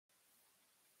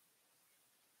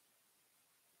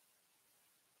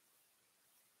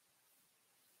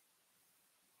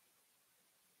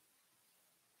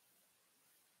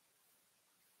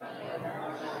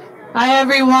Hi,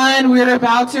 everyone. We're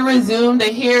about to resume the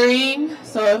hearing.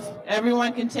 So if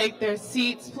everyone can take their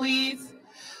seats, please,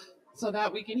 so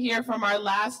that we can hear from our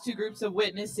last two groups of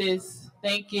witnesses.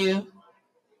 Thank you.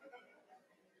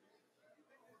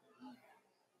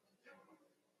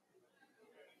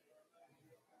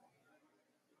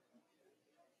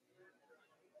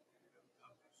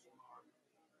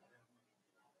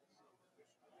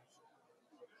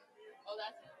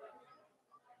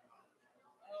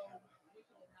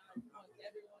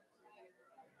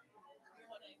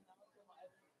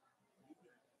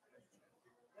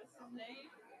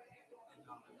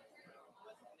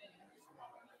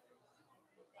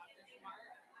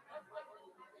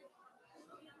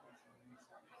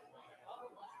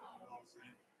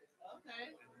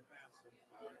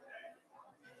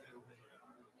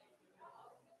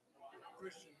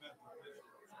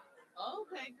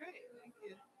 Okay, great. Thank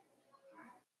you.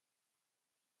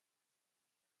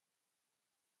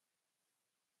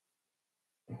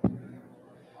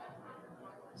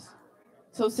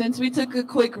 So since we took a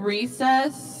quick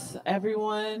recess,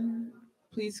 everyone,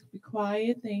 please be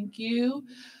quiet. Thank you.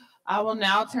 I will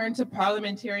now turn to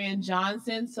Parliamentarian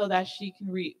Johnson so that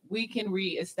we can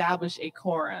reestablish a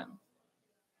quorum.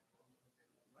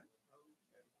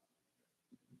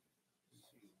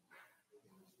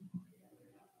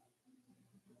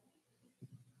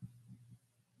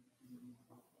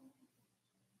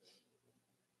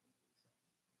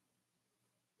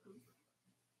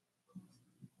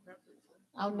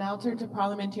 I'll now turn to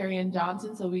Parliamentarian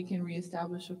Johnson so we can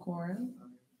reestablish a quorum.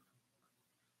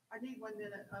 I need 1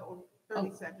 minute or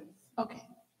 30 seconds. Okay.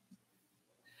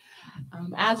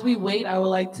 As we wait, I would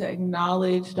like to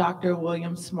acknowledge Dr.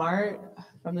 William Smart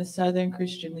from the Southern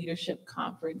Christian Leadership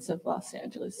Conference of Los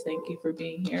Angeles. Thank you for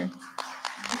being here.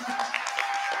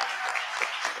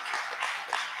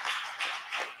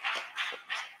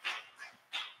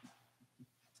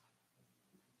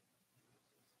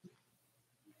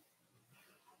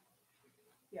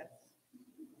 Yes.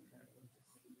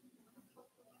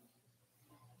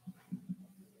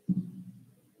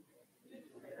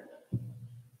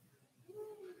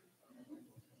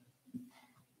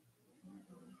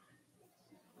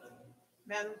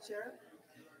 Madam Chair,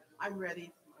 I'm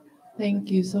ready. Thank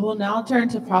you. So we'll now turn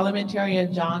to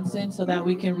Parliamentarian Johnson so that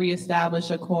we can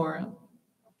reestablish a quorum.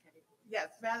 Okay. Yes,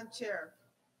 Madam Chair.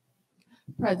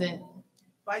 Present.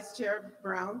 Vice Chair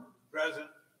Brown. Present.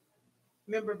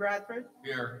 Member Bradford.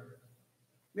 Here.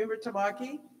 Member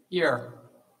Tamaki. Here.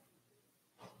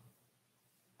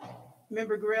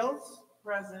 Member Grills.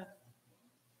 Present.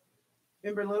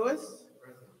 Member Lewis.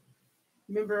 Present.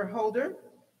 Member Holder.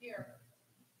 Here.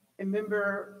 And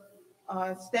Member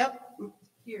Stepp.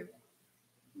 Here.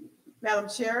 Madam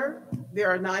Chair, there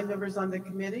are 9 members on the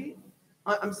committee.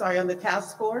 On the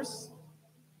task force.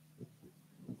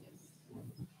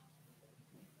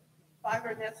 5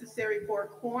 are necessary for a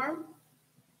quorum.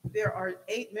 There are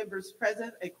 8 members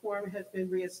present. A quorum has been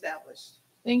reestablished.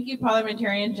 Thank you,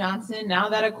 Parliamentarian Johnson. Now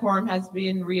that a quorum has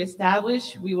been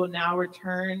reestablished, we will now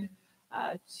return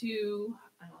to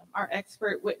our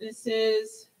expert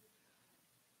witnesses,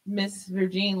 Ms.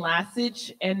 Virginie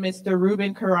Lassich and Mr.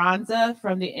 Ruben Carranza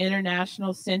from the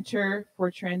International Center for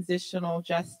Transitional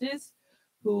Justice,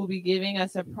 who will be giving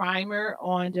us a primer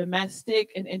on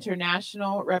domestic and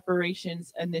international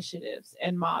reparations initiatives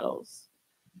and models.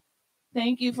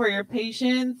 Thank you for your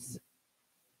patience,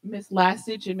 Ms.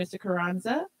 Lassich and Mr.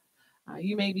 Carranza.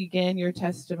 You may begin your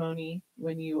testimony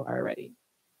when you are ready.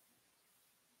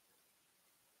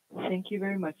 Thank you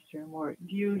very much, Chair Moore.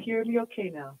 Do you hear me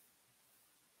okay now?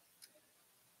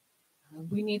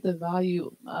 We need the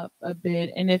volume up a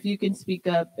bit, and if you can speak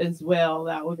up as well,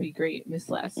 that would be great, Ms.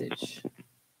 Lassich.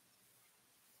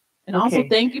 And Okay. Also,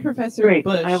 thank you, Professor Great.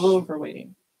 Bush, I will... for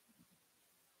waiting.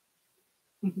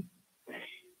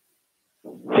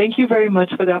 Thank you very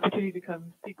much for the opportunity to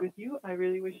come speak with you. I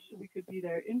really wish we could be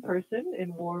there in person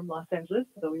in warm Los Angeles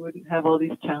so we wouldn't have all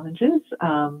these challenges.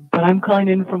 But I'm calling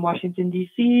in from Washington,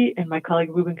 D.C., and my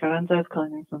colleague Ruben Carranza is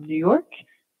calling in from New York.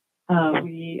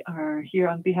 We are here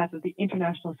on behalf of the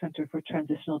International Center for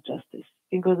Transitional Justice.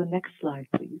 You can go to the next slide,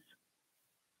 please.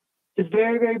 Just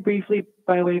very, very briefly,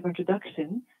 by way of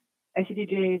introduction,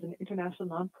 ICTJ is an international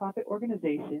nonprofit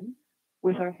organization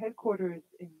with our headquarters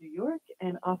in New York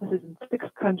and offices in 6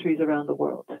 countries around the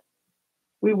world.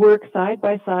 We work side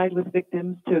by side with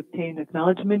victims to obtain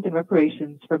acknowledgement and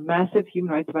reparations for massive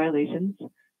human rights violations,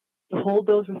 to hold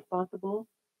those responsible,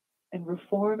 and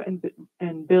reform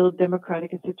and build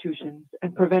democratic institutions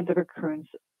and prevent the recurrence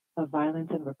of violence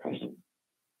and repression.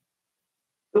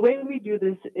 The way we do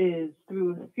this is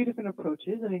through a few different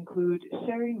approaches and include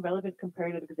sharing relevant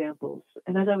comparative examples.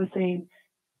 And as I was saying,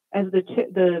 As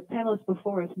the panelists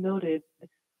before us noted,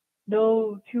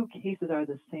 no two cases are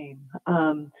the same.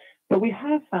 But we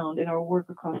have found in our work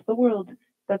across the world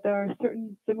that there are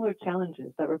certain similar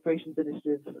challenges that reparations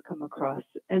initiatives come across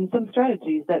and some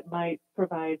strategies that might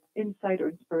provide insight or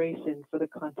inspiration for the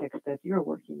context that you're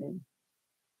working in.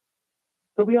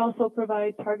 But we also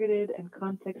provide targeted and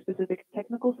context-specific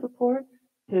technical support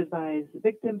to advise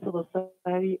victims, civil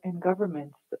society, and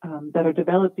governments that are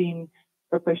developing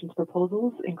reparations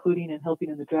proposals, including and helping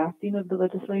in the drafting of the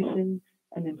legislation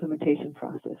and implementation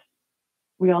process.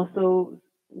 We also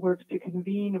work to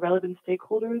convene relevant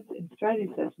stakeholders in strategy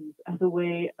sessions as a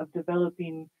way of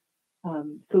developing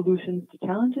solutions to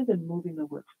challenges and moving the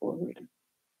work forward.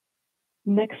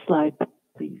 Next slide,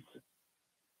 please.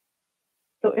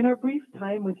 So in our brief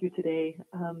time with you today,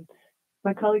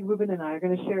 my colleague Ruben and I are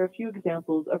going to share a few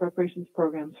examples of reparations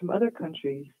programs from other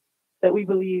countries that we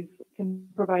believe can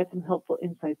provide some helpful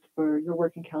insights for your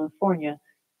work in California,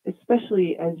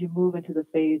 especially as you move into the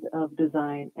phase of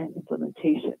design and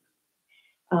implementation.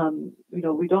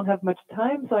 We don't have much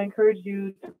time, so I encourage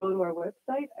you to go to our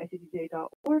website,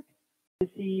 icdj.org, to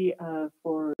see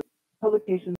for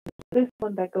publications like this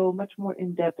one that go much more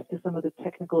in depth to some of the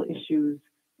technical issues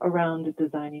around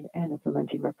designing and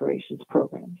implementing reparations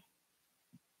programs.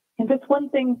 And that's one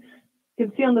thing you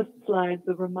can see on the slides,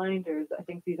 the reminders. I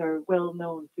think these are well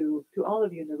known to all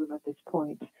of you in the room at this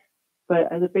point.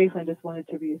 But as a baseline, I just wanted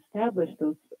to reestablish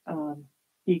those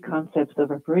key concepts of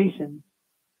reparations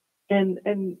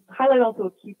and highlight also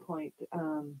a key point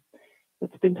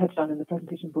that's been touched on in the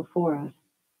presentation before us,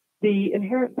 the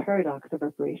inherent paradox of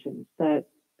reparations that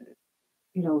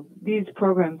these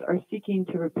programs are seeking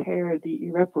to repair the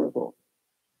irreparable.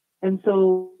 And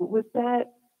so with that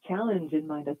challenge in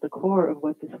mind at the core of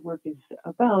what this work is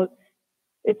about,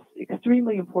 it's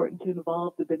extremely important to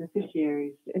involve the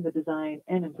beneficiaries in the design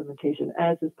and implementation,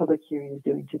 as this public hearing is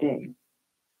doing today.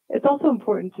 It's also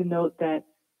important to note that,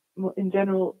 in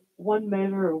general, one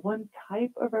measure or one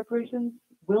type of reparations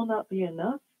will not be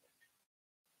enough,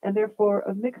 and therefore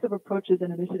a mix of approaches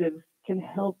and initiatives can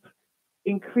help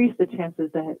increase the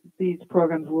chances that these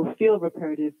programs will feel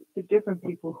reparative to different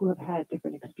people who have had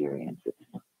different experiences.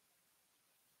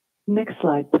 Next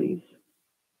slide, please.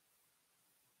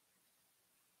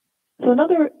 So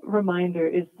another reminder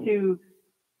is to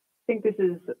think this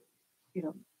is,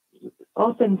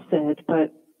 often said,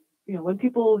 but when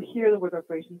people hear the word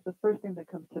reparations, the first thing that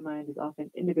comes to mind is often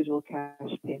individual cash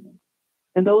payments.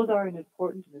 And those are an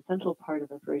important and essential part of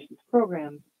reparations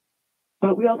programs.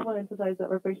 But we also want to emphasize that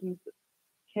reparations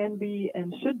can be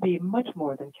and should be much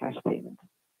more than cash payments.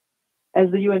 As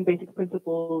the UN Basic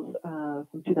Principles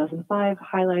from 2005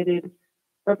 highlighted,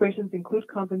 reparations include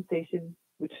compensation,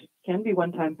 which can be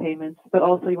one-time payments, but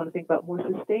also you want to think about more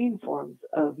sustained forms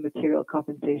of material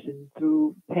compensation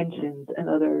through pensions and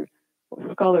other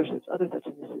scholarships, other such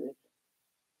initiatives.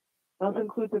 It also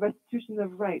includes the restitution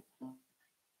of rights.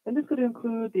 And this could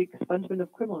include the expungement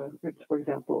of criminal records, for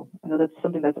example. I know that's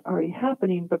something that's already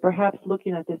happening, but perhaps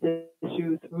looking at this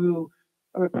issue through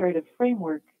a reparative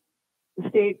framework, the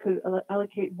state could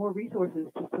allocate more resources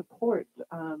to support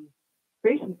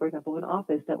creation, for example, of an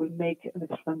office that would make an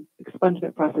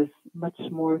expungement process much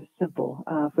more simple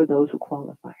for those who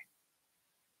qualify.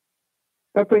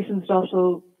 Reparations should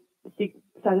also seek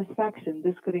satisfaction.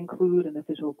 This could include an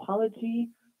official apology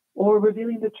or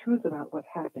revealing the truth about what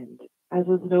happened. As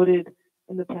was noted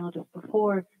in the panel just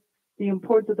before, the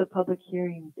importance of the public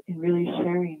hearings in really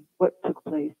sharing what took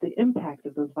place, the impact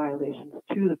of those violations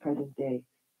to the present day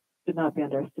should not be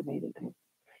underestimated.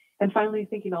 And finally,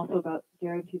 thinking also about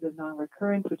guarantees of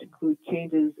non-recurrence, which include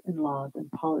changes in laws and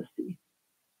policy.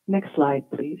 Next slide,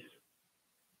 please.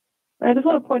 I just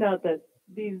want to point out that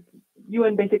these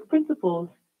UN Basic Principles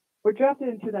were drafted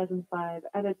in 2005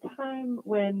 at a time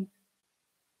when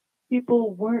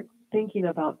people weren't thinking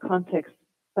about contexts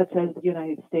such as the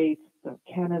United States or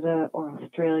Canada or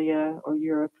Australia or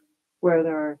Europe, where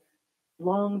there are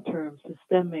long-term,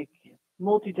 systemic,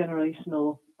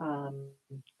 multi-generational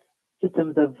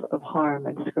systems of harm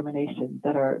and discrimination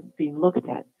that are being looked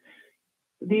at.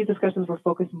 These discussions were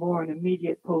focused more on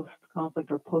immediate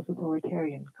post-conflict or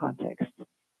post-authoritarian context.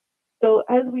 So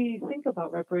as we think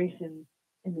about reparations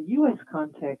in the US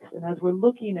context, and as we're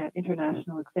looking at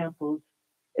international examples,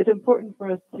 it's important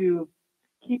for us to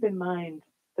keep in mind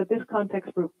that this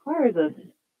context requires us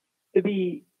to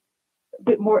be a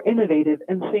bit more innovative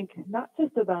and think not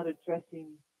just about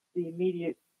addressing the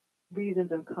immediate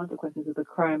reasons and consequences of the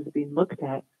crimes being looked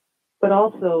at, but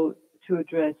also to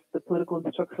address the political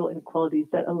and structural inequalities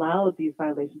that allow these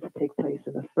violations to take place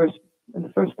in the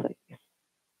first place.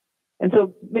 And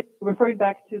so, referring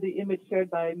back to the image shared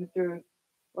by Mr.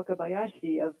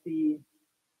 Wakabayashi of the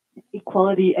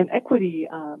equality and equity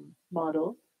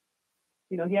model,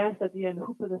 he asked at the end,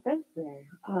 who put the fence there?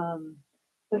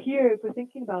 So here, if we're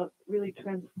thinking about really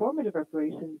transformative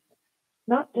reparations,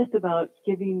 not just about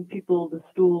giving people the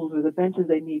stools or the benches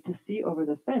they need to see over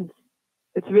the fence,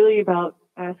 it's really about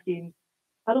asking,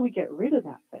 how do we get rid of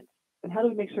that fence? And how do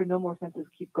we make sure no more fences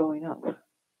keep going up so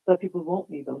that people won't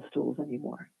need those stools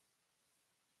anymore?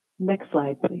 Next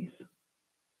slide, please.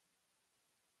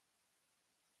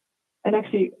 And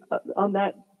actually, on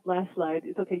that last slide,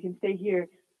 it's okay, you can stay here.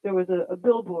 There was a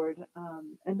billboard,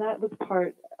 and that was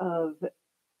part of,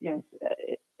 yes,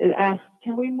 it asked,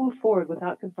 can we move forward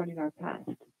without confronting our past?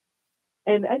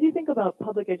 And as you think about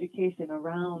public education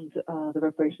around the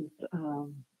reparations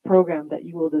program that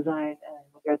you will design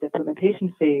and we're at the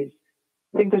implementation phase,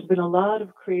 I think there's been a lot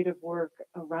of creative work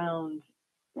around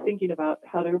thinking about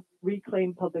how to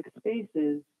reclaim public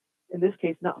spaces, in this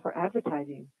case, not for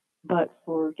advertising, but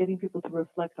for getting people to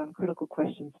reflect on critical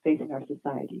questions facing our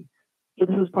society. So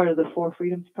this was part of the Four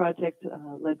Freedoms Project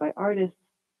led by artists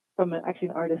from actually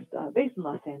an artist based in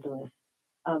Los Angeles.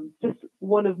 Just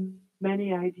one of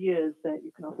many ideas that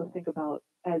you can also think about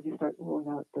as you start rolling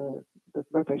out the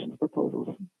reparations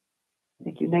proposals.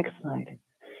 Thank you. Next slide.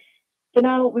 So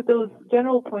now with those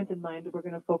general points in mind, we're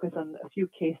going to focus on a few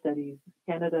case studies,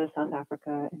 Canada, South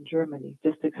Africa, and Germany,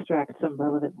 just to extract some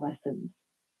relevant lessons.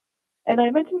 And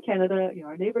I mentioned Canada,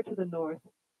 our neighbor to the north,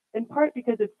 in part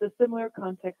because it's a similar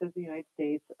context as the United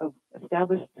States of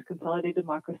established consolidated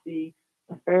democracy,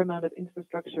 a fair amount of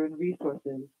infrastructure and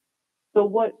resources. So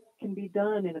what can be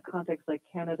done in a context like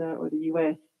Canada or the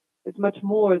US is much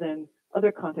more than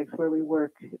other contexts where we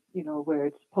work, where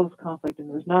it's post-conflict and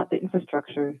there's not the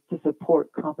infrastructure to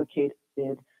support complicated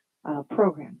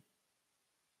programs.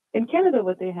 In Canada,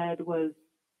 what they had was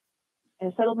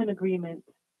a settlement agreement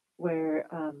where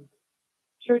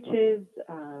churches,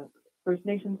 First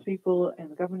Nations people, and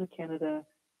the government of Canada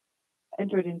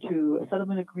entered into a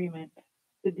settlement agreement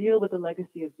to deal with the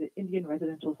legacy of the Indian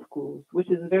residential schools, which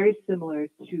is very similar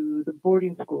to the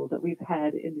boarding schools that we've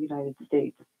had in the United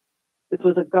States. This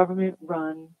was a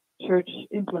government-run,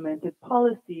 church-implemented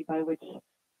policy by which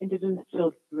Indigenous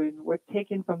children were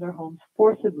taken from their homes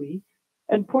forcibly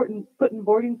and put in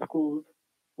boarding schools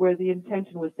where the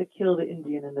intention was to kill the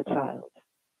Indian and the child.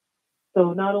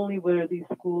 So not only were these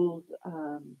schools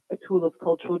a tool of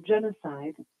cultural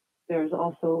genocide, there's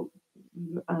also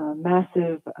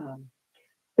massive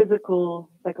physical,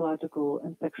 psychological,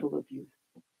 and sexual abuse.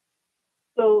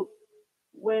 So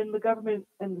when the government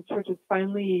and the churches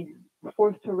finally were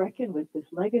forced to reckon with this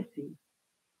legacy,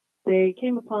 they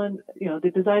came upon, they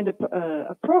designed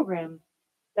a program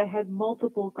that had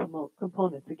multiple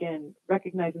components, again,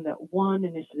 recognizing that one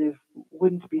initiative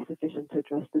wouldn't be sufficient to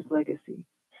address this legacy.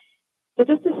 So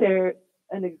just to share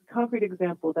a concrete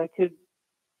example that could,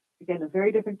 again, a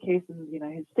very different case in the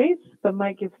United States, but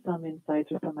might give some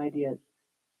insights or some ideas.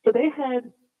 So they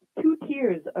had two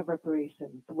tiers of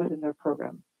reparations within their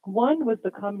program. One was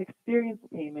the common experience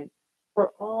payment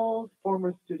for all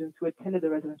former students who attended the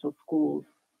residential schools.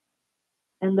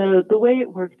 And the way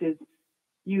it worked is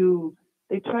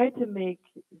they tried to make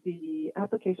the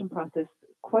application process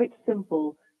quite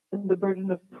simple and the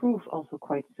burden of proof also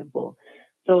quite simple.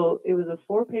 So it was a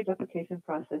 4-page application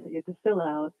process that you had to fill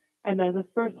out. And as a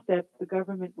first step, the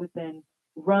government would then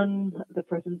run the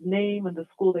person's name and the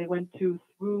school they went to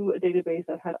through a database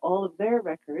that had all of their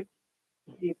records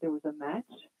to see if there was a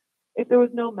match. If there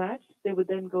was no match, they would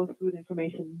then go through the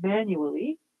information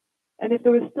manually. And if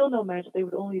there was still no match, they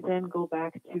would only then go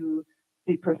back to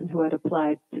the person who had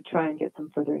applied to try and get some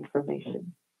further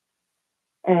information.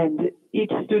 And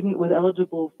each student was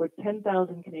eligible for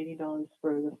 10,000 Canadian dollars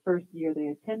for the first year they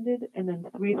attended, and then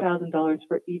 $3,000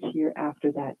 for each year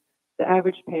after that. The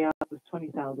average payout was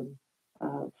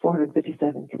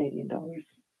 20,457 Canadian dollars.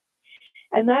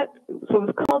 And so it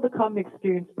was called the Common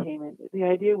Experience Payment. The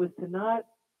idea was to not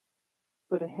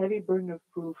put a heavy burden of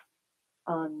proof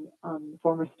on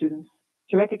former students,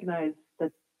 to recognize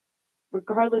that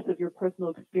regardless of your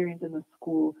personal experience in the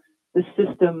school, the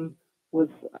system was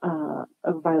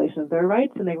a violation of their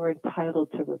rights and they were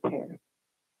entitled to repair.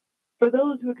 For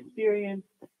those who experienced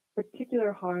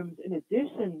particular harms in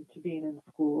addition to being in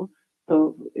school,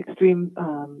 so extreme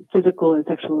physical and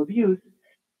sexual abuse,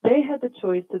 they had the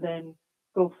choice to then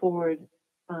go forward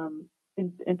and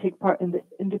take part in the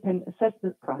independent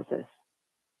assessment process.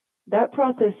 That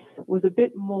process was a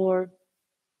bit more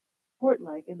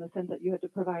court-like in the sense that you had to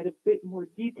provide a bit more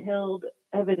detailed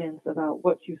evidence about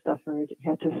what you suffered. You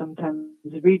had to sometimes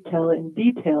retell in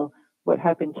detail what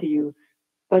happened to you.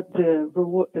 But the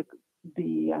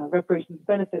the reparations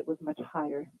benefit was much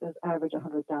higher, the average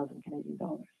 100,000 Canadian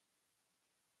dollars.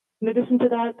 In addition to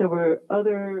that, there were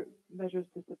other measures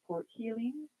to support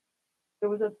healing. There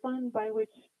was a fund by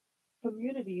which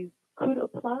communities could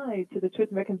apply to the Truth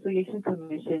and Reconciliation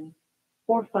Commission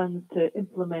for funds to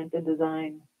implement and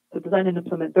design and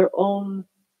implement their own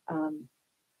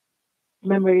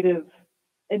commemorative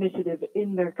initiative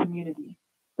in their community.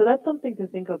 So that's something to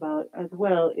think about as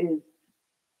well, is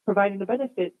providing a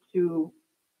benefit to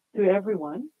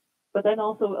everyone, but then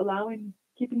also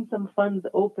keeping some funds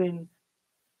open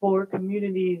for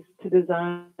communities to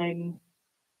design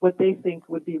what they think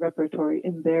would be reparatory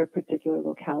in their particular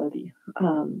locality.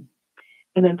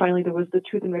 And then finally, there was the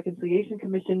Truth and Reconciliation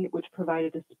Commission, which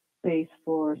provided a space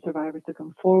for survivors to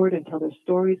come forward and tell their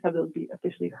stories, have them be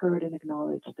officially heard and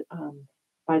acknowledged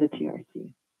by the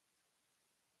TRC.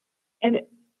 And,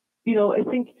 I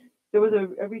think there was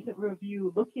a recent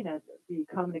review looking at the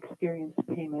common experience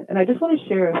payment. And I just want to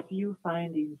share a few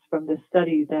findings from this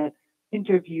study that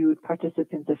interviewed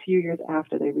participants a few years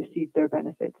after they received their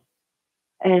benefits.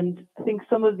 And I think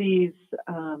some of the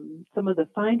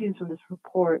findings from this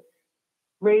report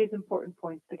raise important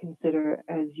points to consider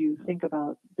as you think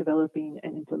about developing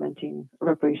and implementing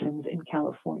reparations in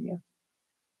California.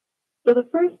 So the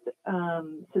first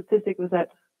statistic was that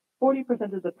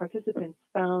 40% of the participants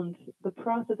found the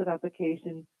process of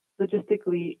application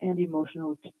logistically and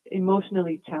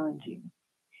emotionally challenging.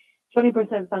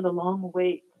 20% found a long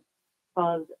wait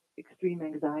caused extreme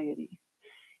anxiety.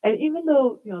 And even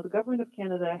though the government of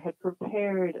Canada had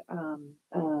prepared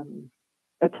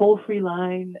a toll-free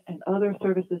line and other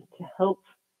services to help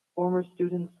former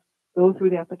students go through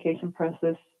the application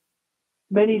process,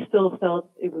 many still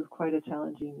felt it was quite a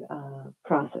challenging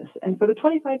process. And for the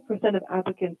 25% of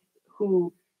applicants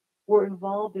who were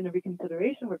involved in a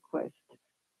reconsideration request,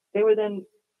 they were then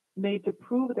made to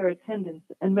prove their attendance,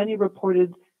 and many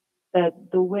reported that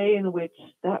the way in which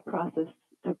that process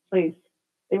took place,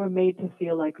 they were made to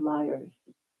feel like liars.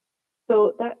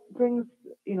 So that brings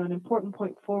an important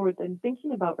point forward in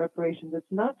thinking about reparations. It's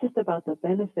not just about the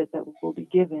benefit that will be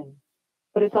given,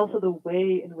 but it's also the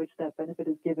way in which that benefit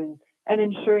is given and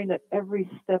ensuring that every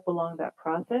step along that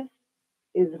process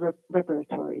is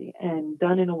reparatory and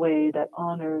done in a way that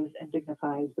honors and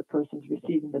dignifies the persons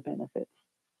receiving the benefits.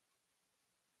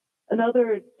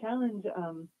 Another challenge,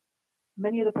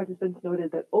 many of the participants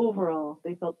noted that overall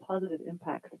they felt positive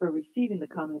impacts for receiving the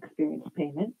common experience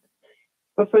payment.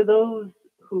 But for those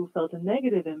who felt a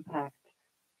negative impact,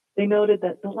 they noted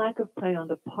that the lack of plan on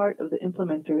the part of the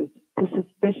implementers to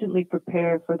sufficiently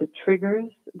prepare for the triggers,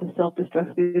 the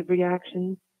self-destructive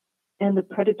reactions, and the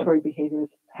predatory behaviors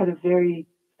had a very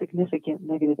significant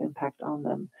negative impact on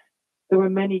them. There were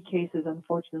many cases,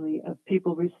 unfortunately, of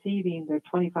people receiving their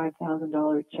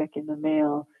 $25,000 check in the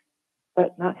mail,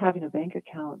 but not having a bank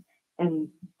account. And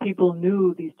people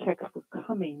knew these checks were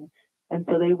coming. And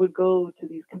so they would go to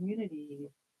these communities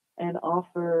and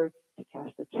offer to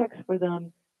cash the checks for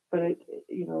them. But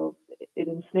it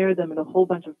ensnared them in a whole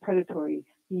bunch of predatory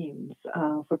schemes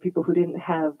for people who didn't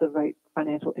have the right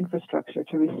financial infrastructure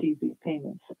to receive these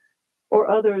payments. Or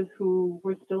others who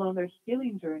were still on their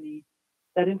healing journey,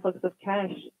 that influx of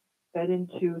cash fed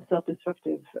into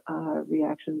self-destructive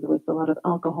reactions with a lot of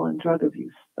alcohol and drug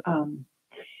abuse.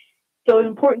 So it's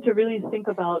important to really think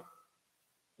about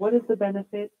what is the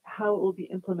benefit, how it will be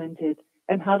implemented,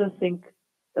 and how to think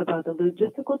about the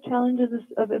logistical challenges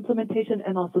of implementation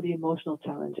and also the emotional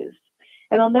challenges.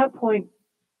 And on that point,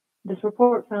 this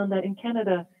report found that in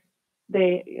Canada,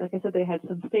 like I said, they had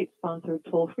some state-sponsored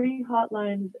toll-free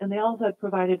hotlines, and they also had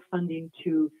provided funding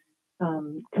to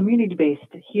community-based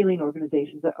healing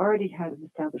organizations that already had an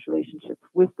established relationship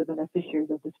with the beneficiaries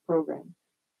of this program.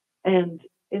 And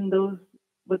in those,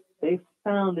 what they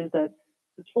found is that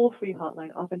the toll-free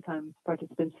hotline, oftentimes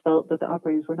participants felt that the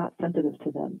operators were not sensitive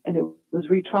to them, and it was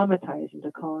re-traumatizing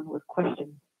to call in with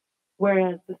questions,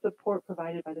 whereas the support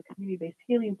provided by the community-based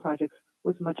healing projects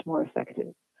was much more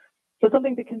effective. So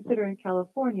something to consider in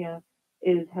California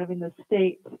is having the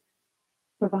state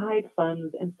provide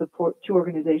funds and support to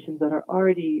organizations that are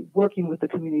already working with the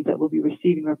community that will be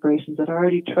receiving reparations, that are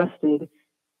already trusted,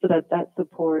 so that that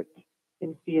support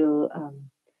can feel,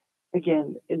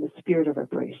 again, in the spirit of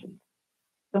reparations.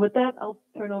 And with that, I'll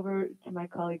turn over to my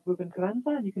colleague, Ruben Carranza,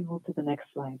 and you can move to the next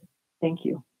slide. Thank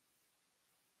you.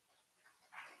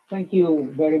 Thank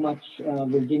you very much,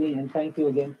 Virginia, and thank you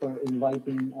again for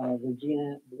inviting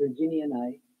Virginia and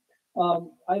I.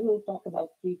 I will talk about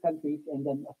 3 countries and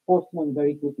then a 4th one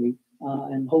very quickly,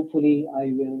 and hopefully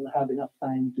I will have enough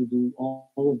time to do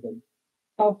all of them.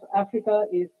 South Africa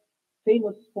is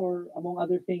famous for, among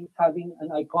other things, having an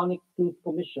iconic Truth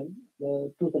Commission,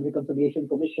 the Truth and Reconciliation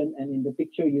Commission. And in the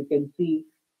picture, you can see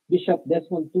Bishop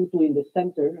Desmond Tutu in the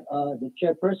center, the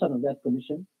chairperson of that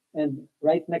commission. And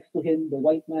right next to him, the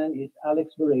white man is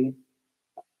Alex Beret,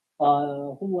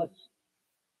 who was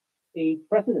a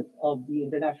president of the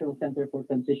International Center for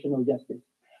Transitional Justice.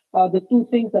 The two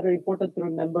things that are important to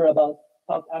remember about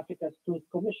South Africa's Truth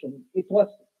Commission, it was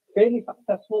fairly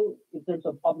successful in terms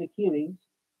of public hearings,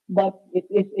 but it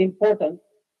is important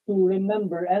to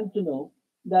remember and to know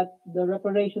that the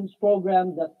reparations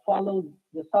program that followed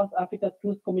the South Africa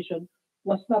Truth Commission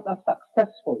was not as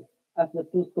successful as the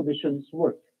Truth Commission's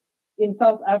work. In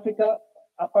South Africa,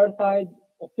 apartheid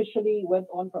officially went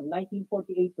on from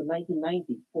 1948 to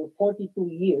 1990 for 42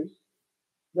 years.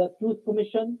 The Truth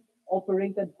Commission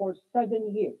operated for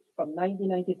 7 years, from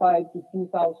 1995 to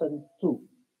 2002.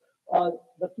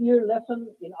 The clear lesson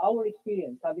in our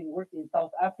experience, having worked in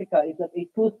South Africa, is that a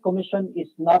Truth Commission is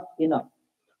not enough.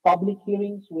 Public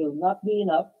hearings will not be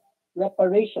enough.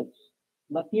 Reparations,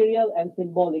 material and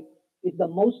symbolic, is the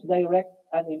most direct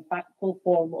and impactful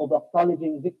form of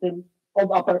acknowledging victims of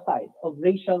apartheid, of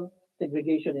racial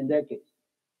segregation in their case.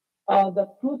 The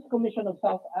Truth Commission of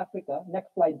South Africa,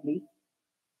 next slide please.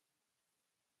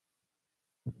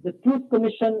 The Truth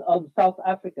Commission of South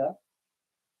Africa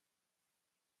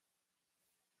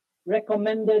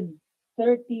recommended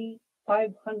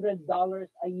 $3,500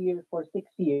 a year for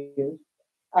 6 years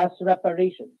as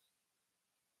reparations.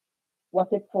 Was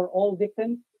it for all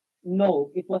victims?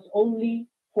 No, it was only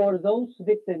for those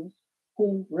victims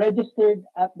who registered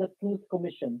at the Truth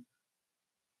Commission.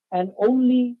 And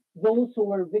only those who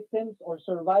were victims or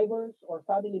survivors or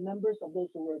family members of those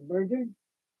who were murdered,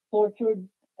 tortured,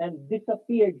 and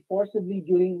disappeared forcibly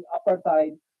during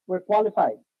apartheid were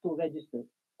qualified to register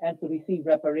and to receive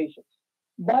reparations.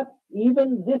 But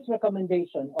even this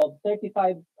recommendation of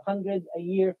 $3,500 a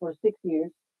year for 6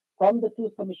 years from the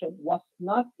Truth Commission was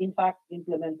not, in fact,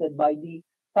 implemented by the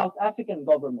South African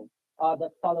government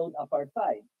that followed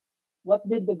apartheid. What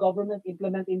did the government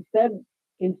implement instead?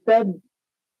 Instead,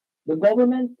 the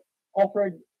government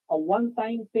offered a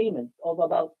one-time payment of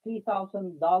about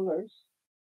 $3,000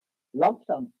 lump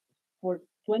sum for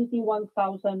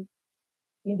 21,000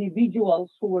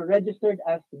 individuals who were registered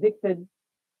as victims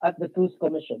at the Truth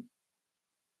Commission.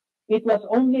 It was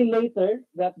only later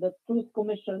that the Truth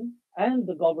Commission and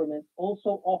the government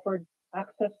also offered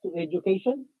access to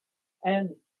education and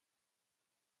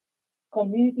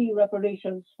community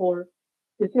reparations for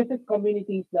specific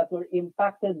communities that were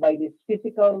impacted by these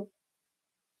physical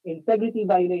integrity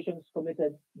violations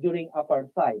committed during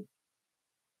apartheid.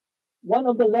 One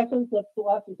of the lessons that to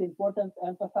us is important to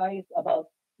emphasize about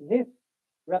this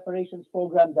reparations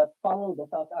program that followed the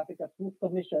South Africa Truth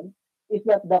Commission is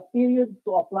that the period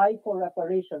to apply for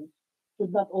reparations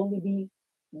should not only be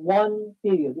one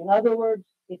period. In other words,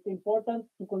 it's important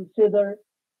to consider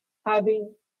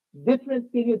having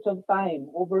different periods of time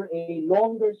over a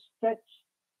longer stretch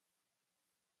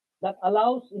that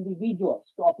allows individuals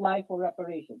to apply for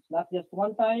reparations, not just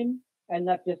one time and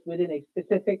not just within a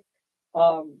specific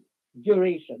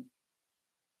duration.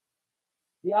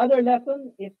 The other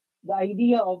lesson is the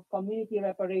idea of community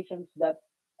reparations that,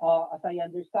 as I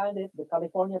understand it, the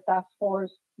California Task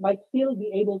Force might still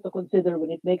be able to consider when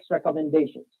it makes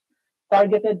recommendations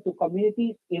targeted to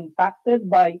communities impacted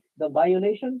by the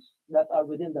violations that are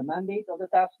within the mandate of the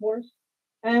task force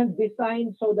and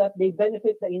designed so that they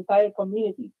benefit the entire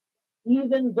community,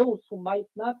 even those who might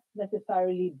not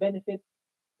necessarily benefit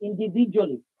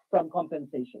individually from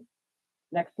compensation.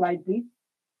 Next slide, please.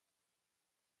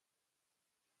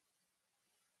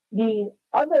 The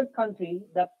other country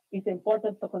that is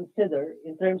important to consider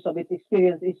in terms of its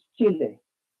experience is Chile.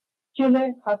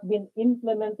 Chile has been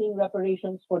implementing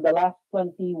reparations for the last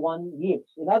 21 years.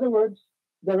 In other words,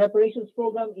 the reparations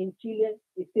program in Chile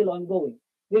is still ongoing.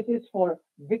 This is for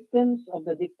victims of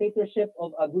the dictatorship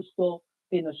of Augusto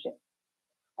Pinochet.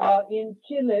 In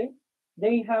Chile,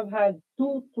 they have had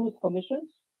 2 truth commissions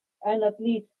and at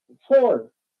least 4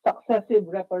 successive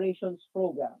reparations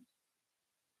programs.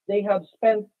 They have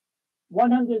spent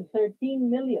 113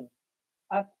 million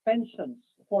as pensions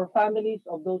for families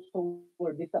of those who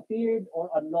were disappeared or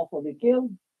unlawfully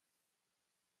killed.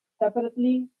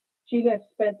 Separately, Chile has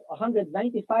spent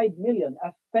 195 million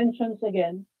as pensions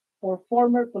again for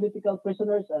former political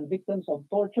prisoners and victims of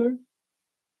torture.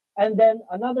 And then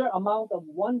another amount of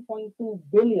 $1.2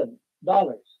 billion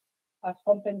as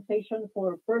compensation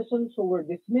for persons who were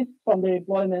dismissed from their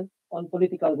employment on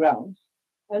political grounds.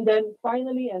 And then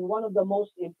finally, and one of the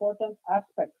most important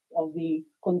aspects of the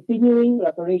continuing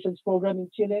reparations program in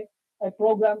Chile, a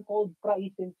program called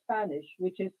PRAIS in Spanish,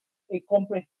 which is a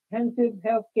comprehensive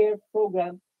healthcare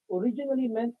program originally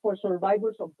meant for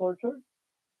survivors of torture,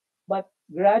 but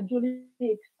gradually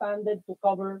expanded to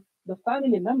cover the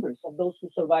family members of those who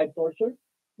survived torture,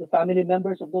 the family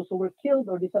members of those who were killed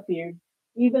or disappeared,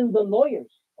 even the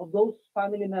lawyers of those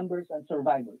family members and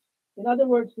survivors. In other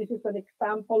words, this is an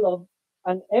example of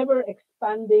an ever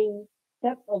expanding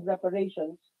set of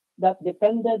reparations that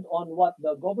depended on what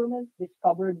the government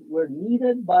discovered were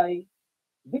needed by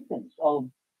victims of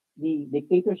the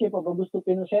dictatorship of Augusto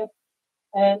Pinochet,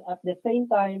 and at the same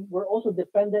time, we're also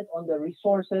dependent on the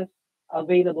resources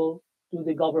available to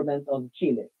the government of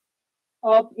Chile.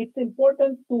 It's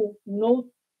important to note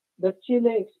the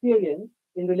Chile experience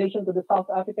in relation to the South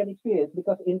African experience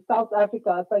because in South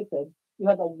Africa, as I said, you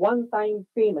had a one-time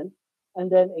payment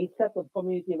and then a set of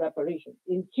community reparations.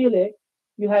 In Chile,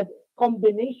 you had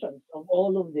combinations of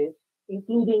all of this,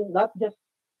 including not just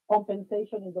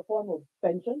compensation in the form of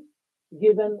pensions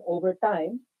given over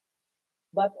time,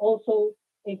 but also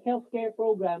a healthcare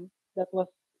program that was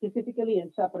specifically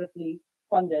and separately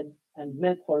funded and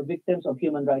meant for victims of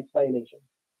human rights violations.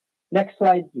 Next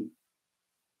slide, please.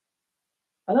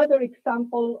 Another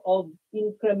example of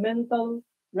incremental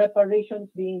reparations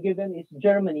being given is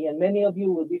Germany, and many of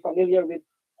you will be familiar with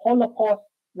Holocaust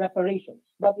reparations.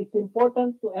 But it's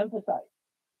important to emphasize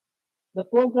the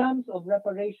programs of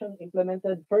reparation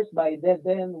implemented first by the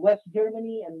then West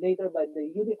Germany and later by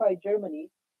the unified Germany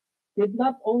did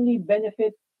not only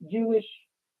benefit Jewish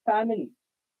families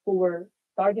who were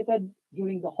targeted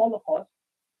during the Holocaust,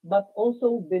 but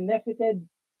also benefited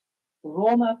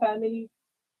Roma families,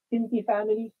 Sinti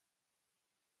families,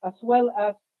 as well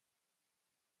as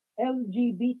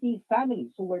LGBT families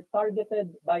who were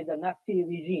targeted by the Nazi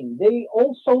regime. They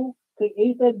also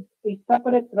created a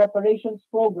separate reparations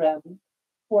program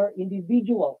for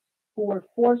individuals who were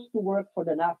forced to work for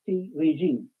the Nazi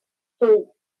regime.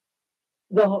 So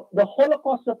the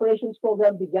Holocaust reparations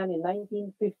program began in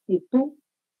 1952,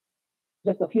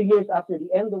 just a few years after the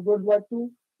end of World War II,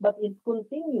 but it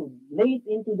continued late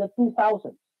into the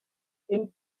 2000s,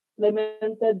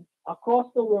 implemented across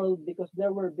the world because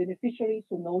there were beneficiaries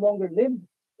who no longer lived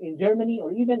in Germany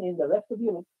or even in the rest of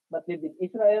Europe, but lived in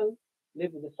Israel,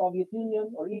 lived in the Soviet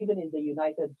Union, or even in the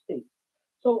United States.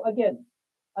 So again,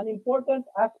 an important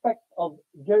aspect of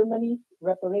Germany's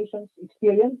reparations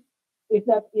experience is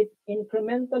that it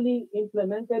incrementally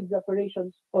implemented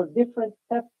reparations for different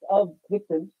sets of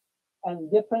victims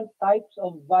and different types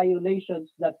of violations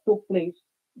that took place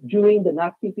during the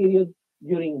Nazi period,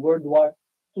 during World War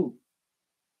II.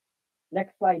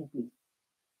 Next slide, please.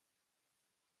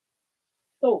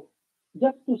 So,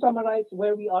 just to summarize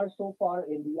where we are so far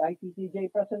in the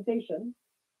ICCJ presentation,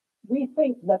 we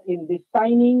think that in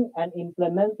designing and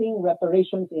implementing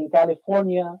reparations in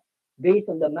California based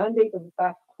on the mandate of the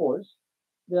task force,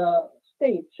 the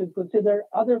state should consider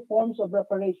other forms of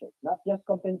reparation, not just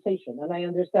compensation. And I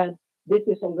understand this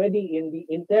is already in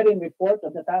the interim report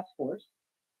of the task force,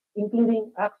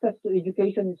 including access to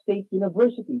education in state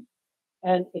universities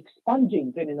and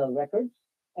expunging criminal records,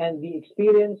 and the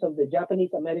experience of the Japanese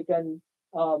American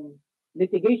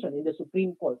litigation in the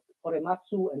Supreme Court,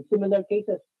 Korematsu and similar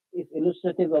cases is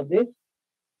illustrative of this.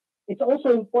 It's also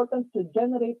important to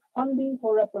generate funding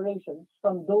for reparations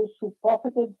from those who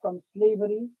profited from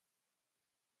slavery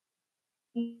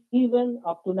even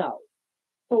up to now.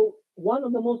 So one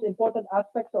of the most important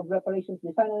aspects of reparations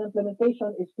design and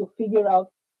implementation is to figure out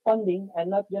funding and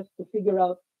not just to figure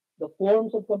out the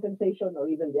forms of compensation or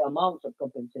even the amounts of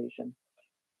compensation.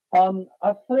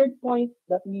 A third point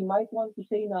that we might want to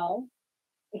say now,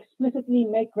 explicitly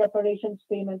make reparations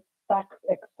payments tax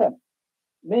exempt.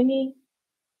 Many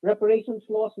reparations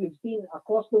laws we've seen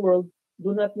across the world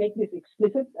do not make this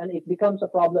explicit, and it becomes a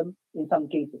problem in some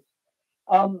cases.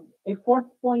 A fourth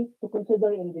point to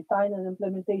consider in design and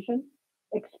implementation,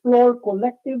 explore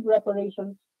collective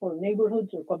reparations for neighborhoods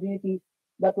or communities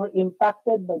that were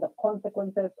impacted by the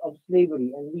consequences of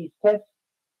slavery. And we stress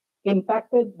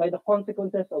impacted by the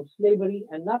consequences of slavery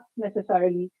and not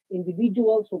necessarily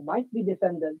individuals who might be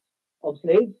descendants of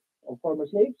slaves, of former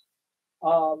slaves.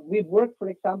 We've worked, for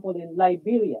example, in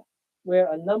Liberia,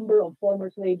 where a number of former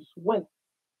slaves went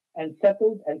and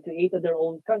settled and created their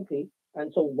own country.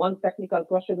 And so one technical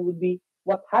question would be,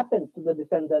 what happens to the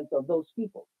descendants of those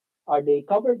people? Are they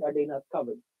covered? Are they not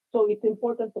covered? So it's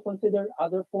important to consider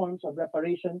other forms of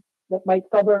reparation that might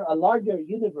cover a larger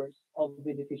universe of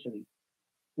beneficiaries.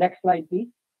 Next slide, please.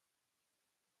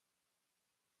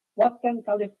 What can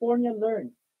California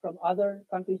learn from other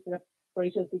countries'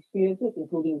 reparations experiences,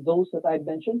 including those that I've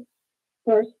mentioned?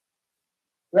 First,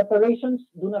 reparations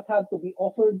do not have to be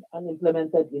offered and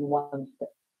implemented in one step.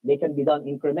 They can be done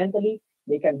incrementally.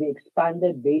 They can be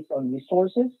expanded based on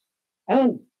resources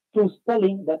and through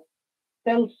spelling that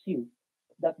tells you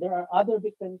that there are other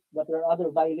victims, that there are other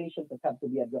violations that have to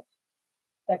be addressed.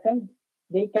 Second,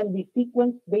 they can be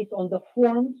sequenced based on the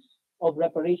forms of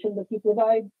reparation that you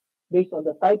provide, based on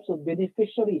the types of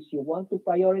beneficiaries you want to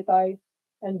prioritize,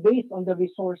 and based on the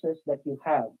resources that you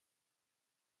have.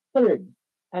 Third,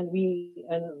 and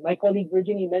my colleague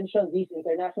Virginie mentioned these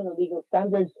international legal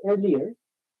standards earlier.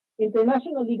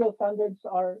 International legal standards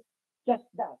are just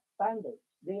that, standards.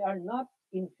 They are not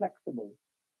inflexible.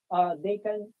 They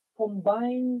can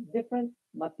combine different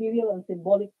material and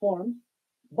symbolic forms,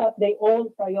 but they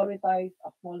all prioritize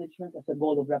acknowledgement as a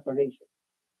goal of reparation.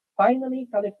 Finally,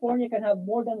 California can have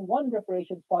more than one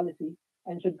reparations policy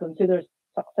and should consider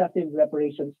successive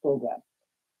reparations programs.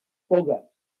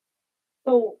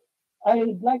 So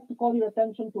I'd like to call your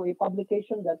attention to a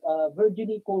publication that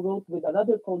Virginie co-wrote with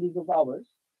another colleague of ours,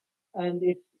 and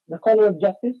it's The Color of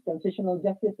Justice, Transitional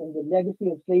Justice, and the Legacy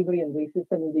of Slavery and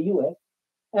Racism in the U.S.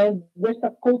 And there's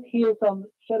a quote here from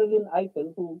Sherilyn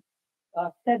Eiffel, who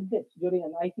said this during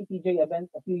an ICTJ event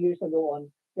a few years ago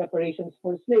on reparations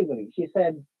for slavery. She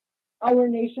said, "Our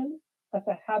nation has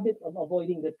a habit of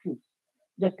avoiding the truth.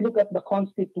 Just look at the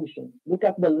Constitution. Look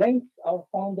at the lengths our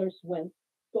founders went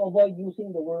to avoid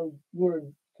using the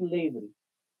word slavery."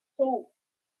 So,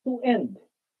 to end,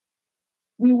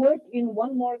 we work in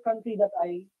one more country that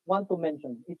I want to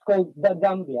mention. It's called the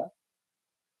Gambia.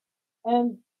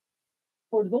 And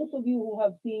for those of you who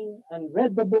have seen and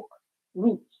read the book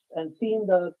Roots and seen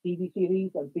the TV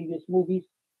series and previous movies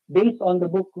based on the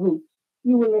book Roots,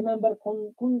 you will remember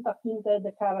Kunta Kinte,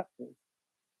 the character.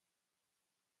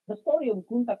 The story of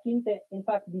Kunta Kinte, in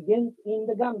fact, begins in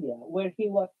the Gambia, where he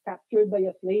was captured by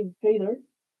a slave trader,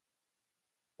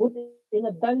 put in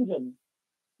a dungeon,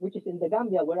 which is in the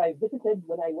Gambia, where I visited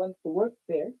when I went to work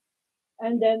there,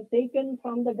 and then taken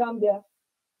from the Gambia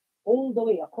all the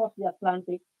way across the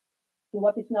Atlantic to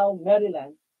what is now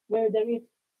Maryland, where there is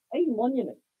a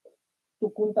monument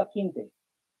to Kunta Kinte.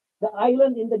 The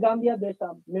island in the Gambia, there's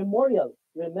a memorial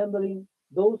remembering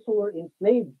those who were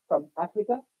enslaved from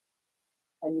Africa,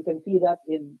 and you can see that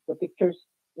in the pictures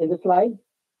in the slide.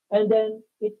 And then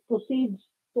it proceeds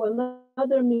to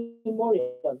another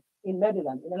memorial in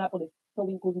Maryland, in Annapolis,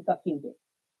 showing Kunta Kinte.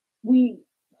 We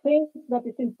think that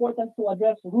it's important to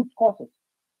address root causes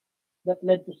that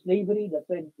led to slavery,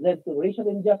 that led to racial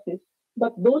injustice,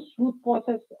 but those root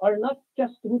causes are not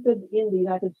just rooted in the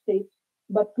United States,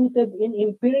 but rooted in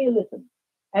imperialism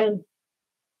and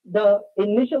the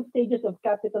initial stages of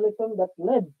capitalism that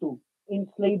led to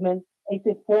enslavement as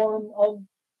a form of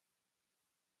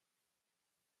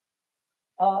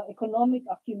economic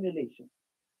accumulation.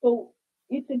 So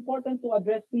it's important to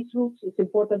address these roots. It's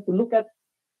important to look at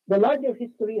the larger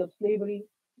history of slavery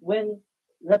when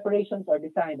reparations are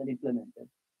designed and implemented.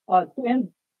 To end,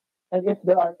 and if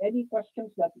there are any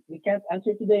questions that we can't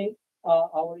answer today,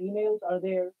 our emails are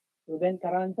there, Ruben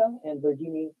Carranza and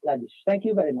Virginie Ladish. Thank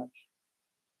you very much.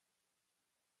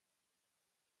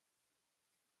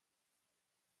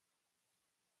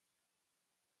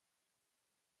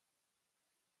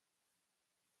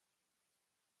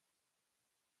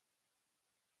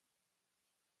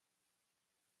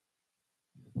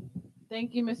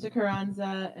 Thank you, Mr.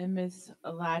 Carranza and Ms.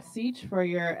 Lasich, for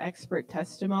your expert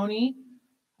testimony.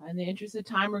 In the interest of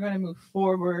time, we're going to move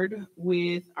forward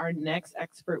with our next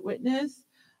expert witness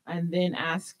and then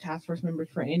ask task force members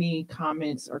for any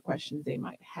comments or questions they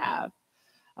might have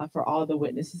for all the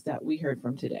witnesses that we heard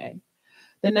from today.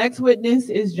 The next witness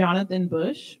is Jonathan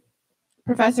Bush.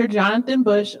 Professor Jonathan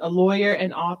Bush, a lawyer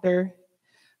and author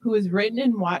who has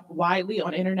written widely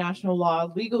on international law,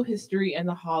 legal history, and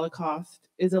the Holocaust,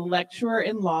 is a lecturer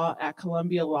in law at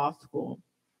Columbia Law School.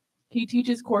 He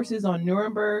teaches courses on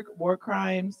Nuremberg, war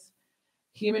crimes,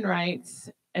 human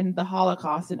rights, and the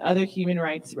Holocaust and other human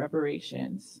rights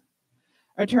reparations.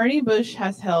 Attorney Bush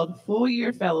has held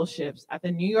full-year fellowships at the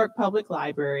New York Public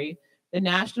Library, the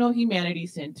National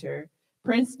Humanities Center,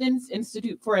 Princeton's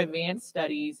Institute for Advanced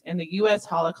Studies, and the U.S.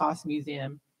 Holocaust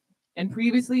Museum, and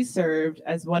previously served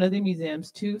as one of the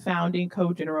museum's 2 founding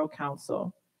co-general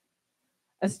counsel.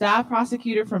 A staff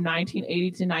prosecutor from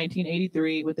 1980 to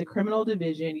 1983 with the Criminal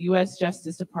Division, U.S.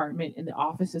 Justice Department in the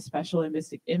Office of Special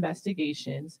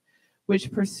Investigations,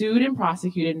 which pursued and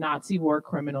prosecuted Nazi war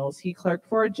criminals. He clerked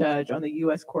for a judge on the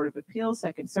U.S. Court of Appeals,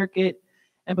 Second Circuit,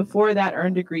 and before that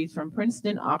earned degrees from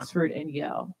Princeton, Oxford, and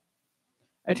Yale.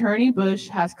 Attorney Bush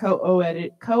has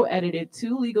co-edited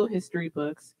 2 legal history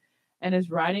books and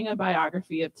is writing a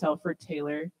biography of Telford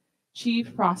Taylor,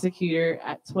 chief prosecutor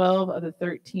at 12 of the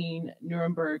 13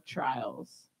 Nuremberg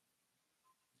trials.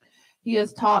 He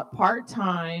has taught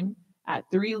part-time at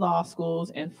 3 law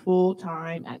schools and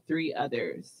full-time at 3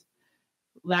 others,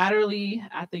 latterly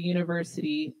at the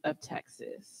University of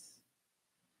Texas.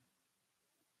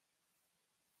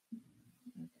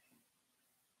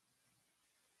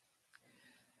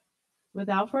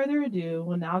 Without further ado,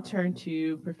 we'll now turn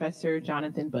to Professor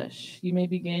Jonathan Bush. You may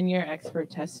begin your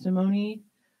expert testimony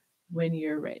when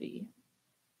you're ready.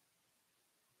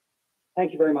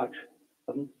 Thank you very much.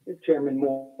 Chairman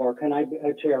Moore,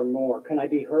 Chair Moore, can I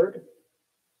be heard?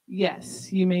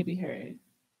 Yes, you may be heard.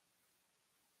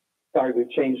 Sorry, we've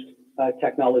changed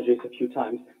technologies a few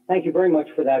times. Thank you very much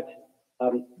for that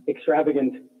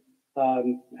extravagant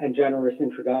and generous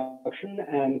introduction,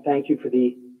 and thank you for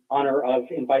the honor of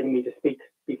inviting me to speak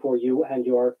before you and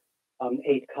your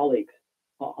 8 colleagues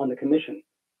on the commission.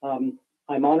 I'm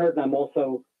honored, and I'm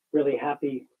also really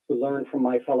happy to learn from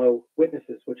my fellow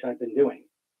witnesses, which I've been doing.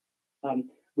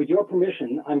 With your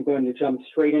permission, I'm going to jump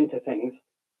straight into things.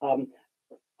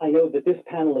 I know that this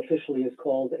panel officially is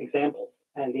called Examples,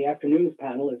 and the afternoon's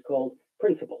panel is called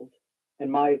Principles.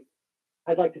 And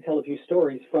I'd like to tell a few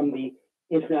stories from the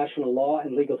international law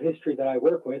and legal history that I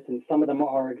work with, and some of them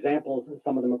are examples and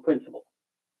some of them are principles.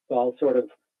 So I'll sort of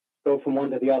go from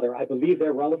one to the other. I believe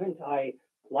they're relevant.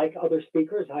 Like other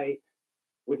speakers, I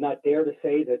would not dare to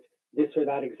say that this or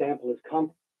that example is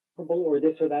comparable or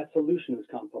this or that solution is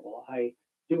comparable. I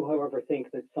do, however,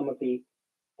 think that some of the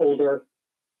older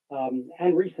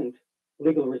and recent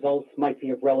legal results might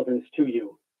be of relevance to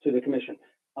you, to the commission.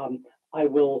 I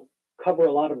will cover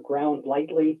a lot of ground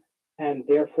lightly and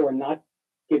therefore not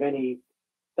give any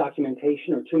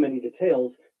documentation or too many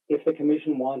details. If the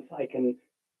commission wants, I can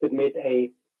submit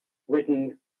a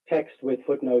written text with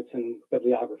footnotes and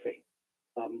bibliography.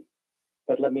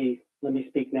 But let me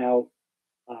speak now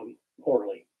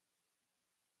orally.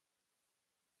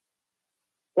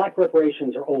 Black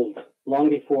reparations are old, long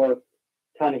before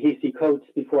Ta-Nehisi Coates,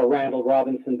 before Randall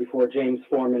Robinson, before James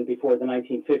Foreman, before the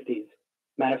 1950s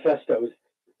manifestos.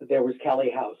 There was Kelly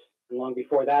House, and long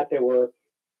before that there were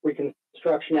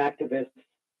Reconstruction activists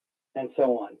and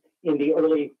so on. In the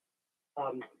early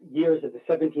years of the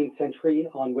 17th century,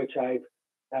 on which I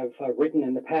have written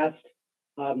in the past,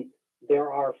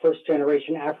 there are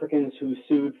first-generation Africans who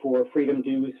sued for freedom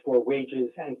dues, for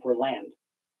wages, and for land.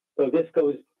 So this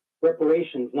goes,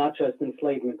 reparations, not just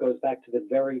enslavement, goes back to the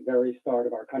very, very start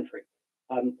of our country.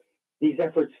 These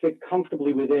efforts fit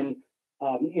comfortably within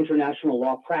international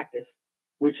law practice,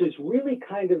 which is really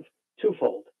kind of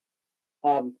twofold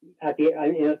at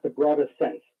the broadest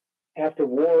sense. After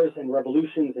wars and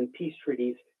revolutions and peace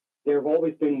treaties, there have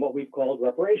always been what we've called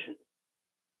reparations.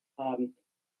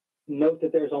 Note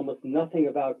that there's almost nothing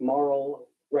about moral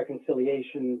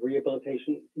reconciliation,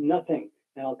 rehabilitation, nothing.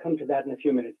 And I'll come to that in a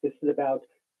few minutes. This is about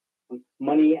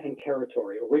money and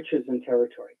territory, or riches and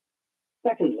territory.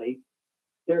 Secondly,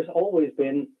 there's always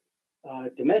been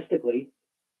domestically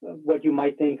what you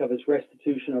might think of as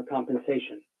restitution or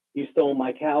compensation. You stole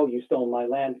my cow, you stole my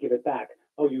land, give it back.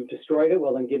 Oh, you've destroyed it?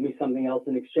 Well, then give me something else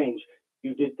in exchange.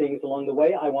 You did things along the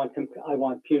way, I want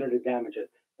punitive damages.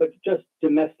 But just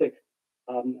domestic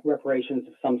reparations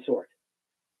of some sort.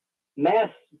 Mass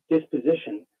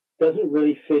disposition doesn't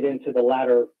really fit into the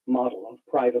latter model of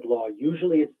private law.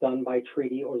 Usually it's done by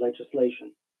treaty or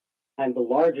legislation. And the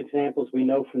large examples we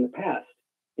know from the past,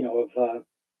 of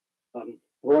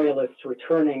royalists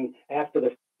returning after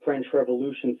the French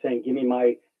Revolution saying, give me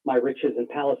my riches and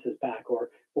palaces back, or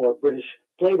British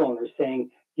slave owners saying,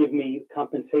 give me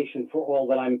compensation for all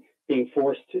that I'm being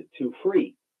forced to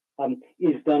free,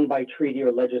 is done by treaty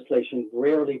or legislation,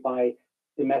 rarely by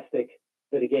domestic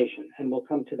litigation. And we'll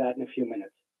come to that in a few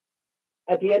minutes.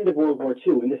 At the end of World War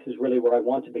II, and this is really where I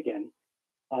want to begin,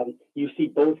 you see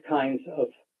both kinds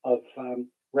of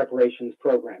reparations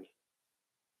programs.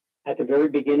 At the very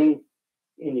beginning,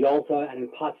 in Yalta and in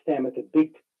Potsdam, at the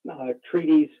big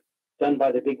treaties done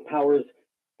by the big powers,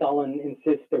 Stalin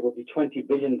insists there will be $20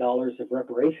 billion of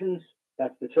reparations.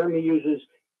 That's the term he uses.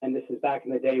 And this is back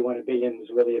in the day when a billion was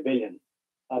really a billion.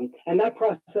 And that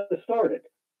process started.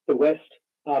 The West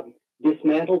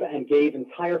dismantled and gave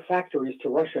entire factories to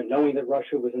Russia, knowing that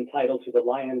Russia was entitled to the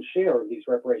lion's share of these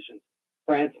reparations.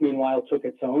 France, meanwhile, took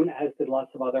its own, as did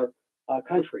lots of other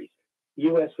countries. The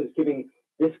U.S. was giving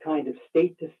this kind of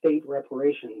state-to-state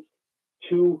reparations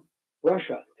to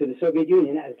Russia, to the Soviet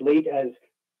Union, as late as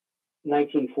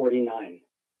 1949.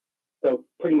 So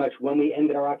pretty much when we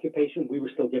ended our occupation, we were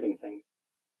still giving things.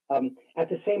 At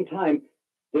the same time,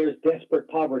 there's desperate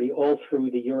poverty all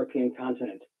through the European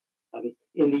continent.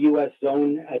 In the U.S.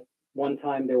 zone, at one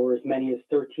time, there were as many as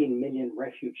 13 million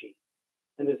refugees.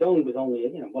 And the zone was only,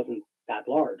 wasn't that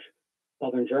large.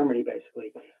 southern Germany,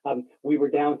 basically. We were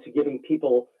down to giving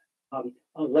people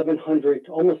 1,100,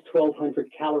 almost 1,200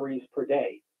 calories per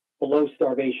day below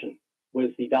starvation was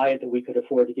the diet that we could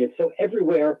afford to give. So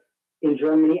everywhere in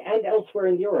Germany and elsewhere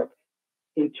in Europe,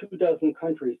 in 24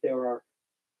 countries, there are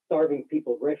starving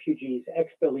people, refugees,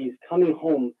 expellees coming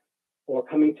home or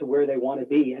coming to where they want to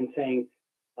be and saying,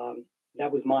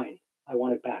 that was mine, I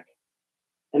want it back.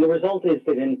 And the result is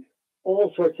that in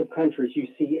all sorts of countries, you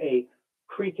see a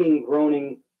creaking,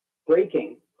 groaning,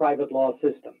 breaking private law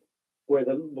system where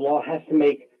the law has to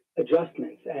make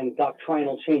adjustments and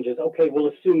doctrinal changes. Okay,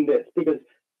 we'll assume this, because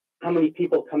how many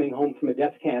people coming home from a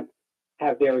death camp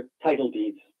have their title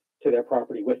deeds to their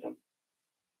property with them?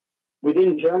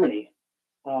 Within Germany,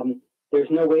 there's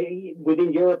no way,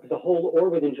 within Europe as a whole or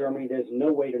within Germany, there's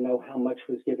no way to know how much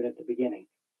was given at the beginning.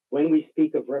 When we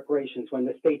speak of reparations, when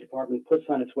the State Department puts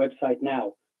on its website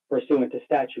now, pursuant to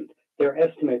statute, their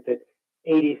estimate that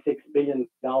 $86 billion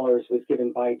was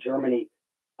given by Germany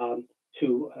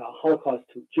to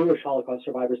Jewish Holocaust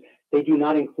survivors, they do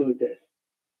not include this.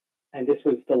 And this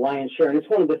was the lion's share. And it's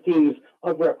one of the themes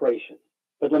of reparations.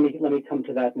 But let me come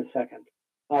to that in a second.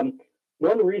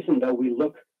 One reason, though, we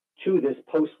look to this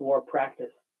post-war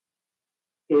practice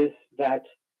is that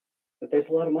there's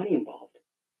a lot of money involved.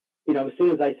 You know, as soon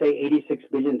as I say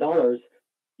 $86 billion,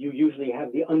 you usually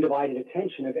have the undivided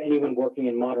attention of anyone working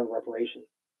in modern reparations.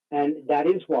 And that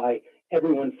is why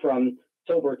everyone from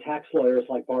sober tax lawyers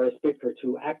like Boris Bittker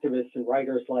to activists and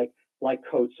writers like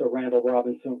Coates or Randall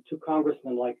Robinson to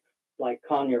congressmen like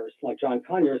Conyers, like John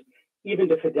Conyers, even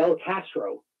to Fidel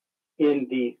Castro in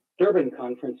the Durban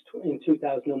conference in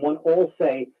 2001, all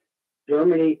say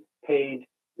Germany paid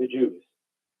the Jews.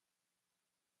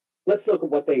 Let's look at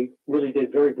what they really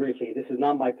did very briefly. This is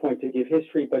not my point to give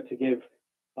history, but to give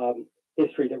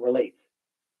history that relates.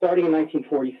 Starting in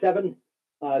 1947,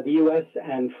 the US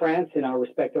and France in our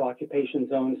respective occupation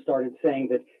zones started saying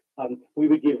that we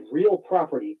would give real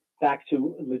property back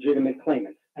to legitimate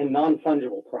claimants and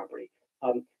non-fungible property.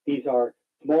 These are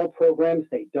small programs.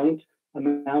 They don't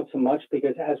amount to much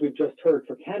because, as we've just heard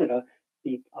for Canada,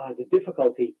 the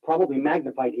difficulty, probably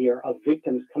magnified here, of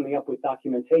victims coming up with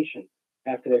documentation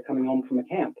after they're coming home from a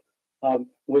camp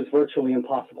was virtually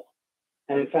impossible.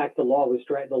 And in fact, the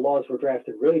laws were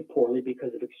drafted really poorly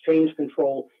because of exchange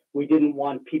control. We didn't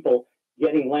want people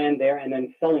getting land there and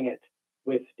then selling it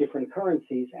with different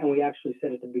currencies. And we actually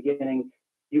said at the beginning,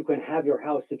 you can have your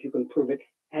house if you can prove it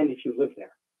and if you live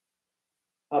there.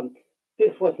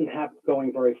 This wasn't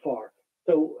going very far.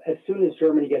 So as soon as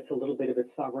Germany gets a little bit of its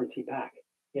sovereignty back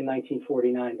in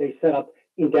 1949, they set up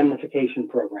indemnification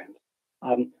programs.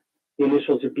 The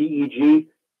initials are BEG.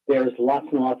 There's lots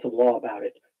and lots of law about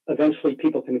it. Eventually,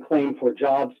 people can claim for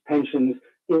jobs, pensions,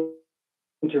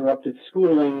 interrupted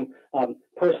schooling,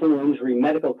 personal injury,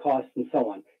 medical costs, and so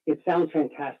on. It sounds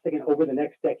fantastic, and over the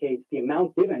next decades, the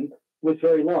amount given was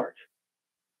very large.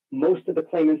 Most of the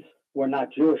claimants were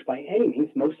not Jewish by any means.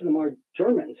 Most of them are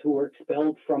Germans who were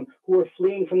expelled who were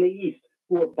fleeing from the East,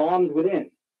 who were bombed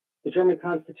within. The German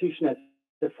Constitution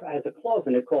has a clause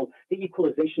in it called the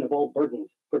equalization of all burdens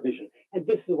provision, and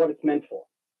this is what it's meant for.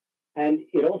 And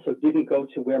it also didn't go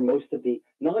to where most of the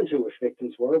non-Jewish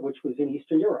victims were, which was in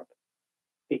Eastern Europe,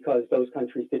 because those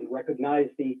countries didn't recognize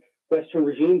the Western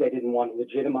regime. They didn't want to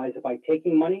legitimize it by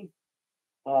taking money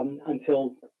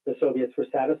until the Soviets were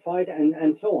satisfied,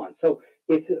 and so on. So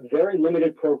it's a very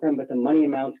limited program, but the money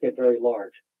amounts get very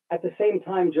large. At the same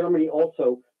time, Germany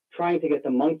also, trying to get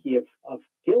the monkey of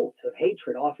guilt, of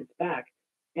hatred off its back,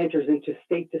 enters into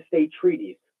state-to-state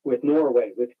treaties with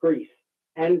Norway, with Greece,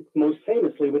 and most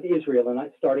famously with Israel,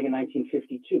 starting in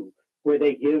 1952, where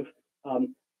they give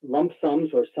lump sums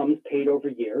or sums paid over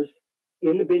years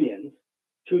in the billions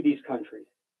to these countries.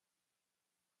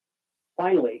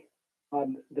 Finally,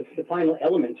 the final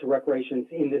element to reparations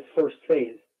in this first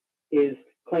phase is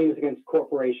claims against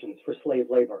corporations for slave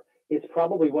labor. It's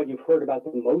probably what you've heard about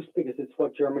the most because it's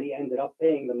what Germany ended up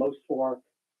paying the most for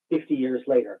 50 years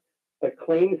later. But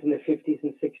claims in the 50s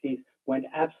and 60s went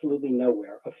absolutely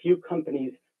nowhere. A few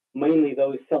companies, mainly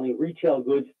those selling retail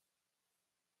goods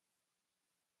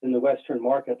in the Western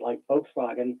market, like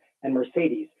Volkswagen and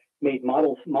Mercedes, made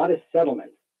modest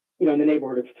settlements, in the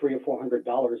neighborhood of $300 or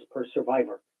 $400 per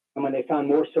survivor. And when they found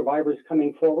more survivors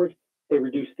coming forward, they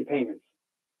reduced the payments,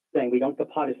 saying the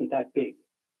pot isn't that big.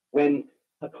 When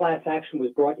a class action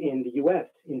was brought in the U.S.,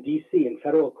 in D.C., in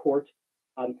federal court,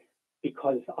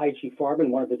 because IG Farben,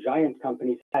 one of the giant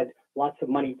companies, had lots of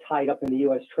money tied up in the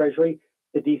U.S. Treasury,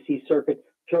 the D.C. Circuit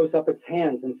throws up its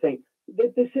hands and saying,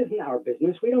 this isn't our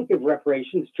business. We don't give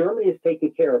reparations. Germany is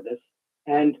taking care of this,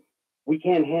 and we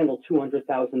can't handle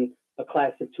a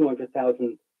class of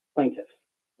 200,000 plaintiffs.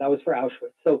 That was for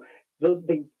Auschwitz. So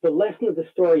the lesson of the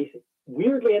story,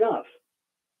 weirdly enough,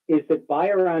 is that by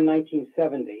around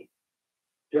 1970,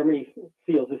 Germany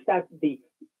feels that the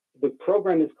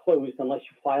program is closed unless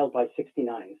you filed by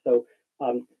 69. So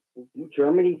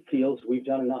Germany feels we've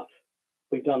done enough.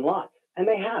 We've done lots, and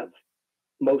they have,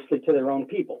 mostly to their own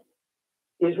people.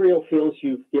 Israel feels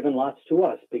you've given lots to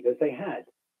us because they had.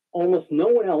 Almost no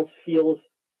one else feels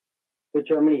that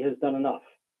Germany has done enough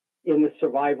in the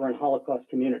survivor and Holocaust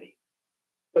community.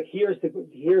 But here's the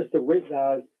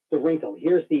wrinkle.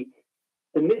 Here's the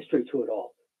mystery to it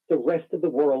all. The rest of the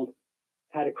world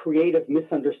had a creative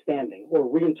misunderstanding or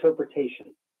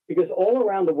reinterpretation, because all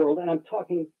around the world, and I'm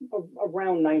talking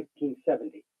around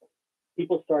 1970,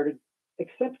 people started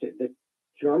accepted that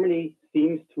Germany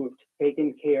seems to have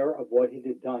taken care of what it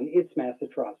had done, its mass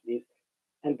atrocities,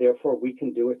 and therefore we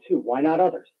can do it too. Why not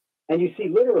others? And you see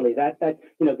literally that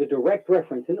the direct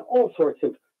reference in all sorts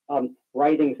of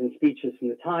writings and speeches from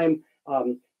the time,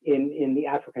 in the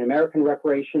African American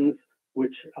reparations,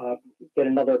 which get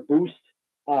another boost,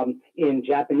 in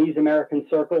Japanese American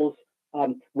circles,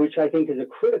 which I think is a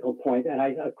critical point and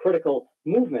a critical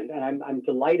movement. And I'm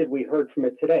delighted we heard from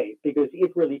it today, because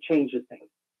it really changes things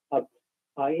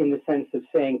in the sense of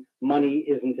saying money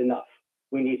isn't enough.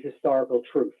 We need historical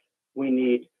truth. We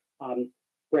need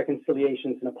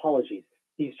reconciliations and apologies.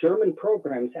 These German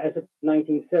programs, as of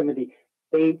 1970,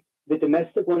 the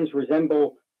domestic ones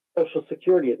resemble Social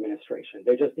Security Administration.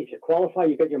 They just, if you qualify,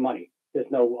 you get your money.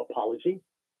 There's no apology.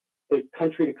 The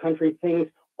country-to-country things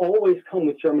always come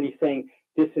with Germany saying,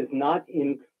 this is not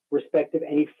in respect of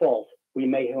any fault we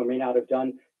may or may not have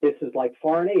done. This is like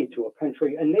foreign aid to a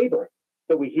country, a neighbor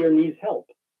that we hear needs help,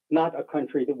 not a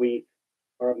country that we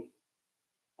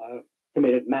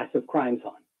committed massive crimes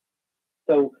on.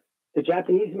 So the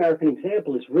Japanese American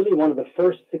example is really one of the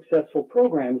first successful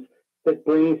programs that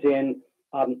brings in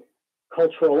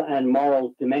cultural and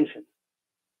moral dimensions,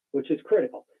 which is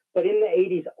critical. But in the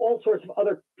 80s, all sorts of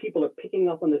other people are picking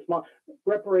up on this.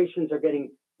 Reparations are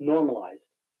getting normalized.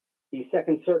 The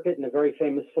Second Circuit, in a very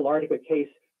famous Philartica case,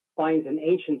 finds an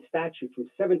ancient statute from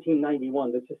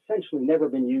 1791 that's essentially never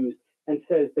been used, and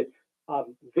says that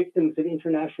victims of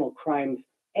international crimes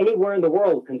anywhere in the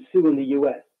world can sue in the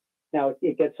US. Now,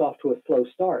 it gets off to a slow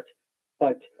start.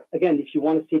 But again, if you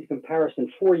want to see the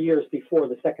comparison, 4 years before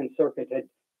the Second Circuit had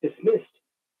dismissed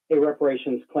a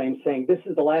reparations claim, saying this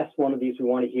is the last one of these we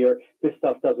want to hear, this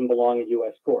stuff doesn't belong in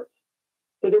US courts.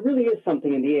 So there really is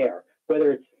something in the air,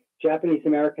 whether it's Japanese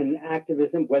American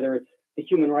activism, whether it's the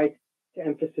human rights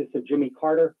emphasis of Jimmy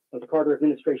Carter, of the Carter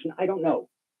administration, I don't know.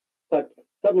 But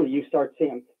suddenly you start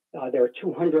seeing there are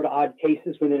 200 odd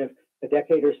cases within a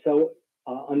decade or so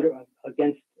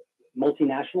against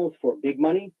multinationals for big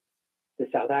money. The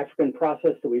South African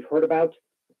process that we've heard about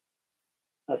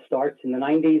starts in the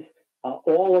 90s.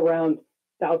 All around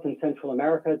South and Central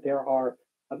America, there are,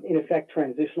 in effect,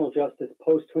 transitional justice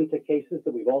post-Junta cases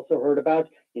that we've also heard about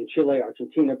in Chile,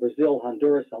 Argentina, Brazil,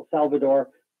 Honduras, El Salvador.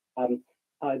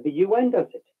 The UN does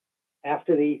it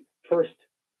after the first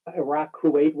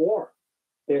Iraq-Kuwait war.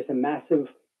 There's a massive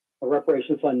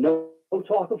reparations fund. No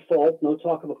talk of fault, no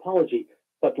talk of apology,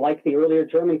 but like the earlier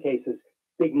German cases,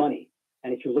 big money.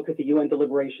 And if you look at the UN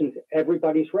deliberations,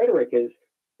 everybody's rhetoric is,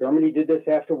 Germany did this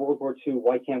after World War II,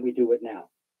 why can't we do it now?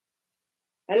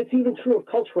 And it's even true of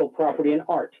cultural property and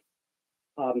art.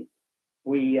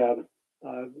 We're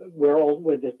all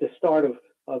with the start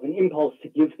of an impulse to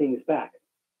give things back.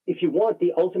 If you want,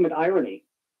 the ultimate irony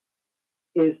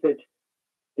is that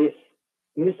this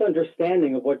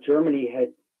misunderstanding of what Germany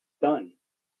had done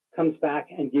comes back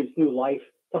and gives new life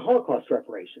to Holocaust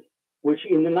reparations, which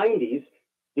in the 90s,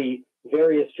 the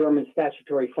various German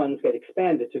statutory funds get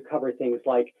expanded to cover things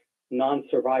like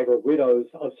non-survivor widows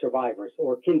of survivors,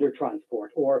 or Kindertransport,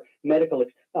 or medical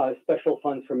special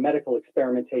funds for medical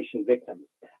experimentation victims,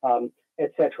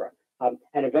 etc.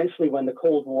 And eventually, when the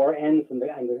Cold War ends and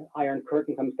the Iron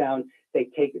Curtain comes down, they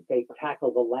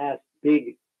tackle the last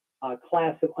big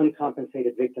class of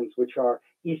uncompensated victims, which are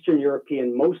Eastern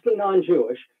European, mostly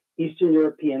non-Jewish, Eastern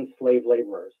European slave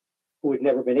laborers who had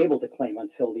never been able to claim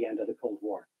until the end of the Cold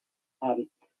War.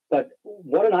 But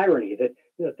what an irony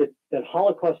that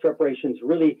Holocaust reparations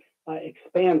really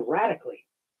expand radically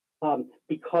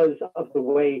because of the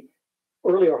way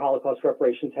earlier Holocaust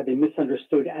reparations have been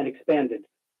misunderstood and expanded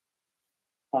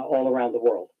all around the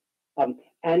world.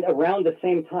 And around the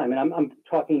same time, and I'm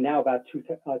talking now about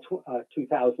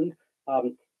 2000,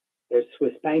 there's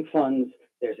Swiss bank funds,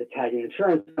 there's Italian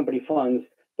insurance company funds,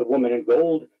 the Woman in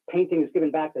Gold painting is given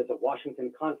back. There's a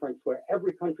Washington conference where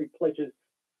every country pledges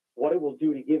what it will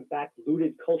do to give back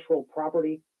looted cultural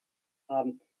property.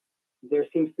 there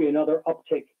seems to be another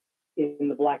uptick in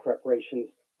the Black reparations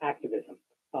activism.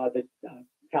 The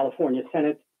California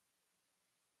Senate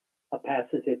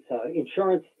passes its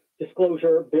insurance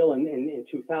disclosure bill in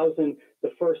 2000.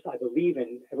 The first, I believe,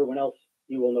 and everyone else,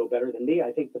 you will know better than me,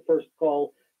 I think the first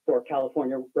call for a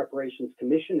California Reparations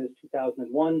Commission is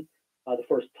 2001. The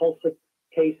first Tulsa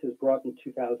case is brought in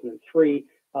 2003.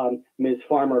 Ms.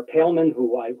 Farmer Pailman,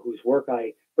 whose work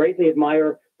I greatly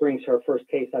admire, brings her first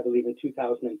case, I believe, in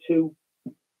 2002,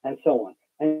 and so on.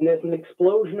 And there's an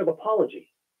explosion of apologies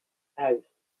as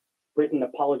Britain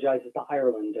apologizes to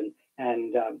Ireland,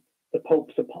 and the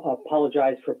popes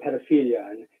apologize for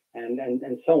pedophilia,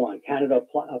 and so on. Canada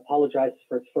apologizes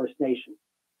for its First Nation.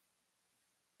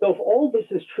 So if all this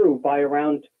is true by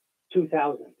around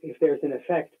 2000, if there's in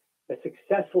effect a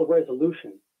successful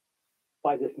resolution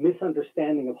by this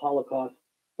misunderstanding of Holocaust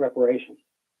reparations,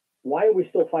 why are we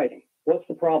still fighting? What's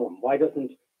the problem? Why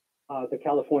doesn't the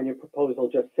California proposal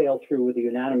just sail through with a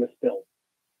unanimous bill?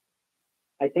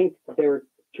 I think there are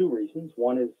two reasons.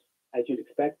 One is, as you'd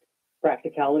expect,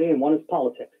 practicality, and one is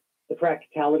politics. The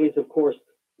practicality is, of course,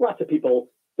 lots of people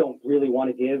don't really want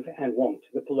to give and won't.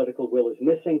 The political will is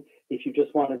missing. If you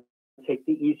just want to take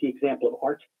the easy example of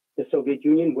art, the Soviet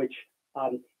Union, which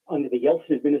under the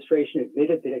Yeltsin administration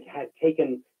admitted that it had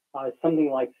taken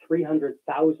something like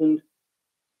 300,000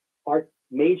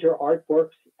 major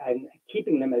artworks and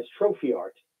keeping them as trophy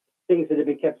art, things that have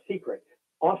been kept secret.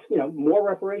 More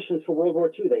reparations for World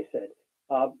War II, they said.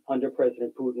 Under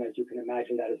President Putin, as you can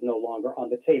imagine, that is no longer on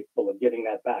the table of giving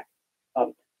that back.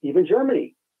 Even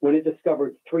Germany, when it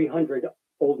discovered 300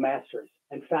 old masters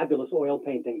and fabulous oil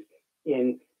paintings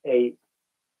in the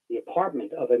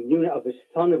apartment of the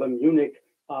son of a Munich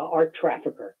art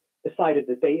trafficker, decided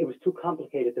that it was too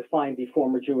complicated to find the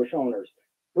former Jewish owners.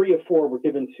 3 of 4 were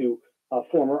given to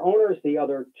former owners. The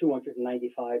other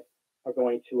 295 are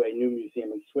going to a new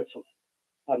museum in Switzerland.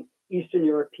 Eastern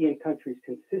European countries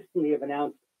consistently have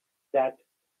announced that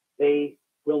they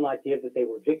will not give, that they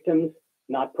were victims,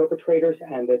 not perpetrators,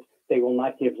 and that they will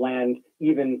not give land,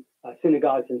 even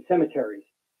synagogues and cemeteries,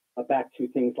 back to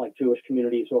things like Jewish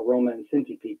communities or Roma and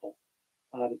Sinti people,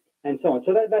 and so on.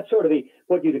 So that's sort of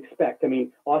what you'd expect. I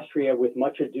mean, Austria, with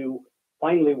much ado,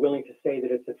 finally willing to say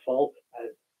that it's at fault as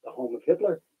the home of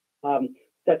Hitler,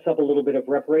 sets up a little bit of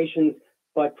reparations,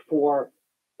 but for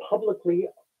publicly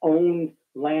owned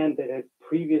land that had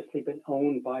previously been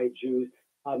owned by Jews,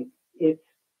 it's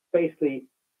basically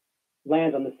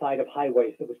land on the side of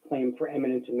highways that was claimed for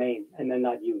eminent domain and then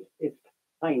not used. It's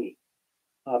tiny,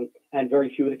 and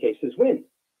very few of the cases win.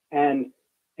 And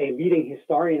a leading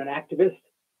historian and activist,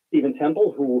 Stephen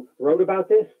Temple, who wrote about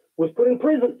this, was put in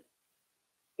prison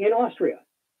in Austria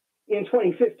in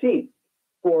 2015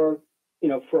 for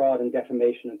fraud and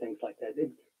defamation and things like that.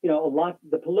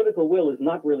 The political will is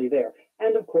not really there.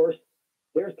 And of course,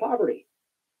 there's poverty.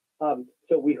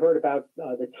 So we heard about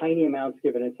the tiny amounts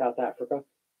given in South Africa,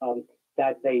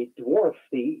 that they dwarf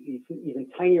the even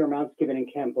tinier amounts given in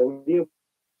Cambodia.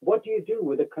 What do you do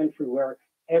with a country where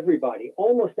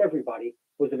almost everybody,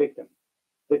 was a victim,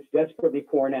 that's desperately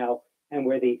poor now, and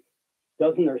where the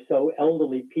dozen or so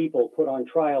elderly people put on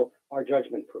trial are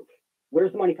judgment proof?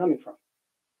 Where's the money coming from?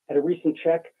 At a recent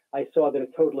check, I saw that a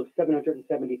total of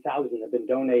 $770,000 have been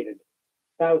donated,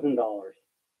 $1,000,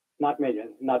 not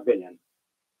millions, not billion.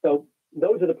 So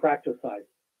those are the practical sides.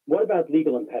 What about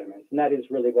legal impediments? And that is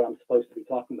really what I'm supposed to be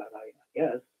talking about, I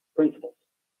guess, principles.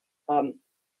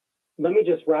 Let me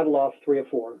just rattle off 3 or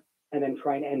 4 and then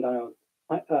try and end on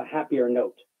a happier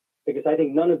note, because I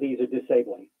think none of these are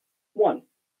disabling. 1,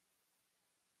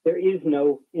 there is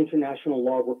no international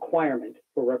law requirement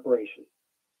for reparations.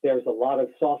 There's a lot of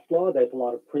soft law, there's a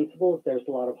lot of principles, there's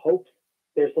a lot of hopes,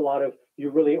 there's a lot of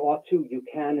you really ought to, you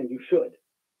can, and you should.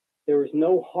 There is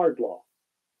no hard law.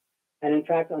 And in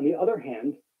fact, on the other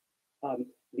hand,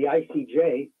 the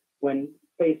ICJ, when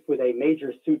faced with a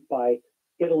major suit by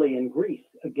Italy and Greece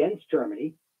against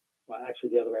Germany, well, actually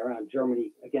the other way around,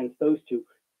 Germany against those two,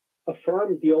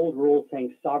 affirmed the old rule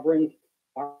saying sovereigns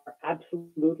are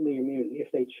absolutely immune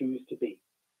if they choose to be.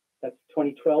 That's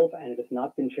 2012, and it has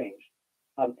not been changed.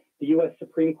 The US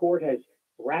Supreme Court has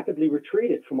rapidly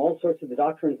retreated from all sorts of the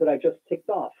doctrines that I just ticked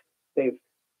off. They've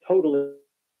totally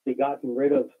gotten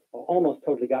rid of, or almost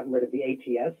totally gotten rid of the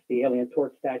ATS, the Alien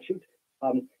Tort Statute.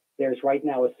 There's right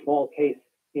now a small case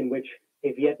in which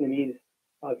a Vietnamese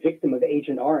victim of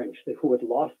Agent Orange who had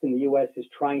lost in the US is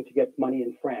trying to get money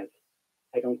in France.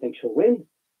 I don't think she'll win.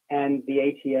 And the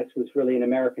ATS was really an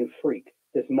American freak,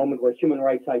 this moment where human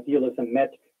rights idealism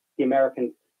met the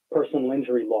American personal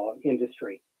injury law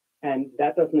industry. And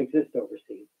that doesn't exist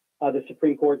overseas. The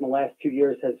Supreme Court in the last 2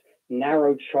 years has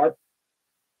narrowed sharply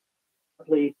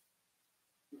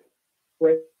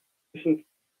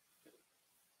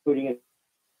including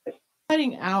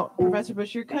Cutting out, Professor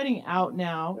Bush, you're cutting out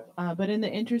now, but in the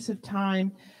interest of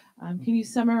time, can you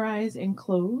summarize and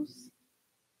close?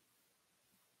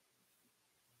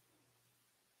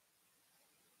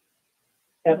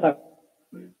 Yes, I'm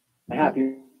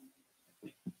happy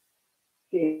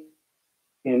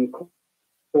in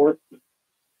court.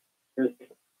 There's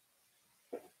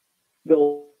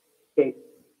bill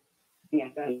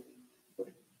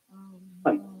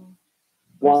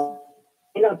well,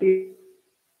 may not be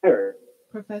better.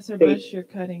 Professor Bush, you're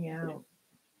cutting out.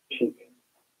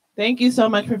 Thank you so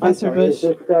much, Professor I'm sorry, Bush. is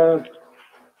this,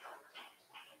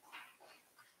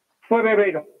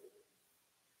 wait.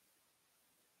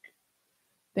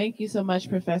 Thank you so much,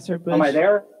 Professor Bush. Am I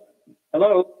there?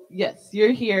 Hello? Yes,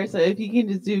 you're here. So if you can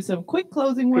just do some quick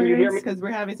closing Can you hear words, me? because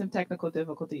we're having some technical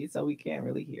difficulties, so we can't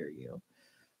really hear you.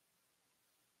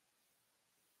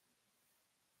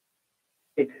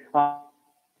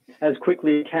 As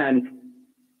quickly as can,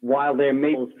 while there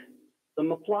may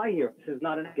some apply here. This is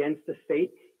not against the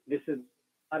state. This is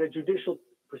not a judicial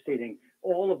proceeding.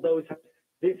 All of those,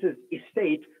 this is a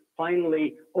state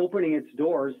finally opening its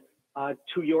doors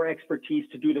to your expertise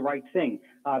to do the right thing.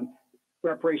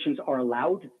 Reparations are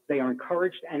allowed, they are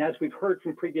encouraged, and as we've heard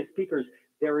from previous speakers,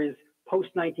 there is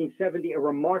post-1970 a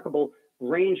remarkable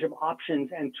range of options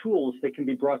and tools that can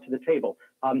be brought to the table.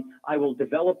 I will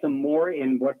develop them more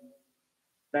in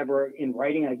whatever in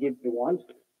writing I give you once,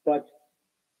 but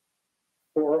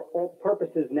for all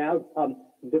purposes now,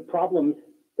 the problems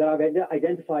that I've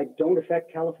identified don't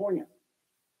affect California.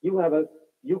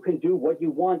 You can do what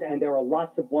you want, and there are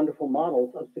lots of wonderful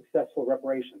models of successful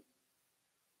reparations.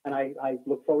 And I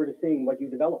look forward to seeing what you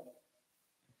develop.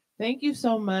 Thank you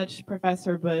so much,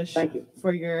 Professor Bush, Thank you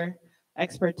for your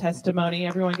expert testimony.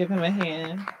 Everyone give him a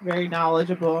hand. Very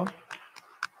knowledgeable.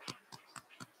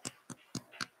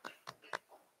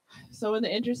 So in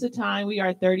the interest of time, we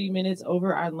are 30 minutes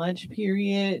over our lunch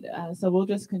period. So we'll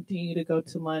just continue to go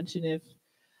to lunch. And if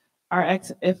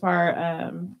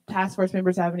our task force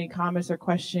members have any comments or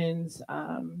questions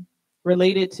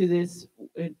related to these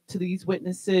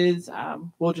witnesses,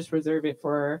 we'll just reserve it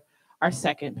for our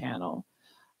second panel.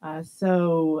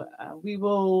 So we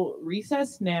will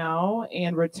recess now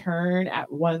and return at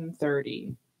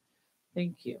 1:30.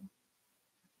 Thank you.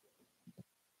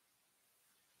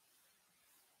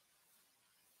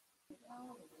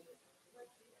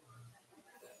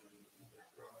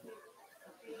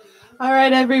 All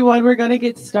right, everyone, we're going to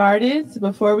get started. So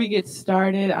before we get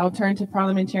started, I'll turn to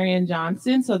Parliamentarian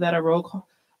Johnson so that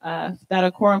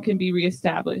a quorum can be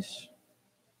reestablished.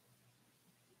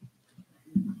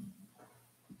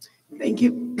 Thank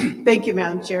you. Thank you,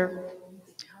 Madam Chair.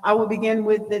 I will begin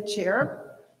with the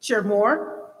chair. Chair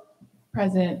Moore.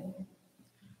 Present.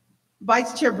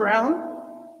 Vice Chair Brown.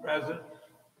 Present.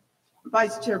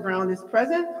 Vice Chair Brown is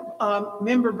present.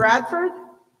 Member Bradford.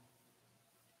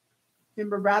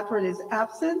 Member Bradford is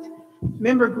absent.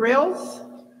 Member Grills.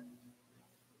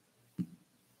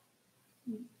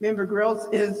 Member Grills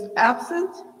is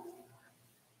absent.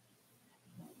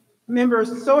 Member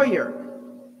Sawyer.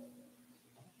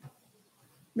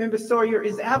 Member Sawyer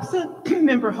is absent.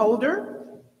 Member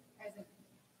Holder. Present.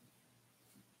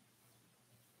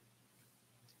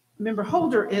 Member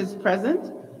Holder is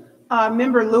present.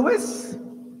 Member Lewis.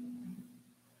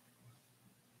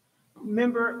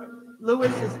 Member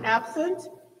Lewis is absent.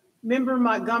 Member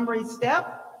Montgomery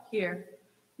Stepp. Here.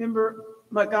 Member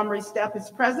Montgomery Stepp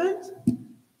is present.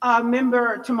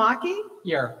 Member Tamaki.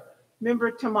 Here.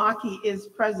 Member Tamaki is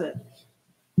present.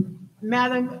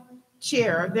 Madam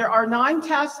Chair, there are 9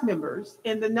 task members,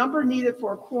 and the number needed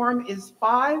for a quorum is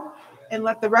 5. And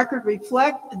let the record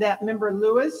reflect that Member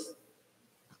Lewis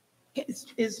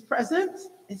is present,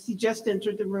 as he just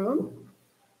entered the room.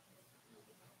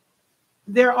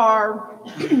 There are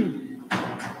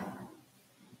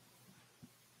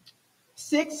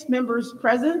 6 members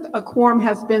present. A quorum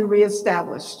has been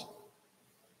reestablished.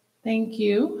 Thank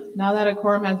you. Now that a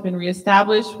quorum has been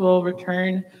reestablished, we'll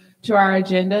return to our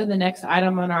agenda. The next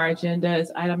item on our agenda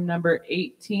is item number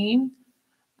 18.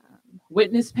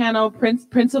 Witness panel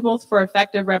principles for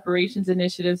effective reparations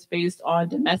initiatives based on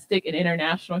domestic and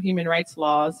international human rights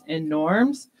laws and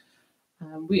norms.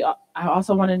 I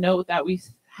also want to note that we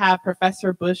have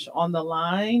Professor Bush on the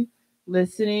line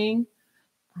listening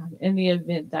in the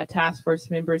event that task force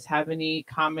members have any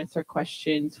comments or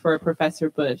questions for Professor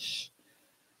Bush.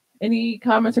 Any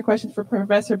comments or questions for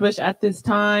Professor Bush at this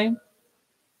time?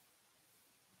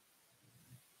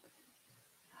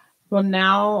 We'll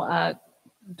now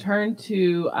turn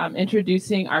to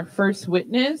introducing our first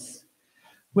witness,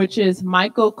 which is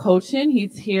Michael Cochin.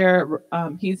 He's here,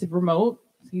 he's remote,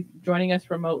 he's joining us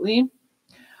remotely.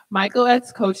 Michael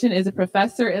S. Cochin is a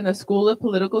professor in the School of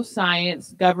Political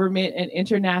Science, Government, and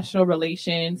International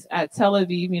Relations at Tel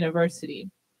Aviv University.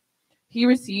 He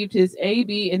received his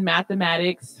AB in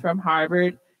mathematics from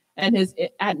Harvard and his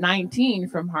at 19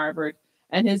 from Harvard,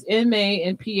 and his MA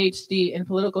and PhD in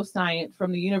political science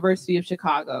from the University of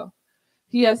Chicago.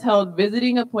 He has held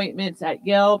visiting appointments at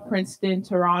Yale, Princeton,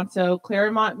 Toronto,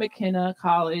 Claremont McKenna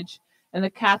College, and the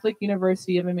Catholic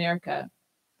University of America.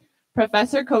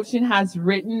 Professor Cochin has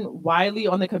written widely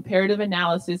on the comparative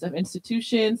analysis of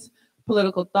institutions,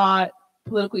 political thought,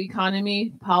 political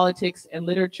economy, politics, and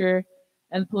literature,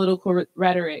 and political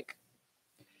rhetoric.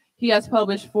 He has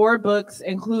published 4 books,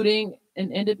 including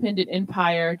An Independent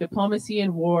Empire, Diplomacy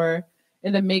and War,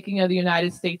 and The Making of the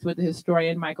United States with the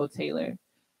historian Michael Taylor.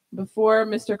 Before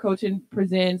Mr. Cochin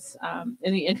presents,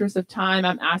 in the interest of time,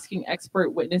 I'm asking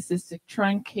expert witnesses to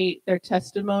truncate their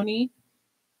testimony.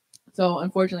 So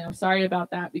unfortunately, I'm sorry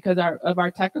about that because of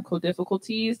our technical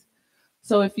difficulties.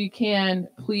 So if you can,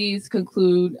 please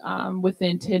conclude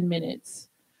within 10 minutes.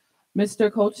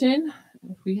 Mr. Cochin,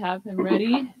 if we have him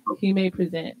ready, he may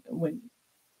present.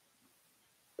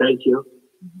 Thank you.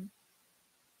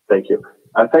 Thank you.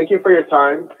 Thank you for your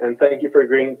time, and thank you for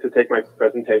agreeing to take my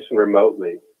presentation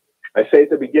remotely. I say at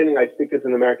the beginning, I speak as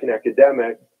an American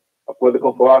academic, a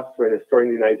political philosopher and historian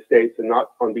of the United States, and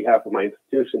not on behalf of my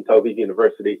institution, Tel Aviv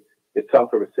University, itself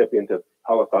a recipient of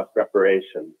Holocaust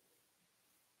reparations.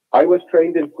 I was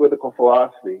trained in political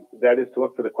philosophy, that is to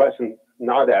look for the questions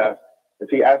not asked, and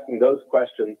see asking those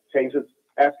questions changes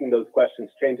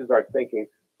our thinking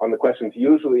on the questions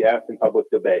usually asked in public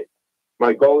debate.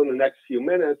 My goal in the next few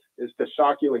minutes is to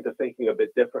shock you into thinking a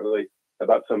bit differently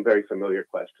about some very familiar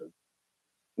questions.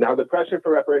 Now, the pressure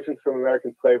for reparations from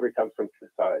American slavery comes from 2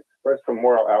 sides. First, from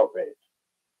moral outrage.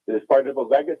 It is part of a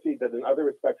legacy that in other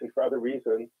respects and for other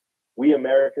reasons, we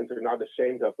Americans are not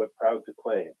ashamed of, but proud to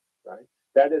claim, right?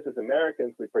 That is, as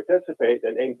Americans, we participate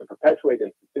and aim to perpetuate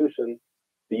institutions,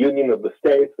 the Union of the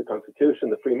States, the Constitution,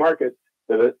 the free market,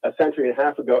 that a century and a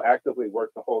half ago actively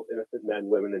worked to hold innocent men,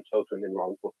 women, and children in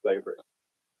wrongful slavery.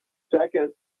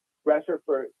 Second, pressure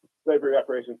for slavery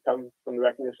reparations comes from the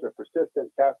recognition of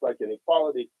persistent caste-like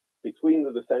inequality between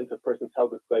the descendants of persons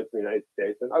held as slaves in the United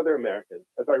States and other Americans.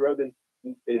 As I wrote in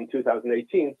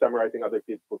 2018, summarizing other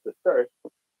people's research,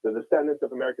 the descendants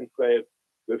of American slaves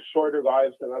live shorter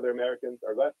lives than other Americans,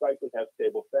 are less likely to have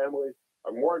stable families,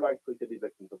 are more likely to be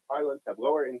victims of violence, have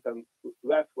lower incomes,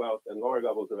 less wealth, and lower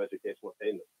levels of educational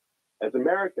attainment. As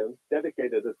Americans,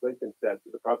 dedicated, as Lincoln said,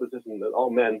 to the proposition that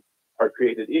all men are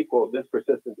created equal, this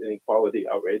persistent inequality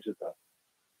outrages us.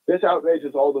 This outrage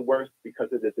is all the worse because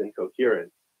it is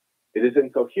incoherent. It is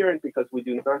incoherent because we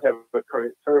do not have a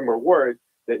current term or word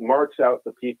that marks out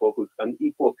the people whose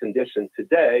unequal condition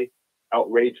today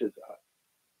outrages us.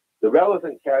 The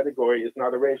relevant category is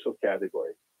not a racial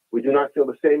category. We do not feel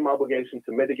the same obligation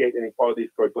to mitigate inequalities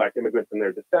toward Black immigrants and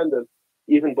their descendants,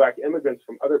 even Black immigrants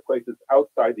from other places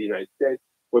outside the United States,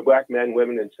 where Black men,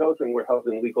 women, and children were held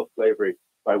in legal slavery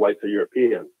by whites or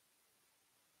Europeans.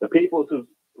 The peoples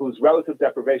whose relative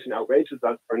deprivation outrages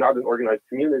us are not an organized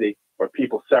community or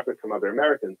people separate from other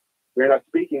Americans. We are not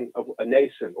speaking of a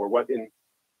nation or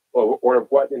of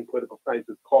what in political science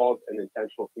is called an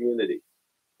intentional community.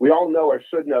 We all know or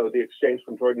should know the exchange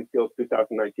from Jordan Peele's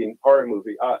 2019 horror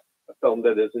movie, Us, a film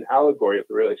that is an allegory of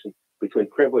the relation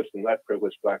between privileged and less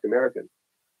privileged Black Americans.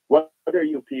 What are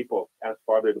you people? Asked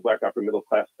father of the Black upper middle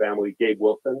class family, Gabe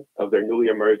Wilson, of their newly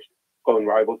emerged clone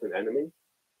rivals and enemies.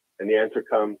 And the answer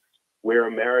comes, we're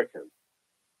Americans.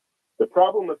 The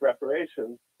problem with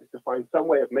reparations is to find some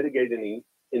way of mitigating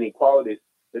inequalities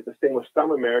that distinguish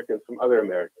some Americans from other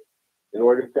Americans in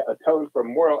order to atone for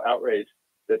moral outrage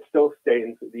that still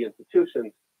stains the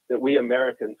institutions that we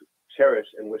Americans cherish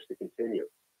and wish to continue.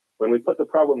 When we put the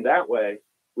problem that way,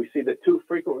 we see that 2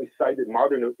 frequently cited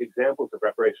modern examples of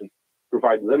reparations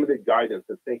provide limited guidance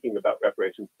in thinking about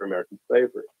reparations for American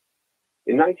slavery.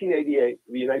 In 1988,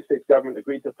 the United States government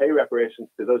agreed to pay reparations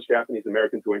to those Japanese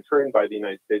Americans who were interned by the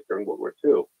United States during World War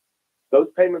II. Those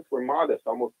payments were modest,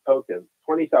 almost token,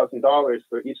 $20,000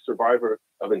 for each survivor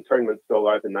of internment still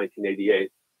alive in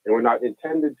 1988, and were not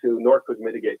intended to, nor could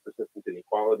mitigate persistent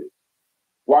inequalities.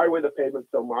 Why were the payments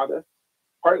so modest?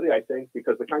 Partly, I think,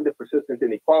 because the kind of persistent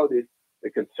inequalities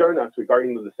that concern us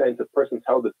regarding the descent of persons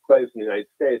held as slaves in the United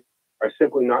States are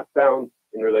simply not found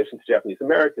in relation to Japanese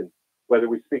Americans, whether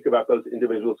we speak about those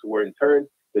individuals who were interned,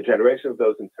 the generation of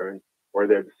those interned, or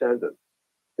their descendants.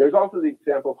 There's also the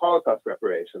example of Holocaust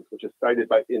reparations, which is cited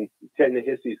in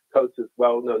Ta-Nehisi Coates'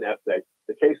 well-known essay,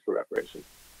 The Case for Reparations.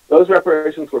 Those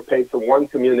reparations were paid from one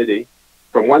community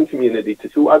to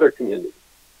two other communities,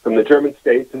 from the German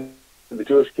state to the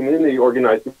Jewish community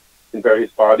organized in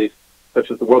various bodies,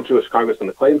 such as the World Jewish Congress and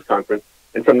the Claims Conference,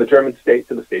 and from the German state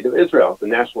to the state of Israel, the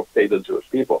national state of the Jewish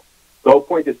people. The whole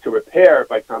point is to repair,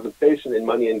 by compensation in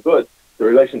money and goods, the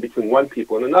relation between one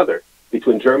people and another,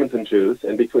 between Germans and Jews,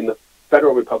 and between the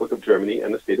Federal Republic of Germany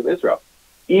and the state of Israel,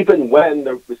 even when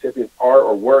the recipients are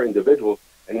or were individuals,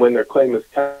 and when their claim is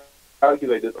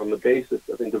calculated on the basis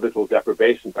of individual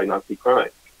deprivation by Nazi crime.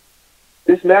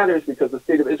 This matters because the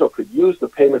state of Israel could use the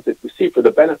payments it received for the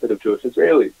benefit of Jewish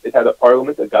Israelis. It had a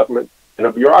parliament, a government, and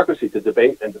a bureaucracy to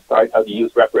debate and decide how to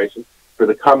use reparations for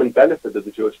the common benefit of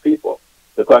the Jewish people,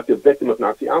 the collective victim of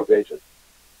Nazi outrages.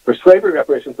 For slavery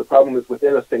reparations, the problem is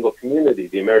within a single community,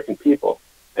 the American people,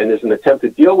 and there's an attempt to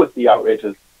deal with the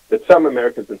outrages that some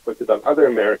Americans inflicted on other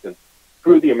Americans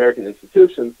through the American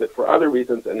institutions that for other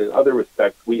reasons and in other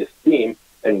respects we esteem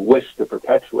and wish to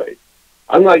perpetuate.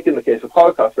 Unlike in the case of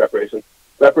Holocaust reparations,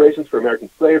 reparations for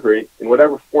American slavery, in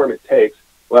whatever form it takes,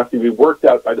 will have to be worked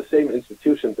out by the same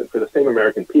institutions and for the same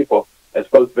American people as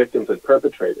both victims and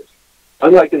perpetrators.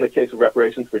 Unlike in the case of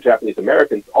reparations for Japanese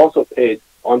Americans, also paid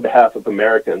on behalf of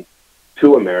Americans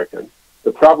to Americans,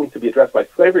 the problem to be addressed by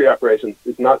slavery reparations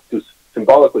is not to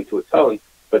symbolically to atone,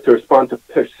 but to respond to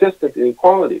persistent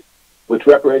inequalities, which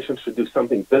reparations should do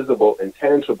something visible and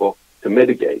tangible to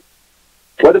mitigate.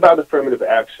 What about affirmative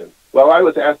action? Well, I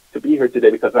was asked to be here today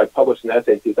because I published an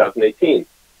essay in 2018,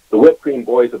 The Whipped Cream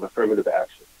Boys of Affirmative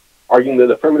Action, arguing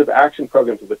that affirmative action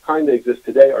programs of the kind that exist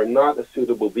today are not a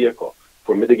suitable vehicle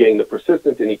for mitigating the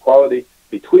persistent inequality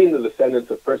between the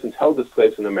descendants of persons held as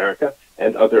slaves in America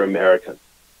and other Americans.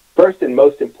 First and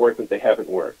most important, they haven't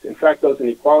worked. In fact, those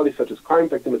inequalities such as crime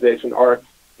victimization are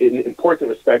in important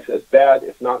respects as bad,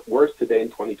 if not worse today in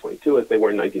 2022 as they were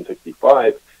in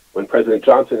 1965, when President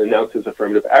Johnson announced his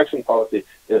affirmative action policy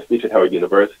in a speech at Howard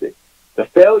University. The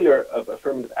failure of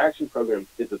affirmative action programs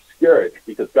is obscured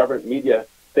because government media,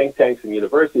 think tanks, and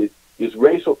universities use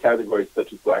racial categories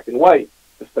such as black and white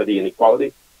to study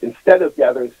inequality instead of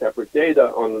gathering separate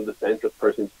data on the descent of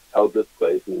persons held as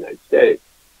slaves in the United States.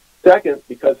 Second,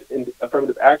 because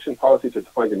affirmative action policies are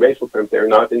defined in racial terms, they are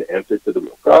not an answer to the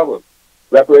real problem.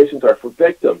 Reparations are for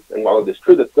victims, and while it is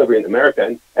true that slavery in America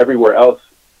and everywhere else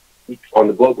on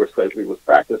the globe where slavery was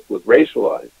practiced was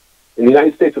racialized, in the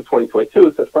United States of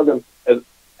 2022, such programs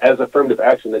as affirmative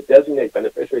action that designate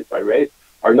beneficiaries by race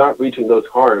are not reaching those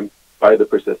harmed by the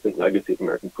persistent legacy of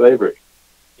American slavery.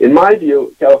 In my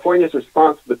view, California's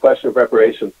response to the question of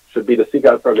reparations should be to seek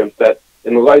out programs that,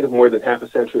 in the light of more than half a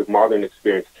century of modern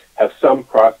experience, have some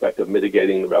prospect of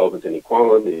mitigating the relevant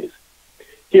inequalities.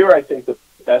 Here, I think the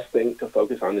best thing to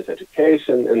focus on is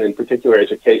education, and in particular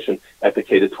education at the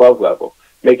K-12 level.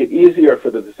 Make it easier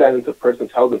for the descendants of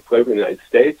persons held in slavery in the United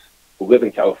States who live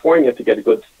in California to get a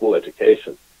good school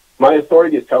education. My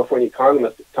authority is California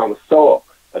economist Thomas Sowell,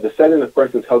 a descendant of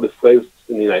persons held as slaves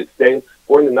in the United States,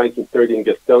 born in 1930 in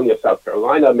Gastonia, South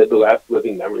Carolina, amid the last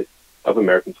living memories of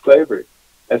American slavery.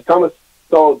 As Thomas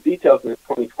Sowell details in his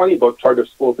 2020 book, Charter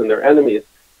Schools and Their Enemies,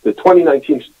 the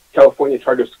 2019 California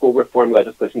charter school reform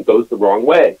legislation goes the wrong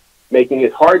way, making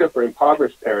it harder for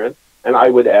impoverished parents, and I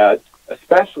would add,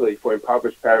 especially for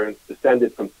impoverished parents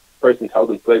descended from persons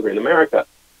held in slavery in America,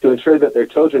 to ensure that their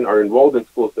children are enrolled in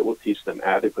schools that will teach them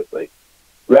adequately.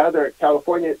 Rather,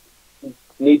 California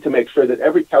need to make sure that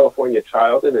every California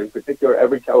child, and in particular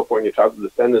every California child of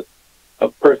descendants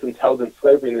of persons held in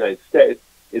slavery in the United States,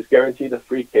 is guaranteed a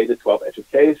free K-12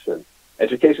 education.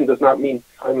 Education does not mean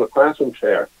time in the classroom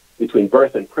chair between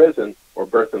birth and prison or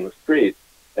birth in the streets.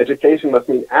 Education must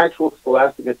mean actual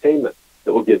scholastic attainment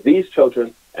that will give these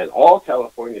children and all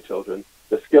California children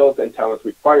the skills and talents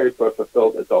required for a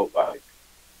fulfilled adult life.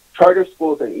 Charter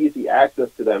schools and easy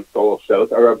access to them, Sowell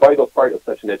shows, are a vital part of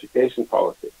such an education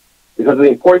policy. Because of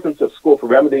the importance of school for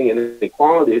remedying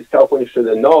inequalities, California should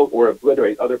annul or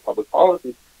obliterate other public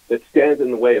policies that stand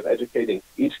in the way of educating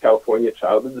each California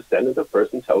child a descendant of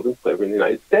persons held in slavery in the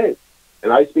United States.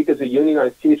 And I speak as a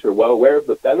unionized teacher, well aware of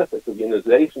the benefits of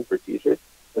unionization for teachers,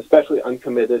 especially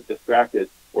uncommitted, distracted,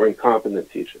 or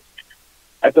incompetent teachers.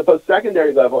 At the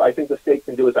post-secondary level, I think the state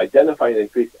can do is identify and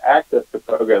increase access to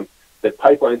programs that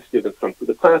pipeline students from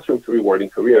the classroom to rewarding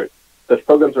careers. Such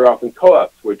programs are often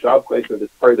co-ops where job placement is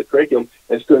part of the curriculum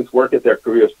and students work at their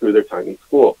careers through their time in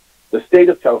school. The state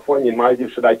of California, in my view,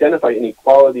 should identify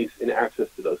inequalities in access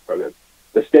to those programs.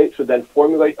 The state should then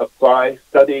formulate, apply,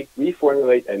 study,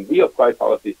 reformulate, and reapply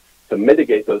policies to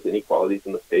mitigate those inequalities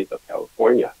in the state of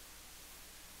California.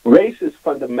 Race is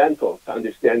fundamental to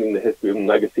understanding the history and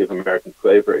legacy of American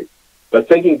slavery. But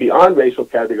thinking beyond racial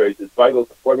categories is vital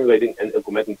to formulating and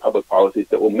implementing public policies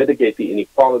that will mitigate the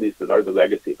inequalities that are the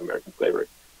legacy of American slavery.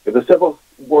 If the Civil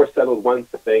War settled one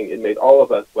thing, it made all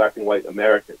of us black and white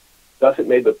Americans. Thus, it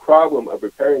made the problem of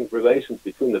repairing relations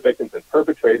between the victims and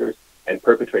perpetrators and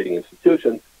perpetrating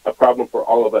institutions a problem for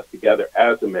all of us together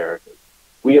as Americans.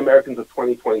 We Americans of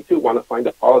 2022 want to find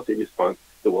a policy response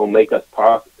that will make it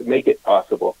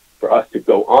possible for us to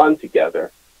go on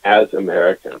together as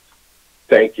Americans.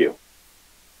 Thank you.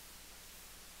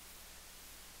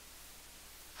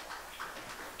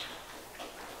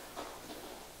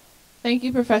 Thank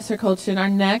you, Professor Colchin. Our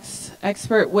next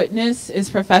expert witness is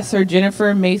Professor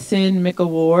Jennifer Mason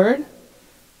McAward.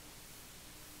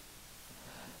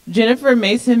 Jennifer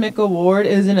Mason McAward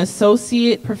is an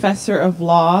associate professor of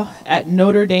law at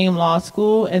Notre Dame Law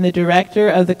School and the director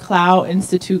of the Clow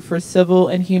Institute for Civil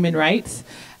and Human Rights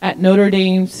at Notre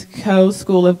Dame's Coe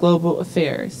School of Global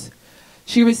Affairs.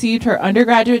 She received her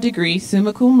undergraduate degree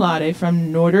summa cum laude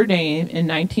from Notre Dame in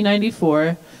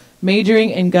 1994, majoring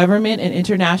in government and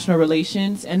international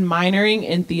relations and minoring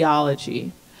in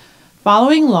theology.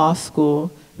 Following law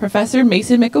school, Professor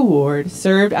Mason McAward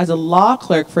served as a law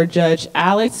clerk for Judge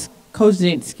Alex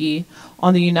Kozinski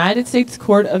on the United States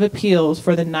Court of Appeals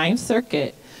for the Ninth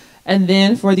Circuit, and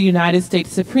then for the United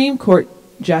States Supreme Court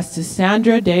Justice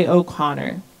Sandra Day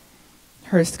O'Connor.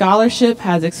 Her scholarship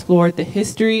has explored the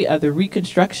history of the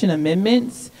Reconstruction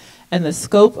Amendments and the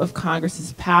scope of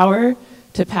Congress's power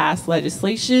to pass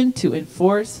legislation to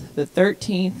enforce the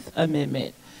 13th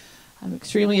Amendment. I'm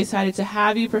extremely excited to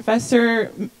have you,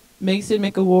 Professor Mason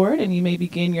McAward, and you may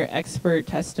begin your expert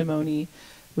testimony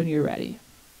when you're ready.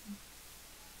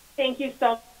 Thank you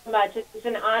so much. It's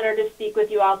an honor to speak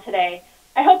with you all today.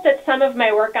 I hope that some of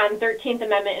my work on 13th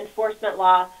Amendment enforcement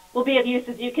law will be of use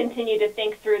as you continue to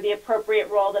think through the appropriate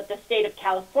role that the state of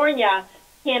California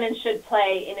can and should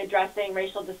play in addressing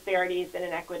racial disparities and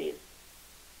inequities.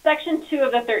 Section 2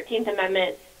 of the 13th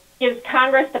Amendment gives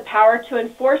Congress the power to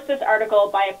enforce this article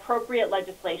by appropriate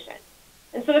legislation.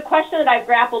 And so the question that I've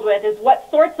grappled with is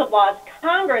what sorts of laws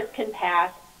Congress can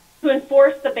pass to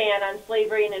enforce the ban on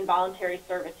slavery and involuntary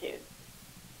servitude.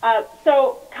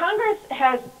 So Congress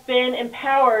has been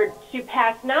empowered to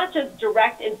pass not just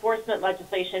direct enforcement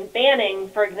legislation banning,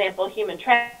 for example, human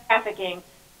trafficking,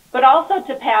 but also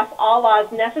to pass all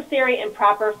laws necessary and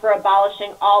proper for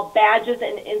abolishing all badges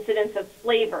and incidents of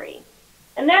slavery.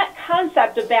 And that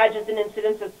concept of badges and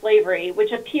incidents of slavery,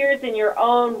 which appears in your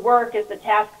own work as the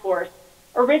task force,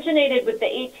 originated with the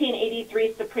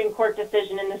 1883 Supreme Court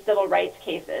decision in the civil rights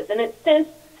cases, and it's since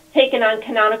taken on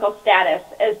canonical status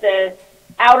as the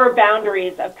outer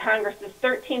boundaries of Congress's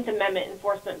 13th Amendment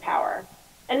enforcement power.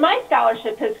 And my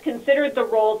scholarship has considered the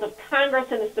roles of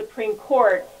Congress and the Supreme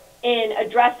Court in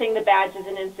addressing the badges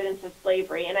and incidents of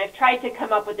slavery, and I've tried to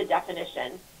come up with a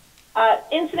definition.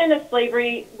 Incident of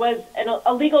slavery was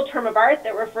a legal term of art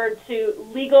that referred to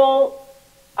legal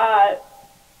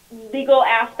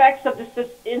aspects of the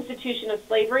institution of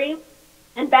slavery,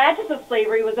 and badges of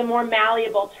slavery was a more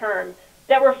malleable term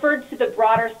that referred to the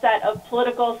broader set of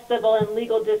political, civil, and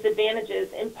legal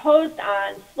disadvantages imposed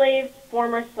on slaves,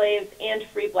 former slaves, and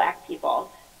free black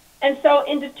people. And so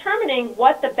in determining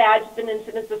what the badges and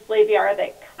incidents of slavery are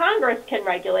that Congress can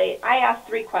regulate, I asked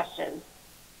three questions.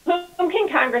 Whom can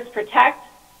Congress protect,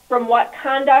 from what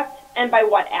conduct, and by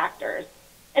what actors?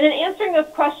 And in answering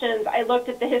those questions, I looked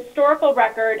at the historical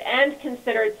record and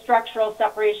considered structural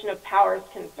separation of powers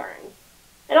concerns.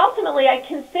 And ultimately, I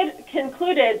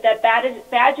concluded that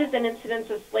badges and incidents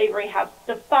of slavery have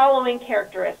the following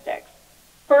characteristics.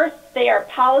 First, they are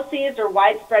policies or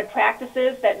widespread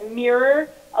practices that mirror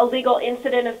a legal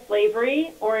incident of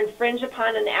slavery or infringe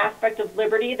upon an aspect of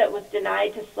liberty that was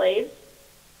denied to slaves.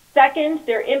 Second,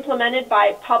 they're implemented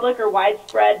by public or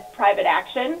widespread private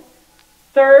action.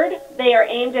 Third, they are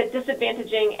aimed at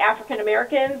disadvantaging African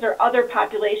Americans or other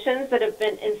populations that have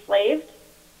been enslaved.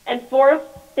 And fourth,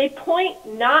 they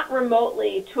point not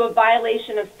remotely to a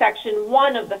violation of Section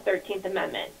 1 of the 13th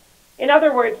Amendment. In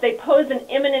other words, they pose an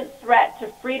imminent threat to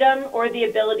freedom or the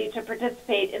ability to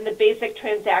participate in the basic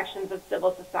transactions of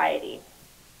civil society.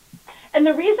 And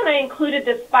the reason I included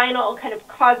this final kind of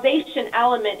causation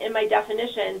element in my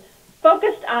definition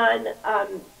focused on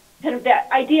kind of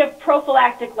that idea of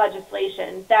prophylactic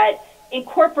legislation that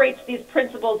incorporates these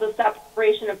principles of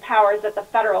separation of powers at the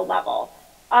federal level,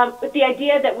 with the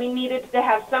idea that we needed to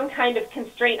have some kind of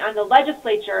constraint on the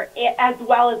legislature as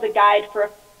well as a guide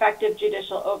for effective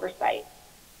judicial oversight.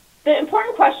 The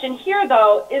important question here,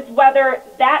 though, is whether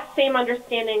that same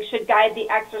understanding should guide the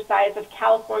exercise of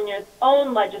California's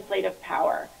own legislative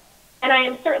power. and I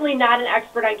am certainly not an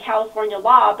expert on California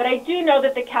law, but I do know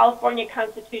that the California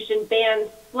Constitution bans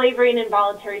slavery and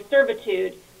involuntary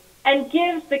servitude and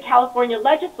gives the California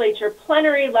legislature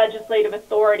plenary legislative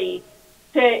authority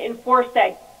to enforce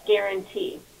that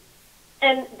guarantee.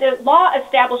 And the law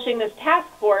establishing this task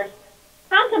force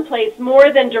contemplates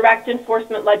more than direct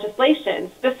enforcement legislation,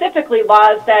 specifically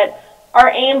laws that are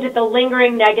aimed at the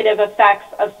lingering negative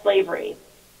effects of slavery.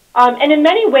 And in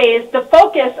many ways, the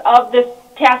focus of this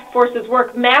task force's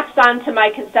work maps onto my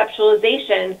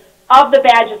conceptualization of the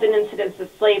badges and incidents of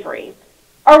slavery.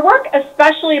 Our work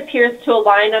especially appears to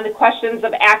align on the questions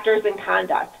of actors and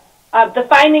conduct. The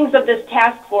findings of this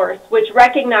task force, which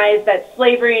recognize that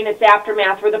slavery and its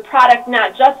aftermath were the product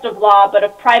not just of law, but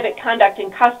of private conduct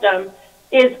and custom,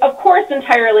 is of course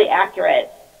entirely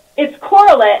accurate. Its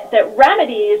correlate that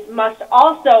remedies must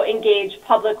also engage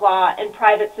public law and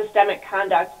private systemic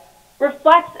conduct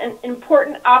reflects an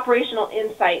important operational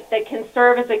insight that can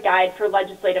serve as a guide for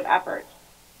legislative efforts.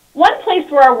 One place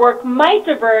where our work might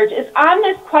diverge is on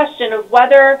this question of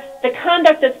whether the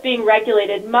conduct that's being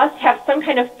regulated must have some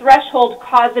kind of threshold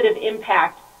causative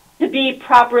impact to be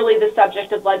properly the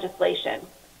subject of legislation.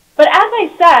 But as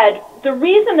I said, the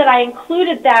reason that I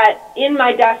included that in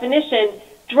my definition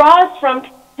draws from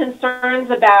concerns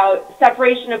about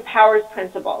separation of powers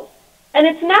principles. And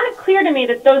it's not clear to me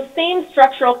that those same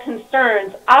structural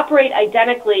concerns operate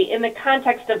identically in the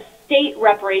context of state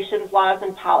reparations laws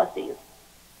and policies.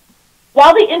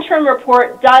 While the interim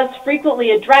report does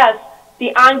frequently address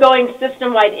the ongoing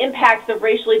system-wide impacts of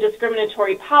racially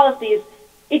discriminatory policies,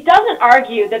 it doesn't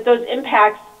argue that those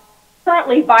impacts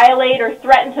currently violate or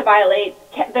threaten to violate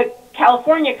the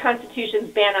California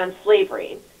Constitution's ban on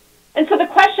slavery. And so the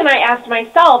question I asked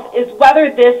myself is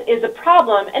whether this is a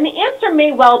problem, and the answer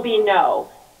may well be no,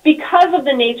 because of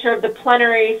the nature of the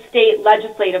plenary state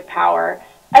legislative power,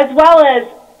 as well as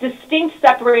distinct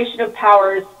separation of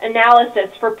powers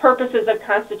analysis for purposes of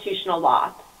constitutional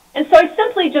law. And so I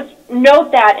simply just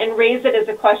note that and raise it as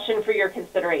a question for your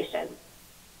consideration.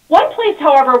 One place,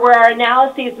 however, where our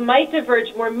analyses might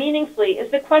diverge more meaningfully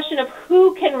is the question of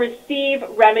who can receive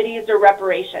remedies or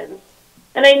reparations.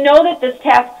 And I know that this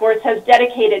task force has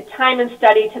dedicated time and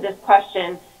study to this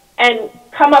question and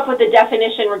come up with a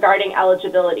definition regarding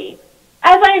eligibility.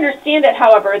 As I understand it,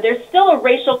 however, there's still a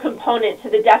racial component to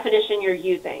the definition you're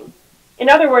using. In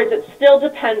other words, it still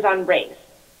depends on race.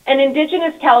 An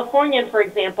indigenous Californian, for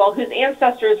example, whose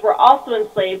ancestors were also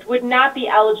enslaved, would not be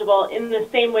eligible in the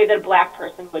same way that a black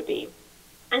person would be.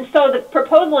 And so the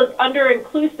proposal is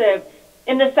under-inclusive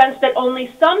in the sense that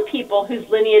only some people whose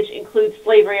lineage includes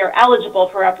slavery are eligible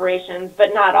for reparations,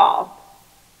 but not all.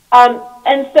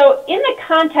 And so in the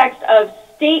context of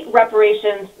state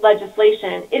reparations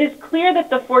legislation, it is clear that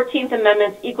the 14th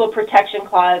Amendment's Equal Protection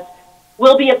Clause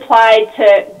will be applied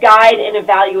to guide and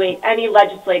evaluate any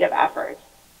legislative efforts.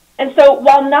 And so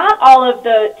while not all of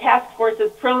the task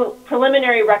force's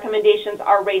preliminary recommendations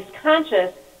are race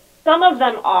conscious, some of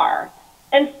them are.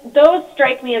 And those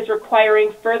strike me as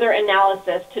requiring further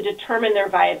analysis to determine their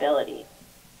viability.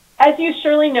 As you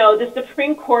surely know, the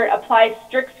Supreme Court applies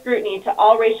strict scrutiny to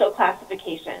all racial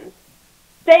classifications,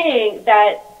 saying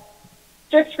that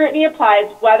strict scrutiny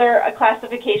applies whether a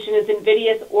classification is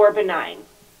invidious or benign,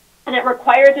 and it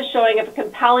requires a showing of a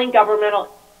compelling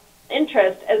governmental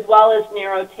interest as well as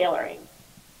narrow tailoring.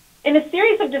 In a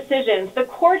series of decisions, the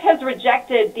court has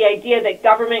rejected the idea that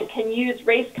government can use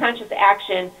race-conscious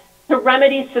action to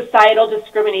remedy societal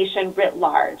discrimination writ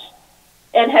large,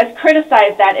 and has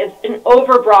criticized that as an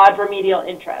overbroad remedial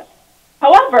interest.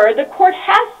 However, the court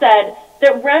has said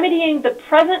that remedying the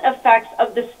present effects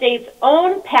of the state's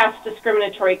own past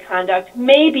discriminatory conduct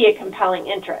may be a compelling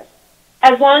interest,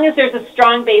 as long as there's a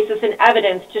strong basis in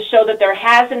evidence to show that there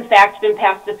has in fact been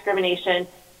past discrimination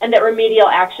and that remedial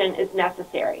action is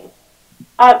necessary.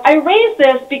 I raise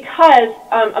this because,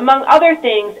 among other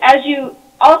things, as you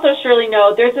also surely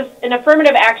know, there's an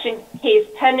affirmative action case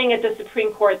pending at the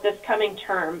Supreme Court this coming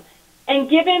term. And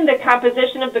given the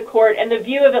composition of the court and the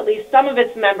view of at least some of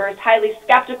its members highly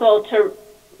skeptical to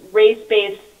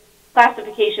race-based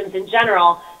classifications in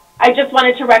general, I just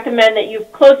wanted to recommend that you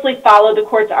closely follow the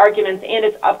court's arguments and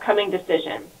its upcoming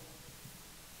decision.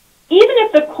 Even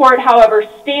if the court, however,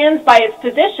 stands by its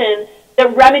position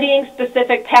that remedying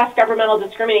specific past governmental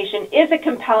discrimination is a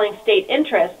compelling state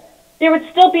interest, there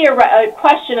would still be a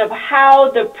question of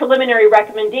how the preliminary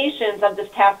recommendations of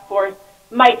this task force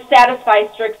might satisfy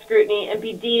strict scrutiny and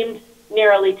be deemed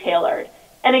narrowly tailored.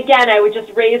 And again, I would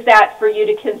just raise that for you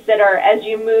to consider as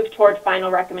you move toward final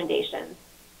recommendations.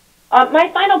 My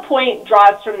final point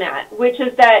draws from that, which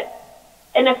is that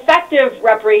an effective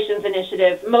reparations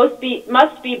initiative must be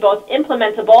both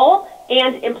implementable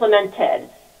and implemented.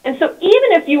 And so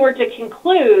even if you were to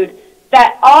conclude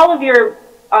that all of your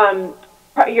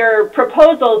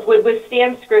proposals would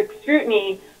withstand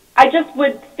scrutiny, I just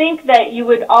would think that you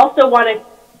would also want to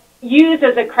use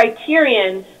as a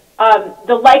criterion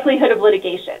the likelihood of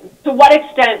litigation. To what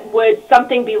extent would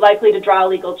something be likely to draw a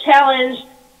legal challenge?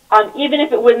 Even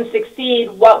if it wouldn't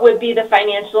succeed, what would be the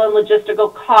financial and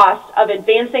logistical cost of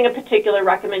advancing a particular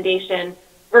recommendation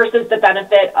versus the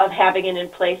benefit of having it in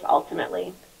place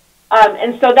ultimately?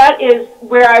 And so that is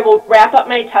where I will wrap up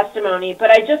my testimony,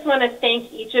 but I just want to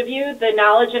thank each of you. The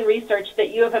knowledge and research that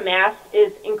you have amassed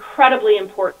is incredibly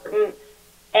important,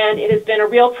 and it has been a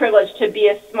real privilege to be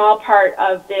a small part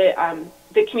of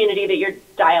the community that you're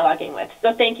dialoguing with.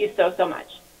 So thank you so, so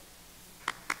much.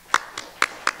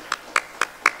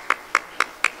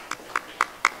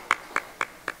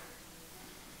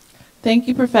 Thank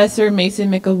you, Professor Mason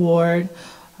McAward.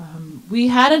 We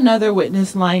had another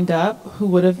witness lined up who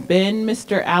would have been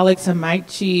Mr. Alex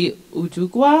Amaichi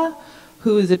Ujugwa,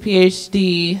 who is a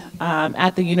PhD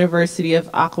at the University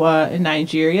of Akwa in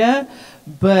Nigeria,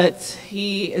 but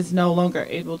he is no longer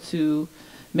able to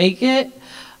make it.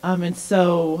 And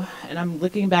I'm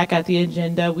looking back at the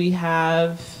agenda, we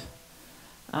have,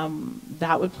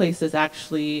 that would place us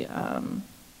actually,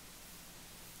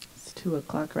 it's 2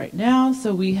 o'clock right now,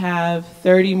 so we have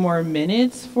 30 more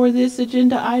minutes for this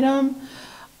agenda item.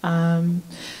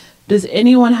 Does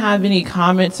anyone have any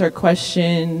comments or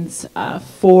questions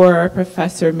for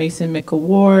Professor Mason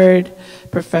McAward,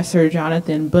 Professor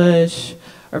Jonathan Bush,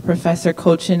 or Professor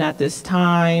Cochin at this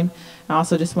time? I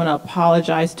also just want to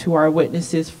apologize to our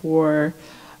witnesses for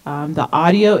the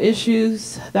audio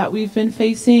issues that we've been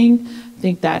facing. I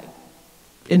think that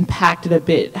impacted a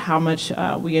bit how much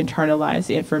we internalized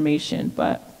the information,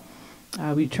 but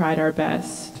we tried our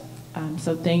best.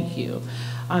 So thank you.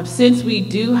 Since we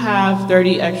do have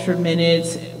 30 extra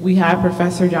minutes, we have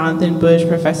Professor Jonathan Bush,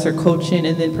 Professor Cochin,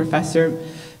 and then Professor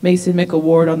Mason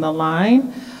McAward on the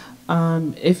line.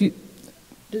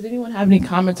 Does anyone have any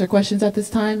comments or questions at this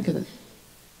time? Because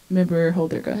Member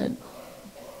Holder, go ahead.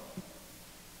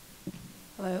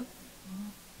 Hello? Is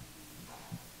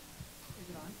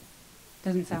it on?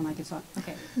 Doesn't sound like it's on.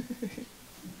 Okay.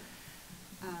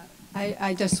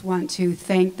 I just want to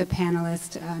thank the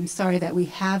panelists. I'm sorry that we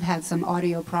have had some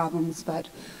audio problems, but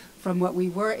from what we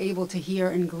were able to hear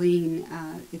and glean,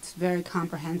 it's very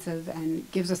comprehensive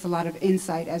and gives us a lot of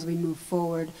insight as we move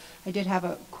forward. I did have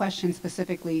a question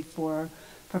specifically for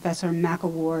Professor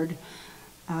McAward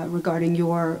regarding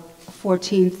your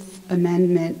 14th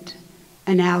Amendment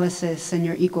analysis and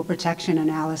your equal protection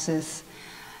analysis.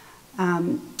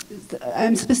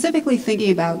 I'm specifically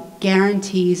thinking about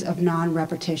guarantees of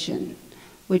non-repetition,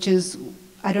 which is,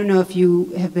 I don't know if you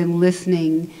have been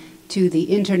listening to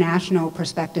the international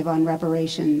perspective on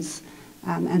reparations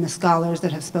and the scholars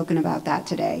that have spoken about that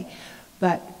today.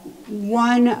 But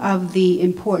one of the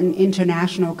important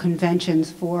international conventions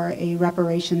for a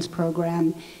reparations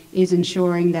program is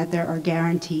ensuring that there are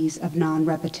guarantees of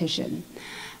non-repetition.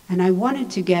 And I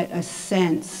wanted to get a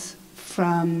sense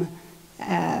from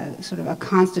sort of a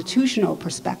constitutional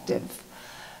perspective,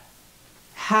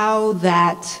 how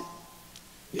that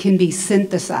can be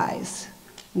synthesized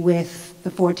with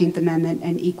the 14th Amendment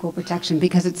and equal protection,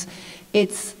 because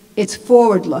it's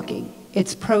forward-looking,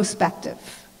 it's prospective.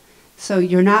 So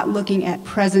you're not looking at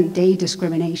present-day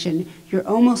discrimination, you're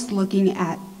almost looking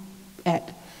at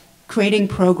creating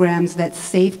programs that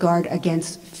safeguard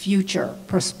against future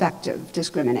prospective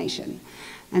discrimination.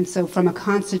 And so from a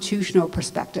constitutional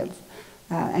perspective,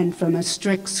 and from a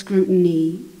strict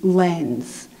scrutiny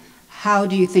lens, how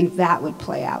do you think that would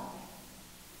play out?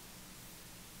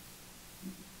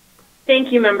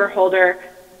 Thank you, Member Holder.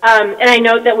 And I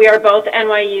note that we are both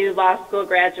NYU Law School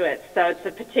graduates, so it's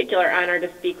a particular honor to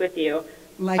speak with you.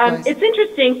 Likewise. It's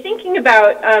interesting, thinking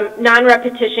about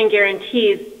non-repetition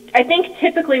guarantees, I think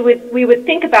typically we would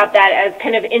think about that as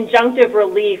kind of injunctive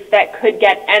relief that could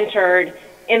get entered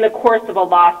in the course of a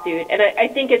lawsuit. And I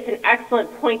think it's an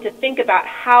excellent point to think about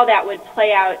how that would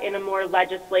play out in a more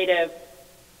legislative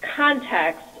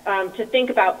context, to think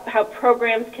about how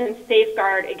programs can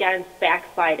safeguard against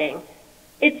backsliding.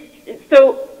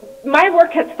 So my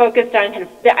work has focused on kind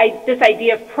of this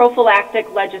idea of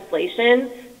prophylactic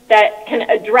legislation that can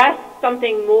address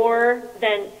something more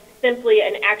than simply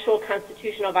an actual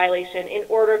constitutional violation in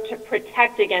order to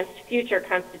protect against future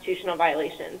constitutional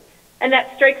violations. And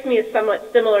that strikes me as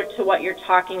somewhat similar to what you're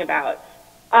talking about.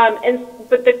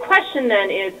 But the question then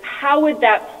is, how would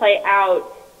that play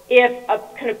out if a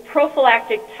kind of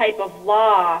prophylactic type of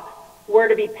law were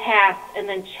to be passed and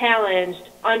then challenged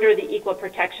under the Equal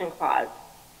Protection Clause?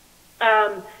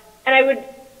 And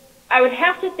I would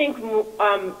have to think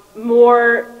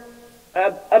more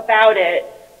about it.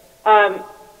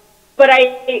 But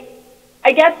I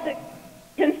guess the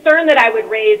concern that I would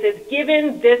raise is,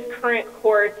 given this current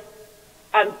court's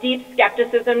deep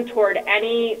skepticism toward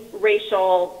any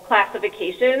racial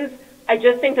classifications, I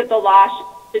just think that the law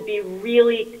should be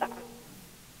really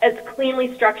as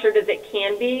cleanly structured as it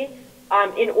can be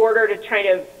in order to try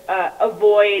to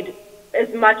avoid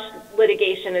as much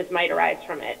litigation as might arise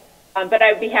from it. But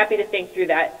I would be happy to think through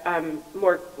that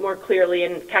more clearly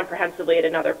and comprehensively at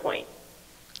another point.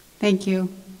 Thank you.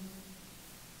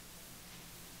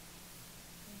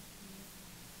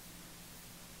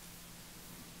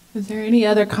 Is there any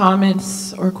other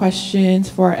comments or questions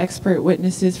for our expert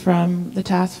witnesses from the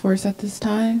task force at this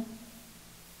time?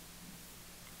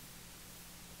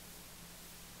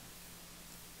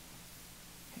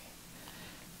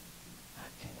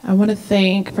 I want to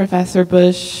thank Professor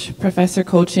Bush, Professor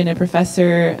Colchin, and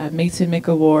Professor Mason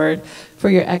McAward for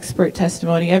your expert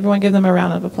testimony. Everyone give them a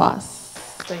round of applause.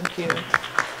 Thank you.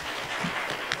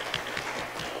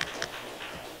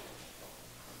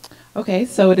 Okay,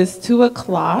 so it is 2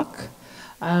 o'clock.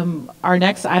 Our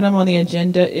next item on the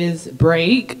agenda is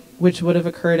break, which would have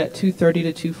occurred at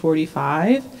 2:30 to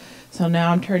 2:45. So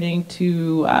now I'm turning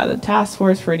to the task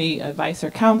force for any advice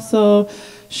or counsel.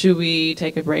 Should we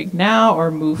take a break now or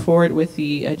move forward with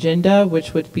the agenda,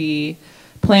 which would be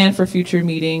plan for future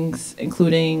meetings,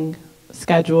 including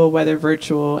schedule, whether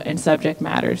virtual, and subject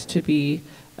matters to be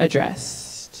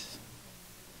addressed?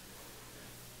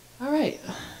 All right.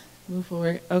 Move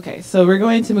forward. Okay, so we're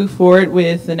going to move forward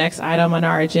with the next item on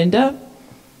our agenda,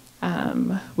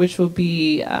 which will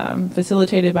be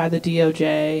facilitated by the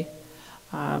DOJ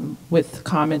with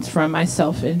comments from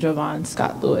myself and Jovan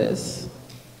Scott Lewis.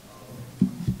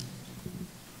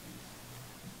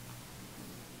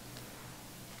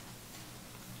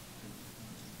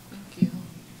 Thank you.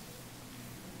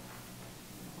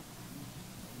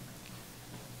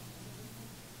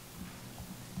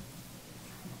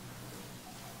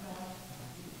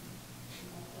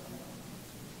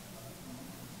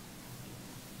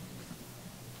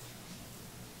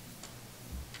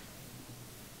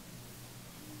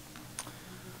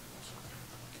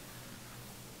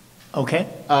 Okay,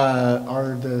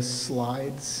 are the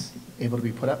slides able to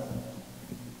be put up?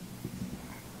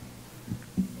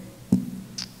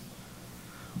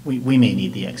 We may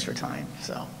need the extra time,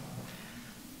 so.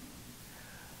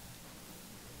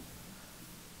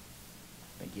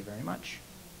 Thank you very much.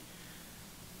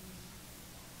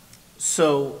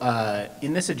 So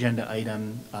in this agenda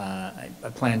item, I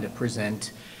plan to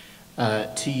present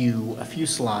to you a few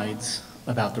slides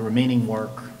about the remaining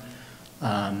work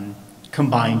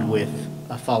combined with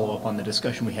a follow-up on the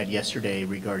discussion we had yesterday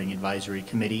regarding advisory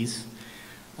committees,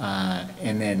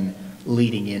 and then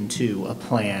leading into a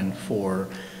plan for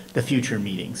the future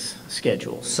meetings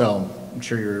schedule. So I'm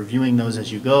sure you're reviewing those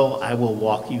as you go. I will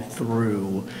walk you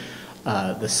through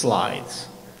the slides.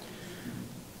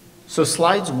 So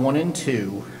slides 1 and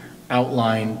 2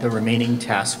 outline the remaining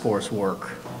task force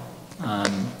work.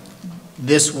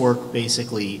 This work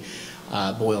basically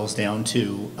boils down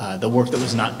to the work that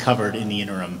was not covered in the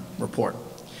interim report.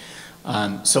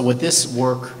 So what this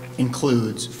work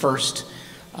includes, first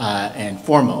and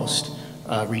foremost,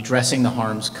 redressing the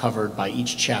harms covered by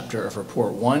each chapter of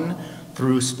Report 1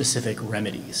 through specific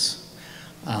remedies.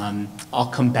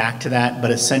 I'll come back to that,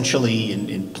 but essentially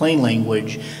in plain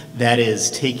language, that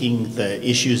is taking the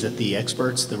issues that the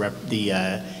experts,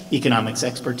 the economics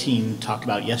expert team talked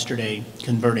about yesterday,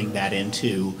 converting that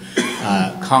into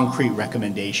concrete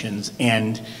recommendations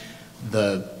and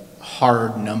the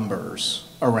hard numbers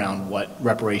around what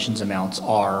reparations amounts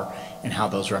are and how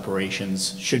those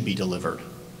reparations should be delivered.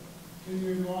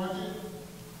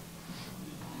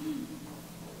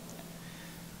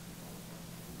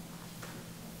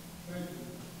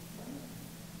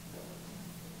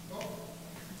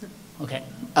 Okay,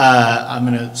 I'm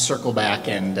going to circle back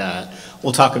and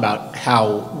we'll talk about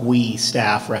how we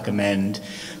staff recommend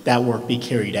that work be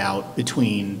carried out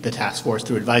between the task force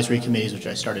through advisory committees, which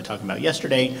I started talking about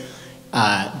yesterday,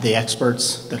 the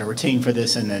experts that are retained for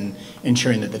this, and then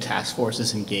ensuring that the task force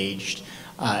is engaged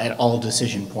at all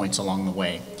decision points along the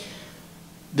way.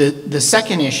 The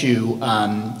second issue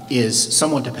is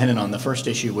somewhat dependent on the first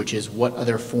issue, which is what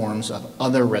other forms of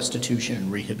other restitution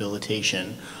and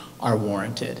rehabilitation are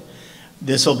warranted.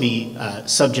 This will be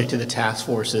subject to the task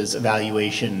force's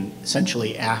evaluation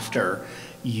essentially after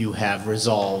you have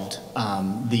resolved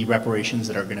the reparations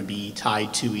that are going to be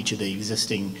tied to each of the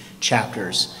existing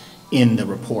chapters in the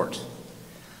report.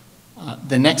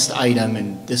 The next item,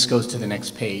 and this goes to the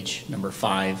next page, number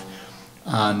 5,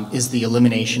 is the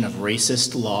elimination of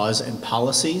racist laws and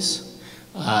policies.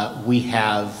 We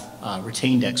have a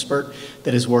retained expert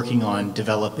that is working on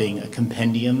developing a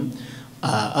compendium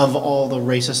of all the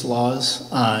racist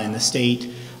laws in the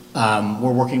state.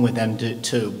 We're working with them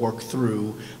to work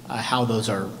through how those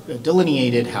are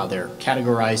delineated, how they're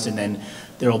categorized, and then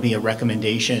there will be a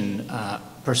recommendation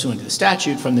pursuant to the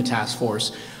statute from the task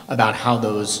force about how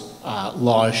those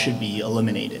laws should be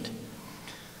eliminated.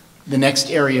 The next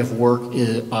area of work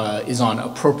is on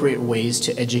appropriate ways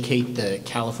to educate the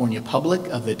California public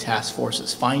of the task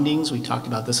force's findings. We talked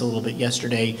about this a little bit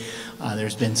yesterday.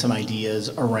 There's been some ideas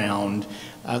around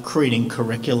creating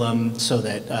curriculum so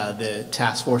that the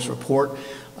task force report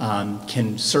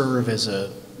can serve as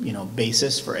a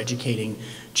basis for educating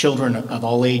children of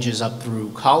all ages up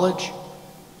through college.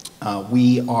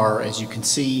 We are, as you can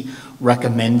see,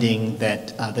 recommending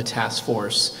that the task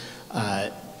force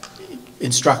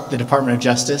instruct the Department of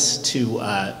Justice to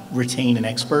retain an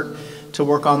expert to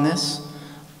work on this.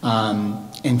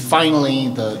 And finally,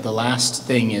 the last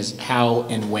thing is how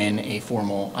and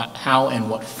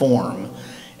what form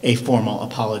a formal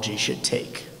apology should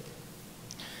take.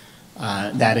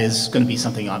 That is going to be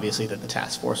something, obviously, that the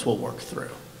task force will work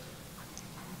through.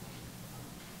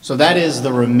 So that is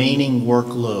the remaining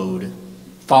workload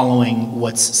following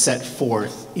what's set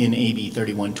forth in AB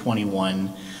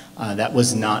 3121 that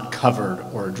was not covered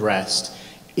or addressed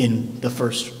in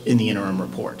the interim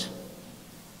report.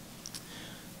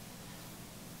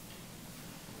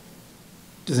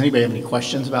 Does anybody have any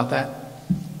questions about that?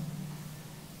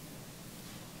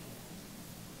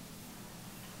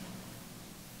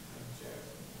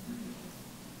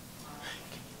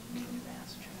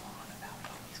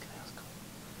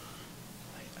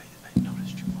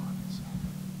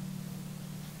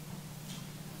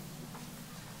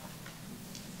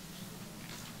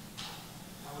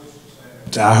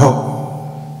 I hope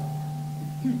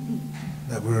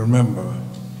that we remember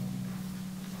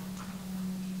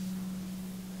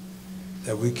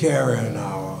that we carry in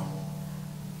our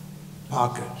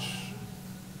pockets,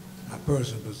 our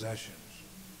personal possessions,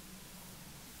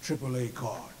 AAA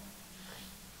card.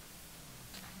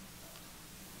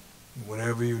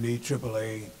 Whenever you need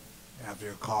AAA after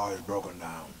your car is broken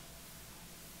down,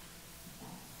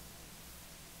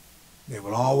 they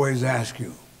will always ask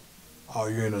you, are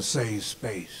you in a safe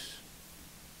space?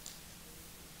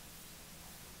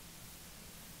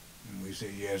 And we say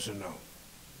yes or no.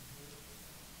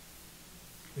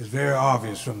 It's very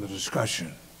obvious from the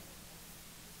discussion,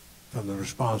 from the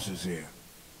responses here.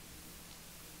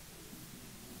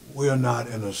 We are not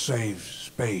in a safe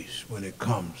space when it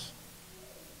comes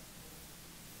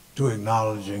to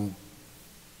acknowledging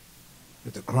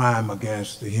that the crime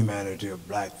against the humanity of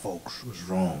black folks was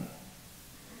wrong.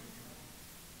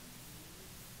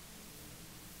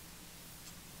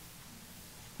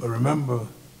 But remember,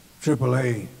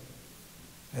 AAA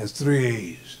has 3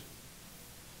 A's,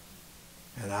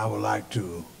 and I would like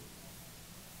to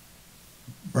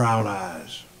brown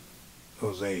eyes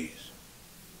those A's.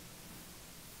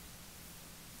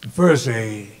 The first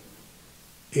A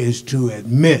is to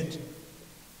admit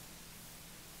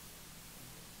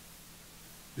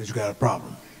that you got a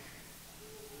problem.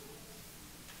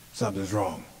 Something's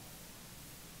wrong.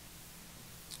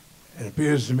 It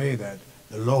appears to me that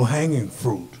the low-hanging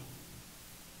fruit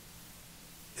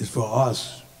is for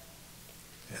us,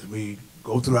 as we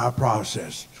go through our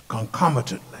process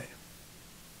concomitantly,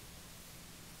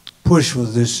 push for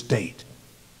this state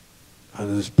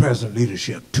under this present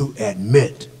leadership to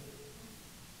admit,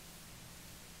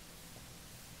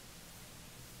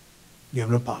 give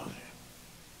an apology.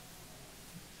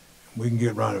 We can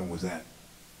get running with that.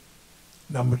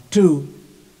 Number 2,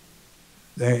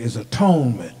 there is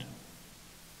atonement.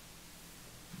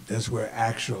 That's where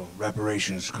actual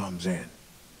reparations comes in.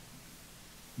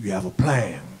 You have a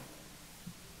plan,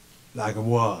 like it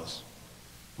was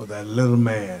for that little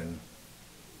man,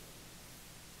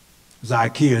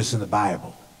 Zacchaeus in the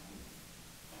Bible.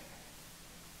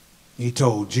 He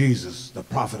told Jesus, the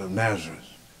prophet of Nazareth,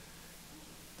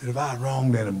 that if I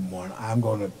wronged anyone, I'm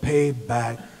going to pay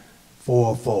back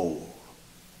 4-fold.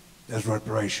 That's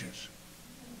reparations.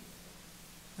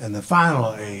 And the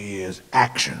final A is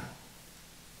action.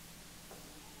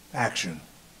 Action.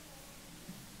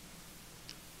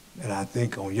 And I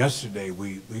think on yesterday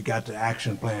we got the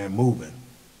action plan moving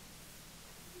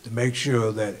to make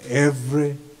sure that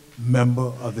every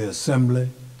member of the Assembly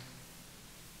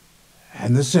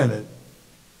and the Senate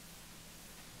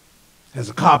has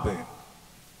a copy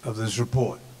of this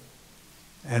report,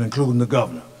 and including the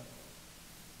governor.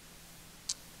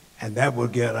 And that will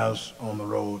get us on the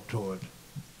road toward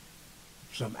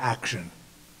some action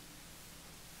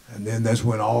And then that's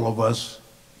when all of us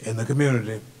in the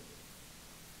community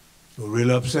who are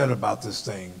really upset about this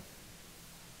thing,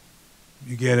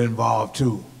 you get involved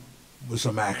too with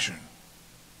some action.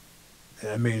 And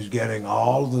that means getting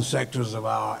all the sectors of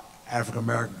our African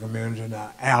American community and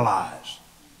our allies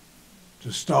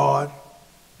to start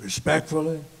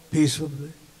respectfully,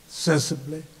 peacefully,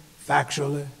 sensibly,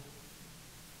 factually,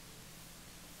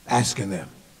 asking them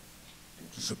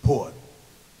to support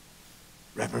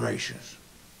reparations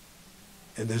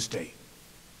in this state.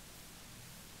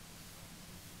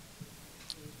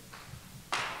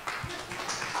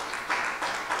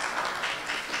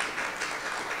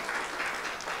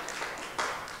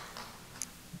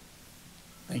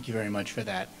 Thank you very much for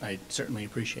that. I certainly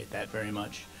appreciate that very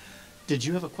much. Did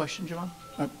you have a question, Javon?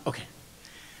 Okay.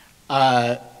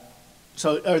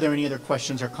 So are there any other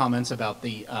questions or comments about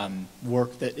the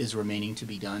work that is remaining to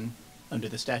be done under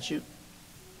the statute?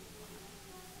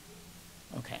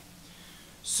 Okay.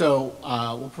 So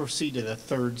we'll proceed to the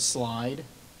third slide.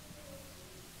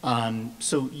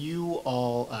 So you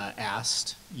all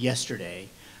asked yesterday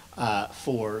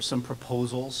for some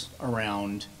proposals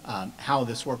around how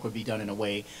this work would be done in a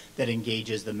way that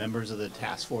engages the members of the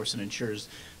task force and ensures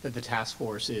that the task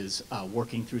force is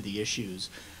working through the issues.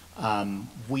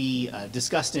 We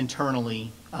discussed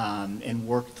internally and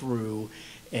worked through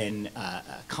a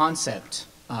concept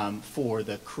for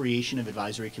the creation of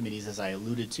advisory committees. As I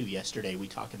alluded to yesterday, we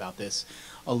talked about this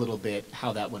a little bit,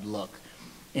 how that would look.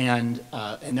 And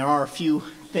there are a few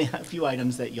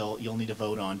items that you'll need to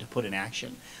vote on to put in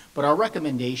action. But our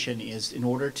recommendation is, in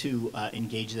order to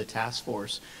engage the task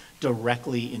force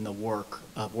directly in the work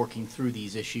of working through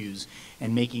these issues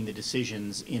and making the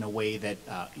decisions in a way that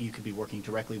you could be working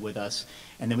directly with us,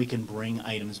 and then we can bring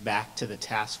items back to the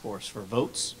task force for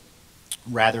votes,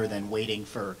 rather than waiting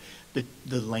for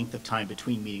the length of time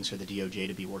between meetings for the DOJ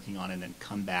to be working on and then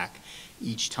come back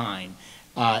each time.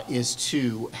 Is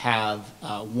to have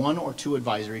one or two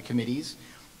advisory committees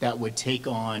that would take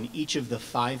on each of the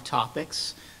 5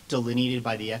 topics delineated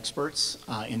by the experts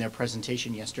in their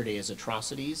presentation yesterday as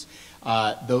atrocities.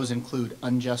 Those include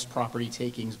unjust property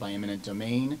takings by eminent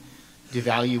domain,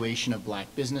 devaluation of black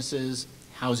businesses,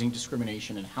 housing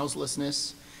discrimination and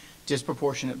houselessness,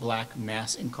 disproportionate black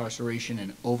mass incarceration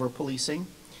and over-policing,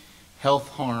 health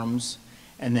harms,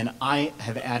 and then I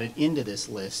have added into this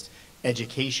list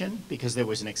education, because there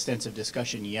was an extensive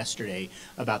discussion yesterday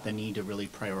about the need to really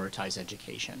prioritize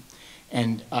education.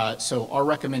 And so our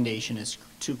recommendation is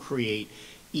to create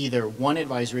either one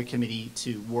advisory committee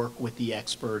to work with the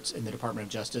experts in the Department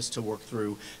of Justice to work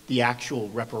through the actual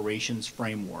reparations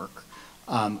framework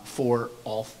for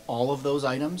all of those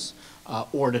items,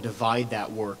 or to divide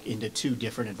that work into 2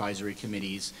 different advisory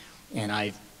committees. And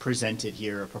I've presented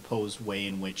here a proposed way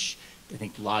in which I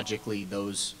think logically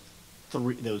those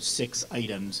 6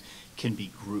 items can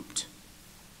be grouped.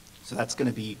 So that's going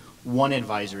to be one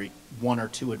or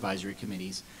two advisory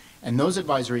committees. And those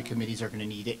advisory committees are going to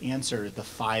need to answer the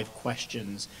 5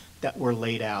 questions that were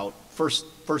laid out. First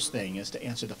thing is to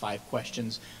answer the 5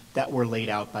 questions that were laid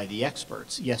out by the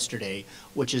experts yesterday,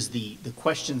 which is the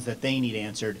questions that they need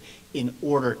answered in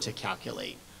order to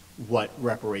calculate what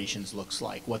reparations looks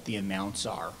like, what the amounts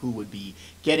are, who would be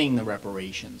getting the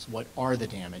reparations, what are the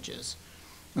damages.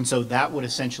 And so that would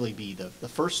essentially be the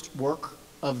first work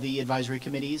of the advisory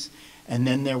committees. And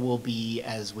then there will be,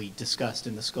 as we discussed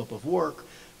in the scope of work,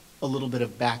 a little bit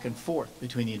of back and forth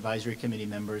between the advisory committee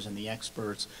members and the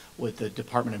experts, with the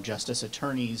Department of Justice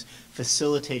attorneys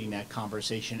facilitating that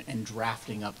conversation and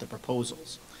drafting up the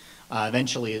proposals.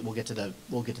 Eventually, we'll get to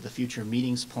the future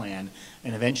meetings plan,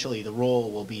 and eventually the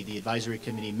role will be the advisory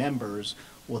committee members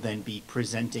will then be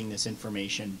presenting this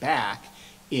information back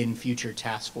in future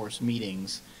task force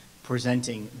meetings,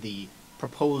 presenting the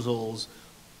proposals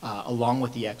along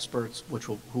with the experts,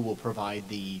 who will provide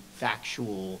the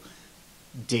factual,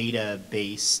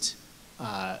 data-based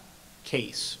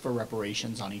case for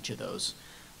reparations on each of those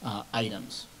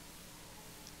items.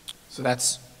 So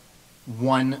that's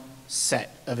one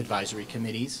set of advisory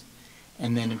committees.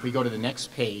 And then if we go to the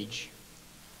next page,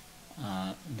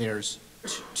 there's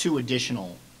 2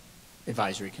 additional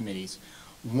advisory committees.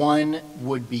 One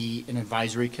would be an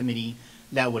advisory committee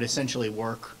that would essentially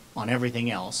work on everything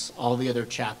else, all the other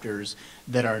chapters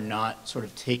that are not sort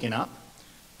of taken up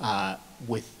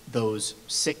with those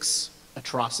 6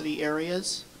 atrocity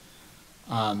areas.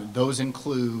 Those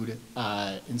include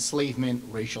enslavement,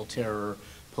 racial terror,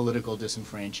 political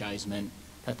disenfranchisement,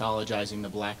 pathologizing the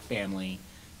black family,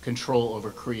 control over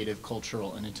creative,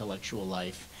 cultural, and intellectual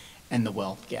life, and the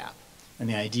wealth gap. And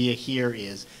the idea here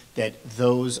is that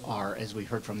those are, as we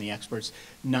heard from the experts,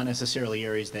 not necessarily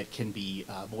areas that can be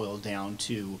boiled down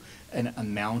to an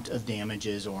amount of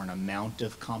damages or an amount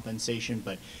of compensation,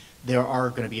 but there are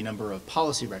going to be a number of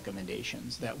policy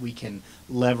recommendations that we can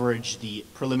leverage the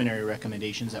preliminary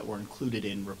recommendations that were included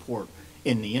in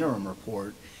the interim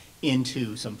report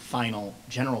into some final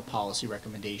general policy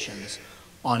recommendations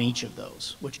on each of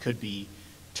those, which could be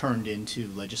turned into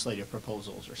legislative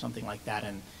proposals or something like that,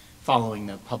 and following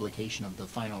the publication of the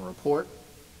final report.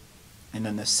 And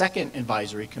then the second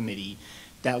advisory committee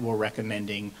that we're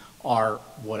recommending are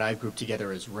what I've grouped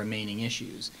together as remaining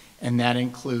issues. And that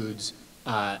includes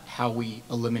how we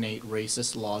eliminate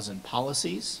racist laws and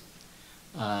policies,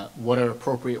 what are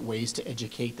appropriate ways to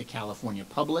educate the California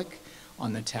public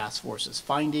on the task force's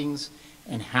findings,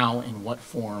 and how and what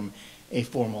form a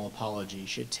formal apology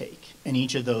should take. And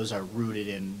each of those are rooted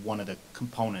in one of the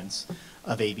components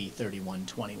of AB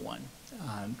 3121,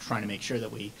 trying to make sure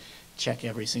that we check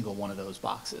every single one of those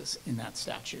boxes in that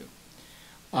statute.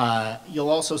 You'll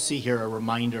also see here a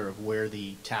reminder of where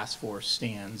the task force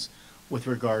stands with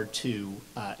regard to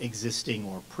existing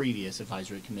or previous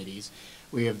advisory committees.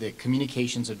 We have the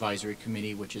Communications Advisory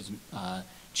Committee, which is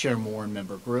Chair Moore and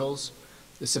Member Grills,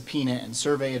 the Subpoena and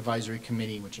Survey Advisory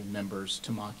Committee, which are members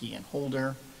Tamaki and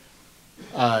Holder,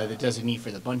 the designee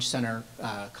for the Bunch Center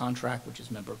contract, which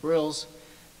is Member Grills,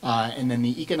 and then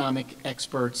the Economic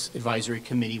Experts Advisory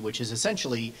Committee, which is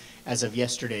essentially, as of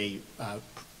yesterday,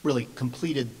 really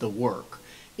completed the work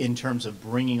in terms of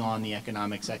bringing on the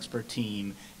economics expert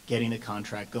team, getting the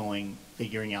contract going,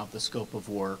 figuring out the scope of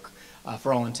work.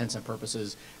 For all intents and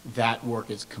purposes, that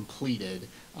work is completed.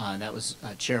 That was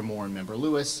Chair Moore and Member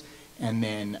Lewis, and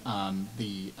then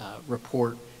the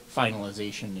report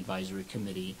finalization advisory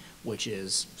committee, which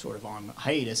is sort of on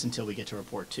hiatus until we get to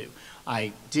report 2.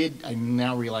 I'm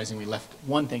now realizing we left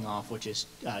one thing off, which is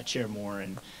Chair Moore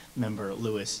and Member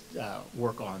Lewis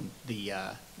work on the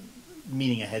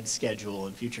meeting ahead schedule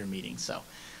and future meetings. So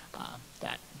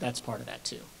that's part of that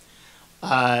too.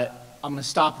 I'm going to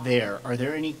stop there. Are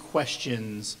there any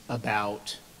questions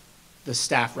about the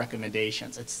staff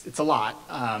recommendations? It's a lot.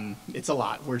 It's a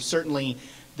lot. We're certainly,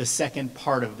 the second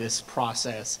part of this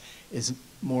process is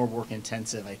more work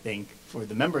intensive, I think, for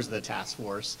the members of the task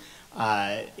force,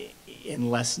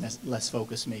 and less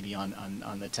focus maybe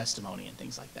on the testimony and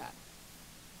things like that.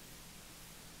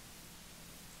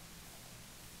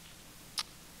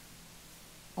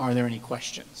 Are there any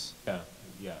questions? Yeah.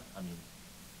 I mean,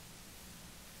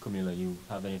 Camila, you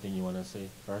have anything you want to say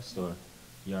first, or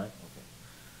you all right?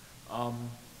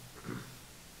 Okay.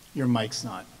 Your mic's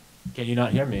not. Can you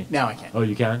not hear me? Now I can. Oh,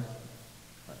 you can?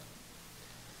 Right.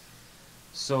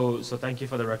 So thank you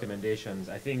for the recommendations.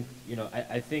 I think,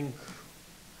 I think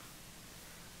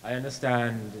I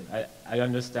understand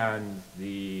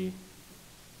the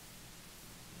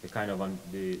kind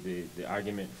of the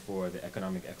argument for the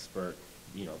economic expert,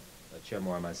 Chair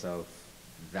Moore and myself,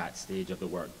 that stage of the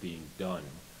work being done.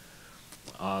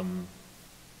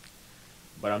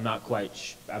 But I'm not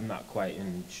quite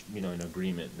in in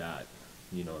agreement that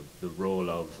the role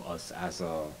of us as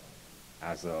a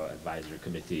advisory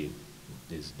committee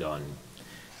is done.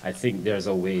 I think there's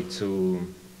a way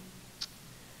to,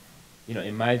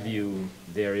 in my view,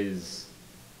 there is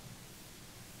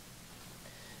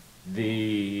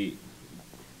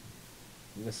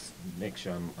let's make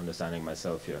sure I'm understanding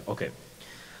myself here. Okay.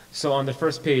 So on the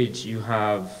first page, you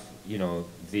have,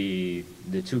 the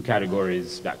 2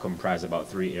 categories that comprise about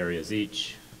 3 areas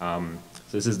each. So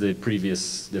this is the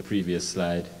previous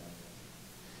slide.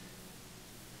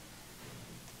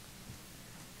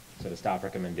 So the staff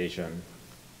recommendation,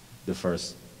 the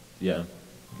first, yeah,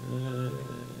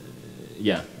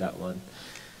 that one.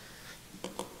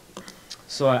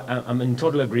 So I'm in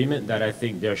total agreement that I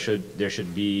think there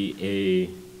should be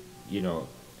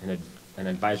an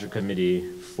advisory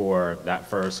committee for that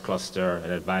first cluster,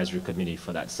 an advisory committee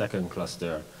for that second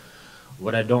cluster.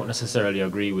 What I don't necessarily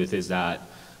agree with is that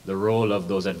the role of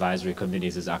those advisory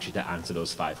committees is actually to answer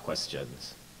those 5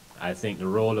 questions. I think the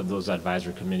role of those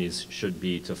advisory committees should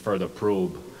be to further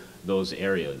probe those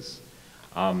areas.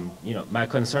 My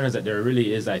concern is that there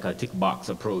really is like a tick box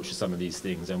approach to some of these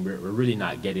things, and we're really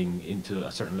not getting into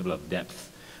a certain level of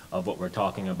depth of what we're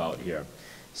talking about here.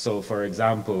 So for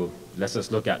example, let's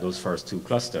just look at those first 2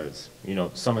 clusters.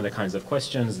 Some of the kinds of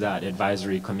questions that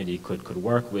advisory committee could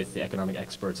work with the economic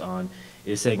experts on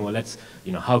is saying, well, let's,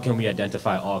 how can we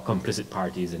identify all complicit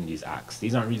parties in these acts?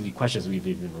 These aren't really questions we've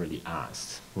even really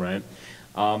asked, right?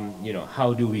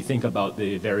 How do we think about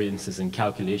the variances in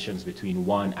calculations between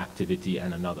one activity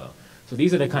and another? So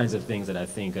these are the kinds of things that I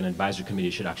think an advisory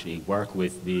committee should actually work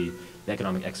with the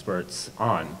economic experts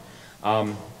on.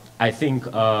 I think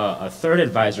a third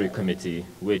advisory committee,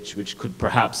 which could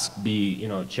perhaps be,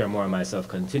 Chair Moore and myself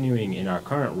continuing in our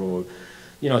current role,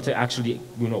 to actually,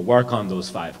 work on those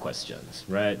 5 questions,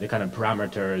 right? The kind of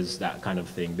parameters, that kind of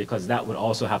thing, because that would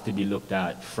also have to be looked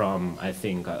at from, I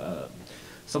think,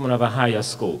 somewhat of a higher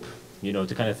scope,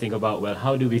 to kind of think about, well,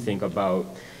 how do we think about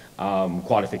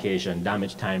qualification,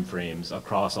 damage timeframes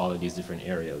across all of these different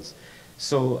areas?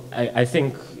 So I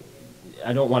think,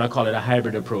 I don't want to call it a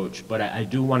hybrid approach, but I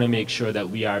do want to make sure that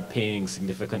we are paying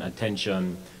significant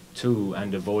attention to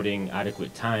and devoting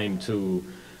adequate time to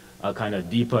a kind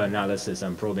of deeper analysis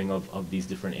and probing of these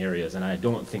different areas. And I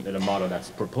don't think that a model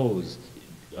that's proposed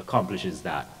accomplishes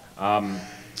that.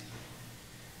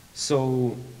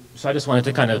 So I just wanted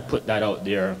to kind of put that out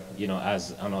there,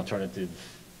 as an alternative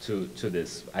to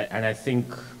this. And I think,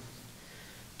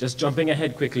 just jumping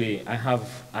ahead quickly, I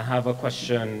have a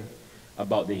question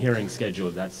about the hearing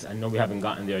schedule. I know we haven't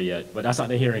gotten there yet, but that's not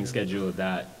the hearing schedule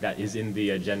that is in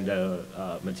the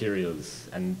agenda materials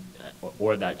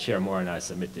or that Chair Moore and I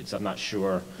submitted. So I'm not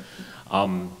sure,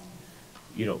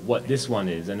 what this one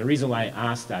is. And the reason why I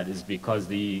asked that is because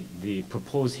the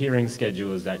proposed hearing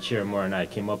schedules that Chair Moore and I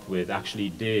came up with actually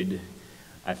did,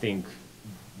 I think,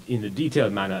 in a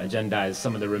detailed manner, agendize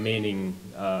some of the remaining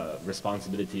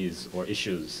responsibilities or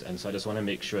issues. And so I just want to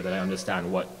make sure that I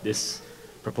understand what this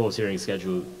proposed hearing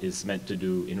schedule is meant to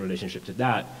do in relationship to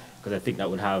that, because I think that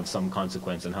would have some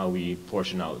consequence on how we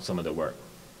portion out some of the work.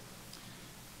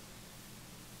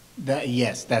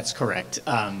 Yes, that's correct.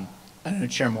 I don't know,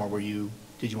 Chair Moore,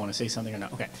 did you want to say something or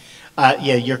not? Okay.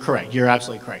 Yeah, you're correct. You're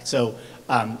absolutely correct. So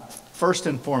first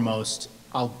and foremost,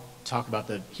 I'll talk about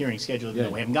the hearing schedule, even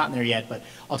though we haven't gotten there yet, but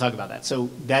I'll talk about that. So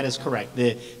that is correct.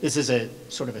 This is a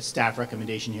sort of a staff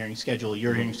recommendation hearing schedule.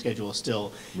 Your hearing schedule is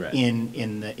still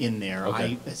in there.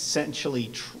 Okay. I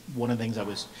essentially, one of the things I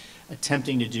was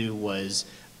attempting to do was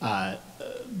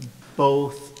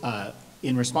both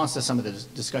in response to some of the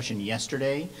discussion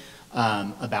yesterday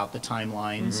about the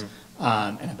timelines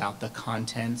and about the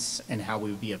contents and how we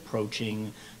would be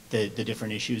approaching the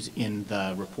different issues in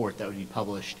the report that would be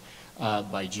published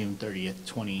by June 30th,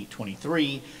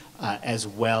 2023, as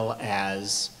well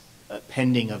as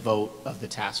pending a vote of the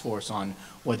task force on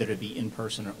whether to be in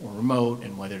person or remote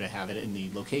and whether to have it in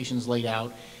the locations laid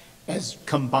out, as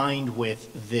combined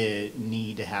with the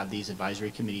need to have these advisory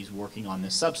committees working on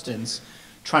this substance,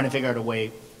 trying to figure out a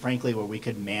way, frankly, where we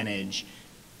could manage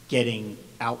getting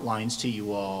outlines to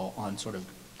you all on sort of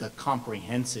the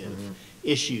comprehensive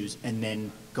issues and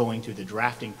then going through the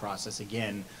drafting process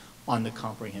again on the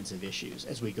comprehensive issues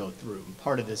as we go through. And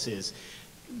part of this is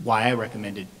why I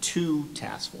recommended 2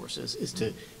 task forces, is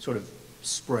to sort of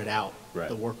spread out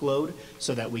the workload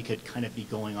so that we could kind of be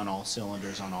going on all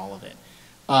cylinders on all of it.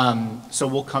 So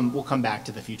we'll come back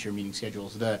to the future meeting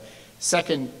schedules. The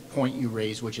second point you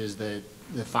raised, which is the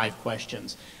 5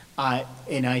 questions.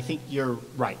 And I think you're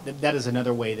right. That is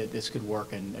another way that this could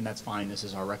work, and that's fine. This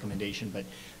is our recommendation. But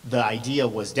the idea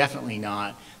was definitely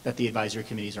not that the advisory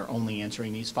committees are only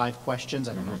answering these 5 questions.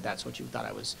 I don't know if that's what you thought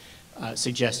I was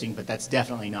suggesting, but that's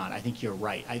definitely not. I think you're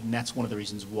right. And that's one of the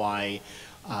reasons why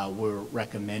we're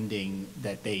recommending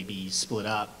that they be split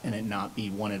up and it not be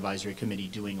one advisory committee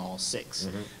doing all 6.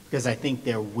 Because I think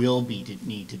there will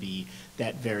need to be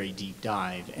that very deep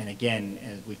dive. And again,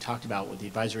 as we've talked about with the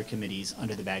advisory committees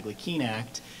under the Bagley-Keene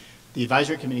Act, the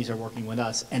advisory committees are working with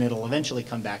us, and it'll eventually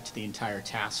come back to the entire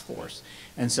task force.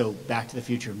 And so back to the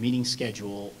future meeting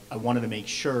schedule, I wanted to make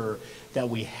sure that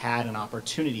we had an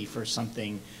opportunity for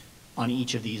something on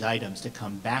each of these items to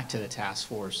come back to the task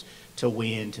force to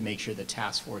weigh in, to make sure the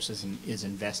task force is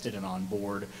invested and on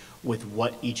board with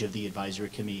what each of the advisory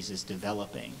committees is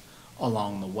developing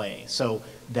along the way. So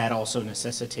that also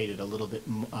necessitated a little bit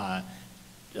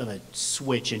of a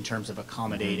switch in terms of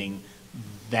accommodating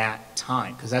that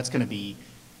time, because that's going to be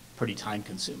pretty time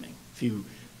consuming. If you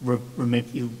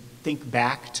think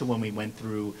back to when we went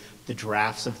through the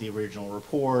drafts of the original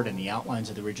report and the outlines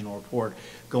of the original report,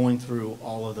 going through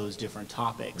all of those different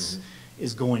topics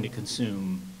is going to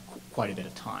consume quite a bit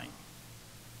of time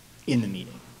in the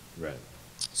meeting. Right.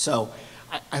 So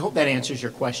I hope that answers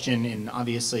your question. And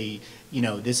obviously,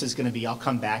 this is going to be, I'll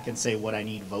come back and say what I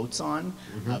need votes on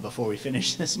before we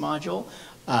finish this module.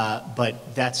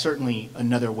 But that's certainly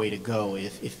another way to go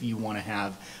if you want to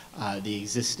have the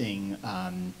existing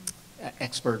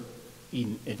expert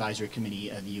advisory committee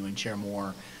of you and Chair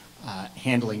Moore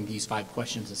handling these 5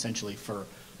 questions essentially for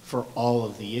all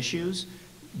of the issues.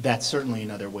 That's certainly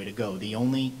another way to go. The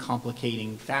only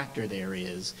complicating factor there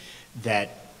is that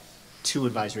 2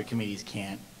 advisory committees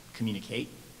can't communicate.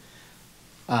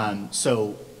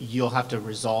 So you'll have to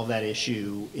resolve that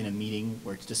issue in a meeting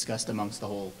where it's discussed amongst the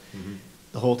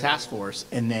whole task force,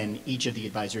 and then each of the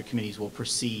advisory committees will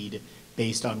proceed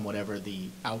based on whatever the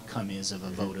outcome is of a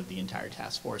vote of the entire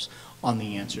task force on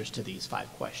the answers to these 5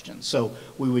 questions. So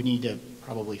we would need to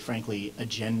probably, frankly,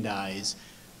 agendize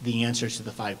the answers to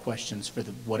the 5 questions for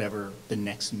whatever the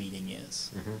next meeting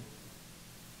is.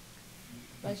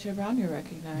 Vice Chair Brown, you're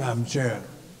recognized. Madam Chair,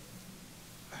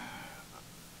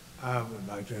 I would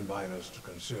like to invite us to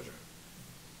consider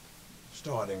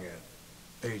starting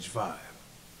at age 5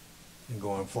 and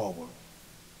going forward.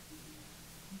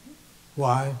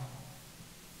 Why?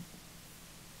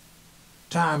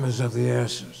 Time is of the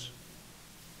essence.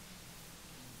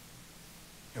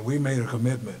 And we made a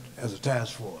commitment as a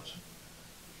task force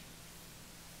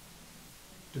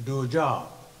to do a job.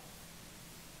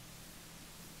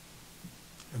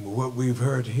 And what we've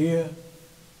heard here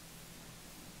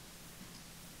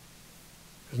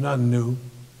is nothing new.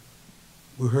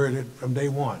 We heard it from day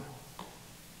one.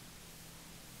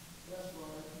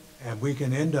 And we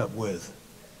can end up with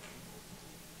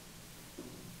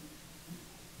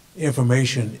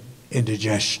information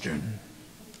indigestion.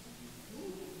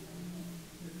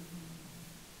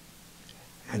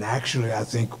 And actually, I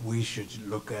think we should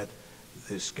look at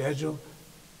the schedule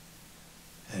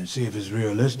and see if it's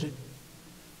realistic,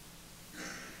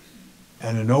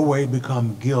 and in no way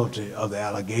become guilty of the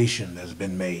allegation that's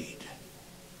been made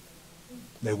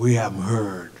that we haven't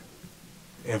heard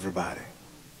everybody.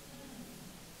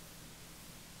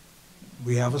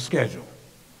 We have a schedule.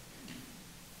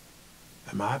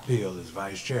 And my appeal as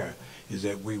vice chair is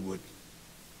that we would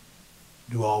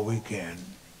do all we can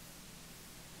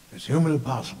as humanly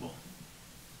possible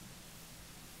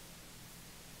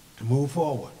to move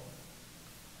forward.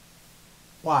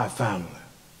 Why family?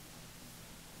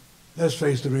 Let's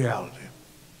face the reality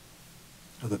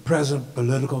of the present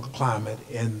political climate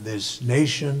in this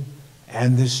nation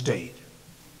and this state,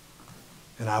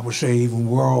 and I would say even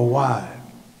worldwide,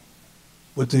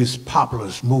 with this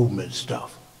populist movement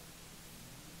stuff.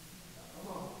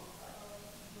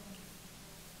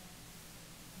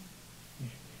 You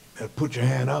better put your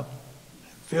hand up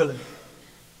and feel it.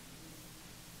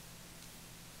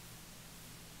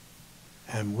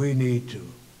 And we need to,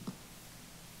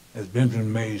 as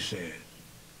Benjamin Mays said,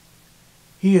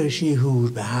 he or she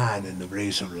who's behind in the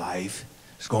race of life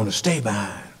is going to stay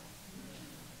behind.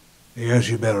 Or else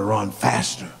you better run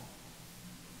faster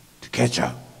to catch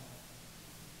up.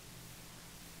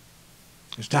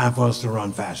 It's time for us to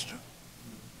run faster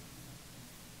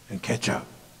and catch up.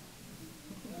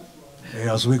 Or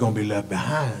else we're going to be left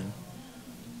behind.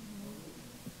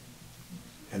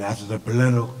 And after the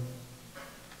political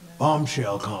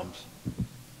bombshell comes,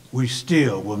 we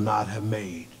still will not have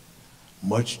made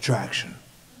much traction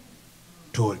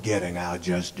toward getting our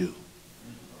just due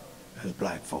as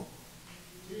black folk.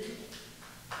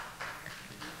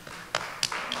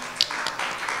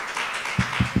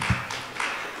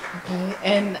 Okay,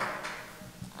 and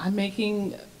I'm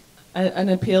making an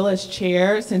appeal as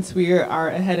chair, since we are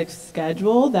ahead of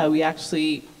schedule, that we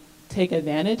actually take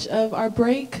advantage of our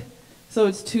break. So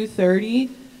it's 2:30,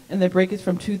 and the break is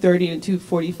from 2:30 to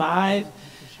 2:45.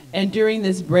 And during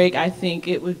this break, I think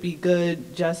it would be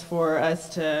good just for us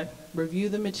to review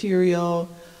the material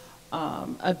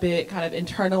a bit, kind of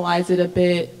internalize it a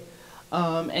bit,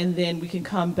 and then we can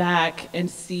come back and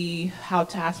see how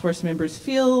task force members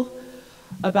feel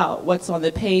about what's on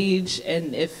the page,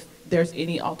 and if there's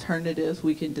any alternatives,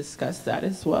 we can discuss that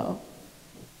as well.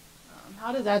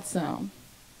 How does that sound?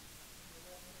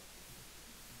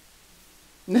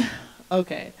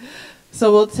 Okay.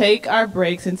 So we'll take our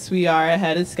break since we are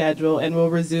ahead of schedule, and we'll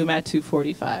resume at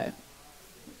 2:45.